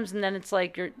Thursday comes and then it's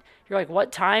like you're like,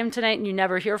 what time tonight? And you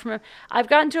never hear from him. I've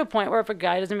gotten to a point where if a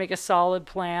guy doesn't make a solid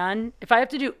plan, if I have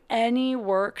to do any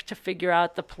work to figure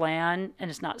out the plan and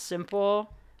it's not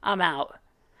simple, I'm out.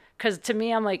 Because to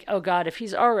me, I'm like, oh God, if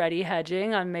he's already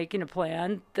hedging on making a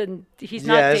plan, then he's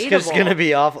not Yeah, dateable. it's going to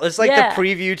be awful. It's like the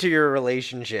preview to your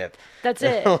relationship. That's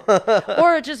it.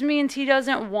 Or it just means he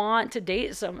doesn't want to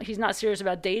date someone. He's not serious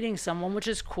about dating someone, which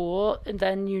is cool. And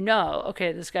then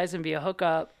okay, this guy's going to be a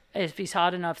hookup. If he's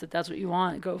hot enough that's what you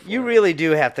want, go for it. You really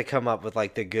do have to come up with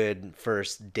like the good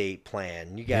first date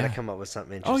plan. You got to come up with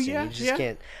something interesting. You just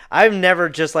can't. I've never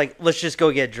just like, let's just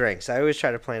go get drinks. I always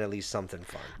try to plan at least something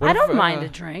fun. I don't mind a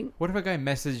drink. What if a guy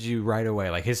messaged you right away?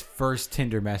 Like his first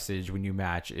Tinder message when you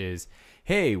match is,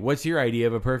 "Hey, what's your idea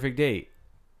of a perfect date?"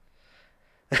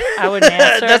 I wouldn't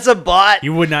answer. That's a bot.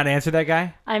 You would not answer that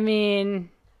guy? I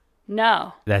mean,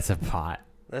 no. That's a bot.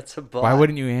 That's a bot. Why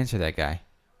wouldn't you answer that guy?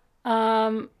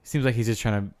 Seems like he's just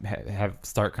trying to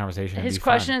start conversation. His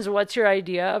question is, "What's your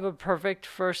idea of a perfect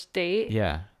first date?"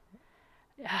 Yeah.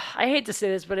 I hate to say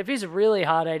this, but if he's really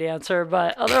hot, I'd answer.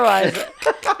 But otherwise,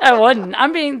 I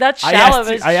wouldn't. That's shallow.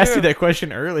 I asked you that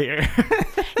question earlier.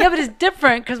 Yeah, but it's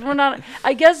different because we're not.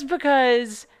 I guess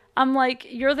because I'm like,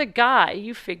 you're the guy.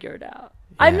 You figure it out.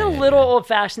 I'm a little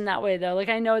old-fashioned that way, though. Like,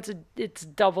 I know it's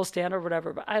double standard or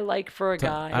whatever, but I like for a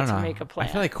guy to make a plan.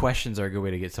 I feel like questions are a good way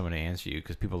to get someone to answer you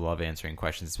because people love answering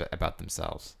questions about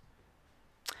themselves.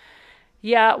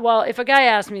 Yeah, well, if a guy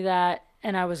asked me that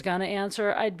and I was going to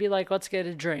answer, I'd be like, let's get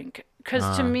a drink.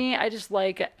 Because to me, I just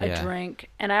like a drink,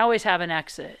 and I always have an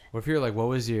exit. What if you're like, what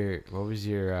was your,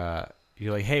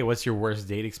 you're like, hey, what's your worst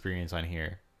date experience on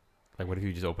here? Like, what if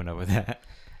you just open up with that?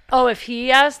 Oh, if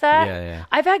he asked that? Yeah.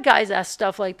 I've had guys ask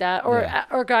stuff like that.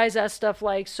 Or guys ask stuff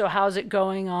like, so how's it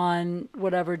going on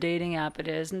whatever dating app it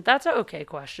is? And that's an okay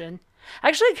question. I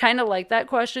actually kind of like that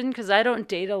question because I don't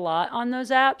date a lot on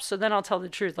those apps. So then I'll tell the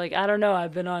truth. Like, I don't know.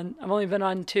 I've only been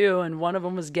on 2 and one of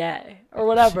them was gay or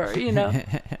whatever, you know.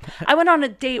 I went on a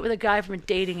date with a guy from a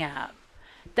dating app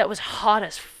that was hot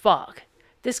as fuck.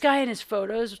 This guy in his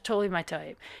photos was totally my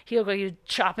type. He looked like he was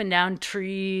chopping down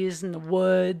trees in the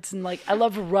woods. And, like, I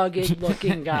love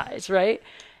rugged-looking guys, right?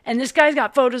 And this guy's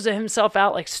got photos of himself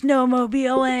out, like,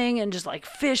 snowmobiling and just, like,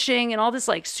 fishing and all this,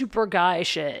 like, super guy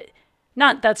shit.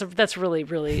 That's really,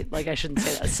 really, like, I shouldn't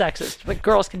say that's sexist. But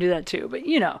girls can do that, too. But,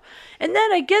 you know. And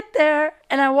then I get there,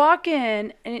 and I walk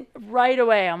in, and right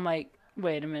away I'm like,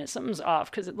 wait a minute, something's off.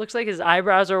 Because it looks like his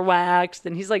eyebrows are waxed,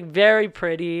 and he's, like, very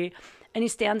pretty. And he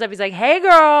stands up. He's like, "Hey,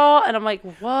 girl," and I'm like,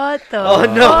 "What the?" Oh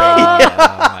no! Oh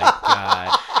my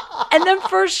god! And then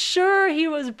for sure he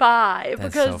was bi.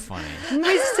 That's because so funny.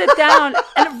 We sit down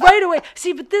and right away.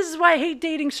 See, but this is why I hate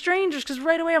dating strangers because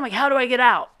right away I'm like, "How do I get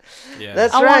out?" Yeah,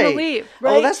 that's I right. want to leave.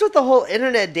 Right? Oh, that's what the whole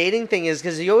internet dating thing is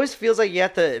because he always feels like you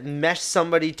have to mesh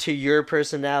somebody to your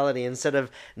personality instead of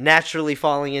naturally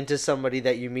falling into somebody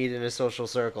that you meet in a social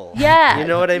circle. Yeah, you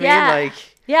know what I mean? Like.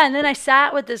 Yeah, and then I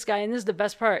sat with this guy, and this is the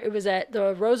best part. It was at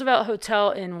the Roosevelt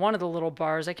Hotel in one of the little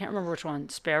bars. I can't remember which one,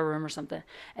 Spare Room or something.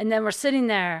 And then we're sitting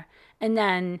there, and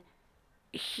then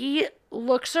he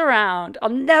looks around. I'll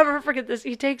never forget this.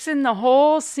 He takes in the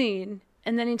whole scene,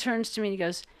 and then he turns to me and he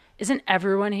goes, "Isn't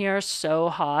everyone here so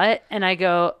hot?" And I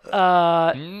go,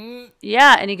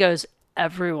 yeah. And he goes,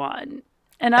 "Everyone."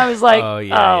 And I was like,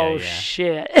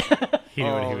 shit. He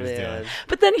knew what he was doing.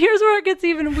 But then here's where it gets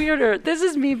even weirder. This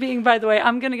is me being, by the way,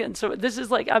 I'm going to get into it. This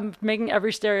is like, I'm making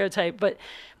every stereotype. But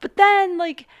then,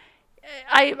 like,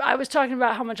 I was talking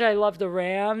about how much I love the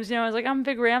Rams. You know, I was like, I'm a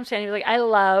big Rams fan. He was like, I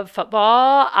love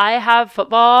football. I have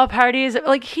football parties.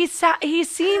 Like, he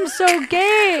seems so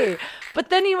gay.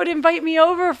 But then he would invite me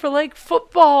over for, like,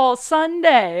 football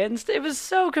Sunday. And it was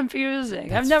so confusing.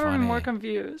 That's I've never funny. been more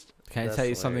confused. Can I tell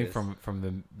you something from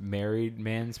the married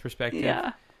man's perspective?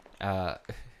 Yeah.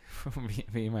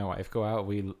 Me and my wife go out.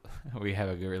 We have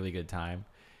a really good time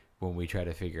when we try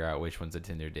to figure out which one's a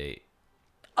Tinder date.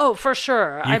 Oh, for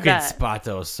sure. You I can bet. spot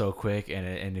those so quick,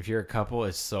 and if you're a couple,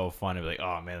 it's so fun to be like,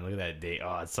 oh man, look at that date.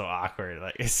 Oh, it's so awkward.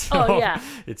 Like it's so,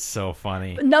 it's so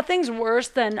funny. Nothing's worse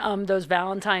than those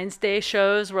Valentine's Day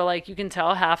shows where like you can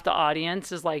tell half the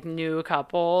audience is like new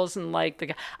couples and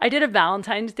like I did a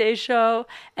Valentine's Day show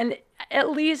and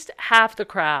at least half the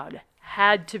crowd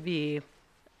had to be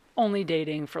only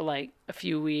dating for like a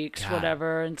few weeks,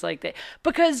 whatever. And it's like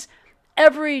because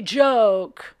every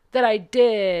joke that I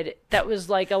did that was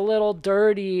like a little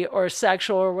dirty or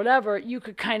sexual or whatever, you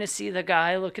could kind of see the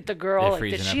guy look at the girl like,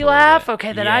 did she laugh?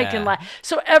 Okay, then I can laugh.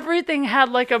 So everything had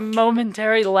like a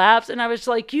momentary lapse, and I was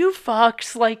like, you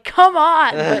fucks, like, come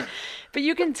on. But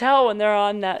you can tell when they're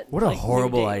on that. What a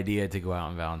horrible idea to go out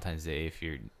on Valentine's Day if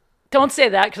you're Don't say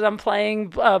that because I'm playing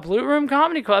Blue Room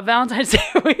Comedy Club Valentine's Day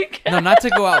weekend. No, not to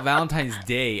go out Valentine's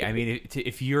Day. I mean,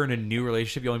 if you're in a new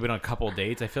relationship, you've only been on a couple of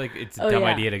dates. I feel like it's a dumb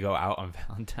idea to go out on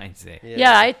Valentine's Day.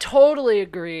 Yeah, I totally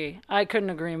agree. I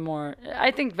couldn't agree more.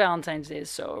 I think Valentine's Day is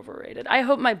so overrated. I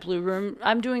hope my Blue Room.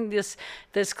 I'm doing this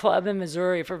club in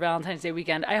Missouri for Valentine's Day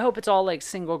weekend. I hope it's all like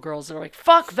single girls that are like,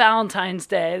 "Fuck Valentine's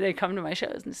Day." They come to my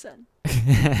shows instead.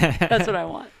 That's what I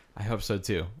want. I hope so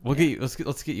too. We'll get you. Let's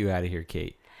get you out of here,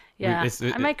 Kate. Yeah,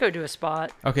 I might go to a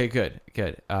spot. Okay, good.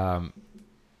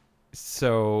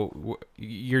 So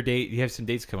your date, you have some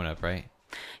dates coming up, right?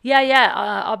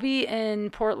 Yeah. I'll be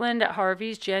in Portland at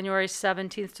Harvey's January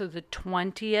 17th to the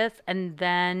 20th, and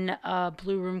then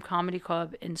Blue Room Comedy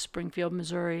Club in Springfield,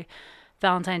 Missouri,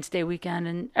 Valentine's Day weekend,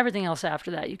 and everything else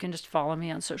after that. You can just follow me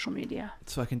on social media.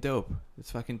 It's fucking dope.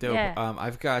 Yeah.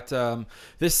 I've got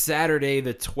this Saturday,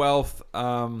 the 12th.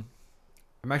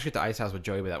 I'm actually at the Ice House with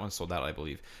Joey, but that one's sold out, I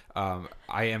believe.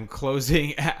 I am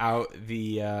closing out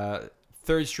the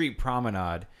 3rd Street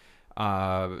Promenade.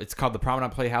 It's called the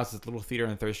Promenade Playhouse. It's a little theater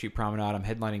on the 3rd Street Promenade. I'm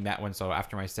headlining that one, so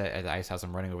after my set at the Ice House,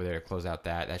 I'm running over there to close out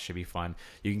that. That should be fun.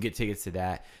 You can get tickets to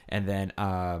that. And then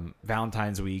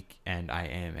Valentine's week, and I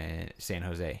am in San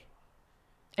Jose.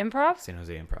 Improv? San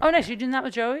Jose Improv. Oh, nice. You doing that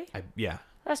with Joey? Yeah.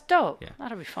 That's dope. Yeah.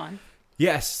 That'll be fun.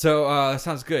 Yes, so that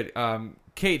sounds good.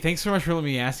 Kate, thanks so much for letting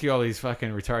me ask you all these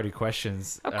fucking retarded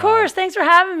questions. Of course, thanks for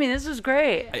having me. This was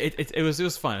great. It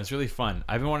was fun. It was really fun.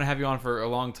 I've been wanting to have you on for a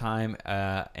long time,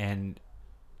 and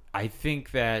I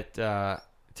think that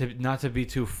not to be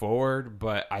too forward,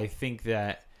 but I think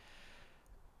that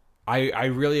I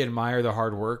really admire the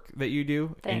hard work that you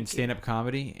do in stand-up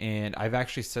comedy, and I've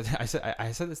actually said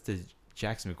this to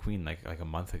Jackson McQueen like a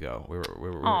month ago. We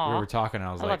were talking, and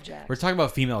I was like, we're talking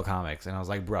about female comics, and I was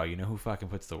like, bro, you know who fucking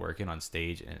puts the work in on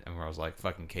stage? And I was like,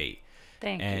 fucking Kate.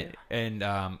 Thank you.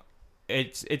 And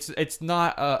it's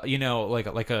not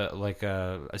like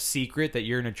a secret that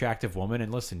you're an attractive woman.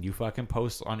 And listen, you fucking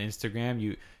post on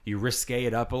Instagram, you risque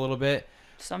it up a little bit.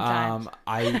 Sometimes.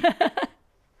 I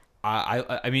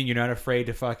mean, you're not afraid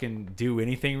to fucking do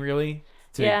anything really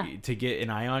to get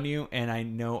an eye on you, and I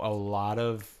know a lot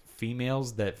of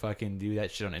females that fucking do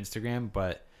that shit on Instagram,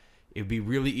 but it'd be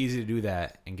really easy to do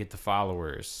that and get the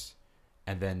followers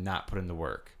and then not put in the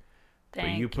work. But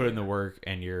you put in the work,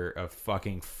 and you're a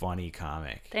fucking funny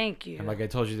comic. Thank you. And like I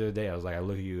told you the other day, I was like, I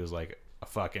look at you as like a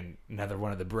fucking another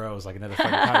one of the bros, like another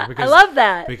fucking comic. Because, I love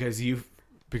that. Because you're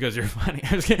funny.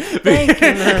 I was kidding.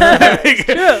 Thank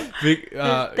you. True.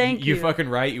 Thank you. You fucking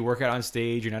right. You work out on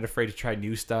stage. You're not afraid to try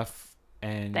new stuff.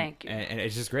 And thank you. And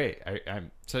it's just great.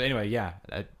 So anyway, yeah.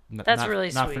 That's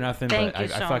really sweet. Not for nothing, Thank but you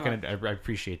so much. much. I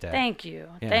appreciate that. Thank you.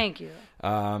 Yeah. Thank you.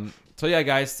 So yeah,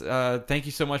 guys, thank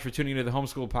you so much for tuning into the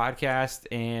Homeschool Podcast,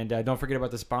 and don't forget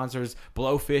about the sponsors.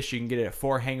 Blowfish, you can get it at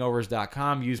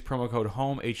 4hangovers.com. Use promo code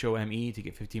HOME, HOME, to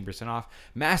get 15% off.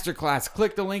 Masterclass,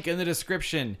 click the link in the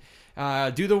description.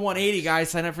 Do the 180, guys.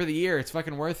 Sign up for the year. It's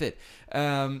fucking worth it.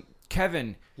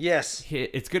 Kevin. Yes.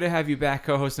 It's good to have you back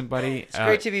co-hosting, buddy. It's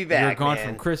great to be back, You're gone man.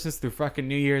 from Christmas through fucking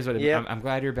New Year's, but Yep. I'm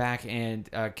glad you're back. And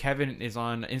Kevin is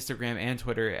on Instagram and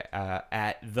Twitter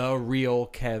at The Real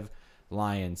Kev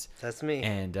Lyons. That's me.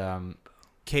 And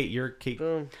Kate, you're Kate.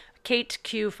 Boom. Kate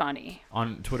Q Funny.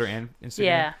 On Twitter and Instagram?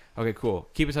 Yeah. Okay, cool.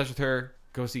 Keep in touch with her.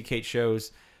 Go see Kate's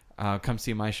shows. Come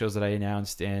see my shows that I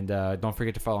announced. And don't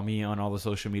forget to follow me on all the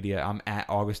social media. I'm at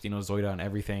Agostino Zoida on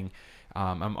everything.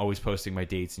 I'm always posting my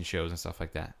dates and shows and stuff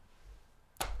like that.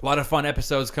 A lot of fun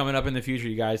episodes coming up in the future,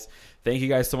 you guys. Thank you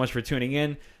guys so much for tuning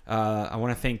in. I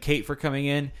want to thank Kate for coming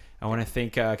in. I want to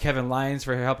thank Kevin Lyons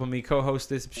for helping me co-host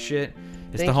this shit.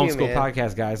 It's the Homeschool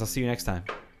Podcast, guys. I'll see you next time.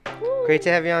 Great to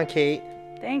have you on, Kate.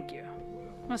 Thank you.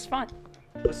 It was fun.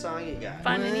 What song you got?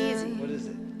 Fun and easy. What is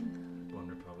it? One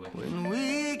Republic. When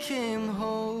we came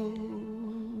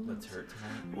home, Let's hurt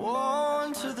tonight.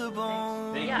 worn to the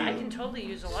bone, Yeah, I can totally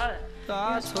use a lot of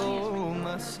I told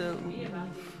myself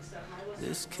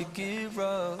this could get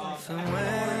rough. And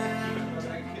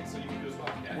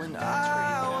when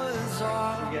I was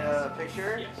off, You get a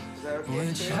picture? Is that okay?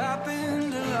 which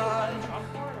happened a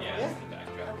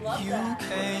lot, you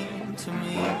came to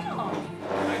me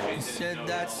and said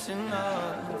that's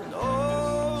enough. And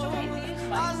oh,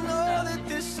 I know that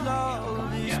this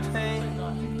love is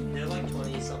pain, They're like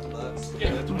 20-something bucks. but we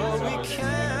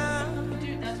can't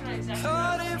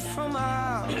cut it from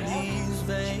out these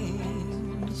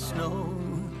veins, no.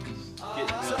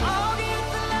 So I'll get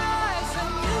the lights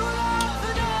and you lock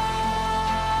the door.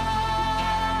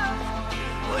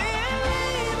 We're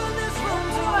leaving this room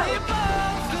till we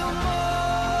both feel more.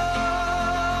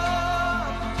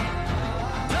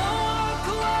 Don't walk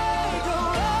away, go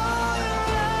all your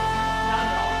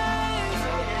way.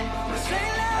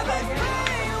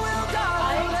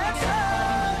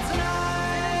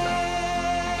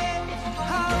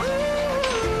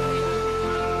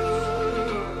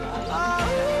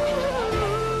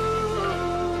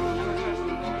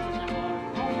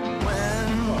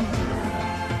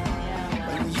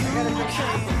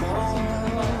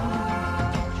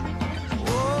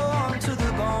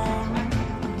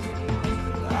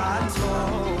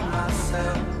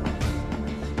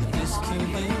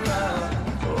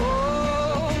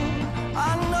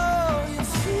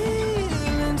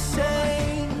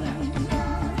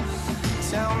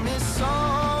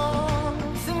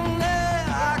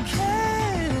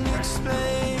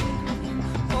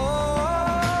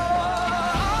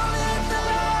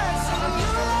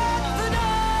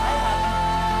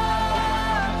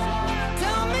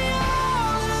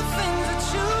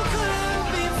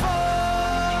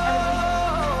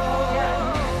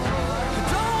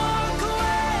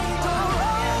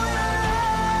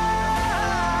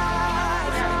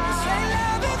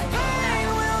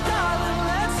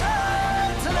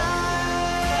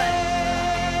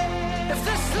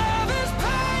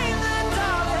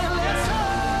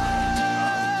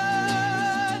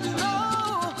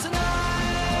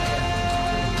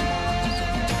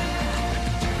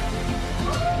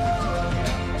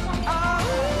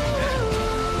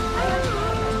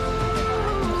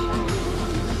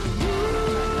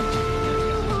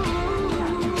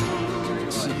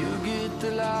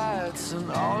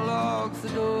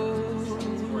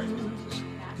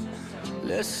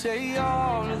 Let's say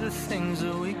all of the things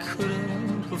that we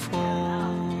couldn't before.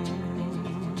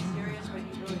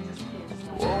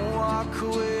 Won't walk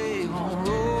away, won't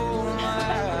roll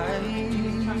my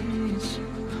eyes.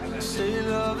 Say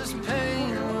love is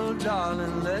pain, well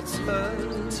darling, let's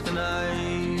hurt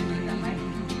tonight.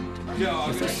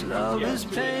 If this love is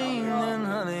pain, then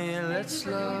honey, let's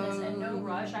love No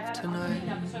rush. I have an tonight.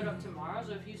 episode up tomorrow,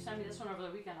 so if you send me this one over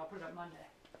the weekend, I'll put it up Monday.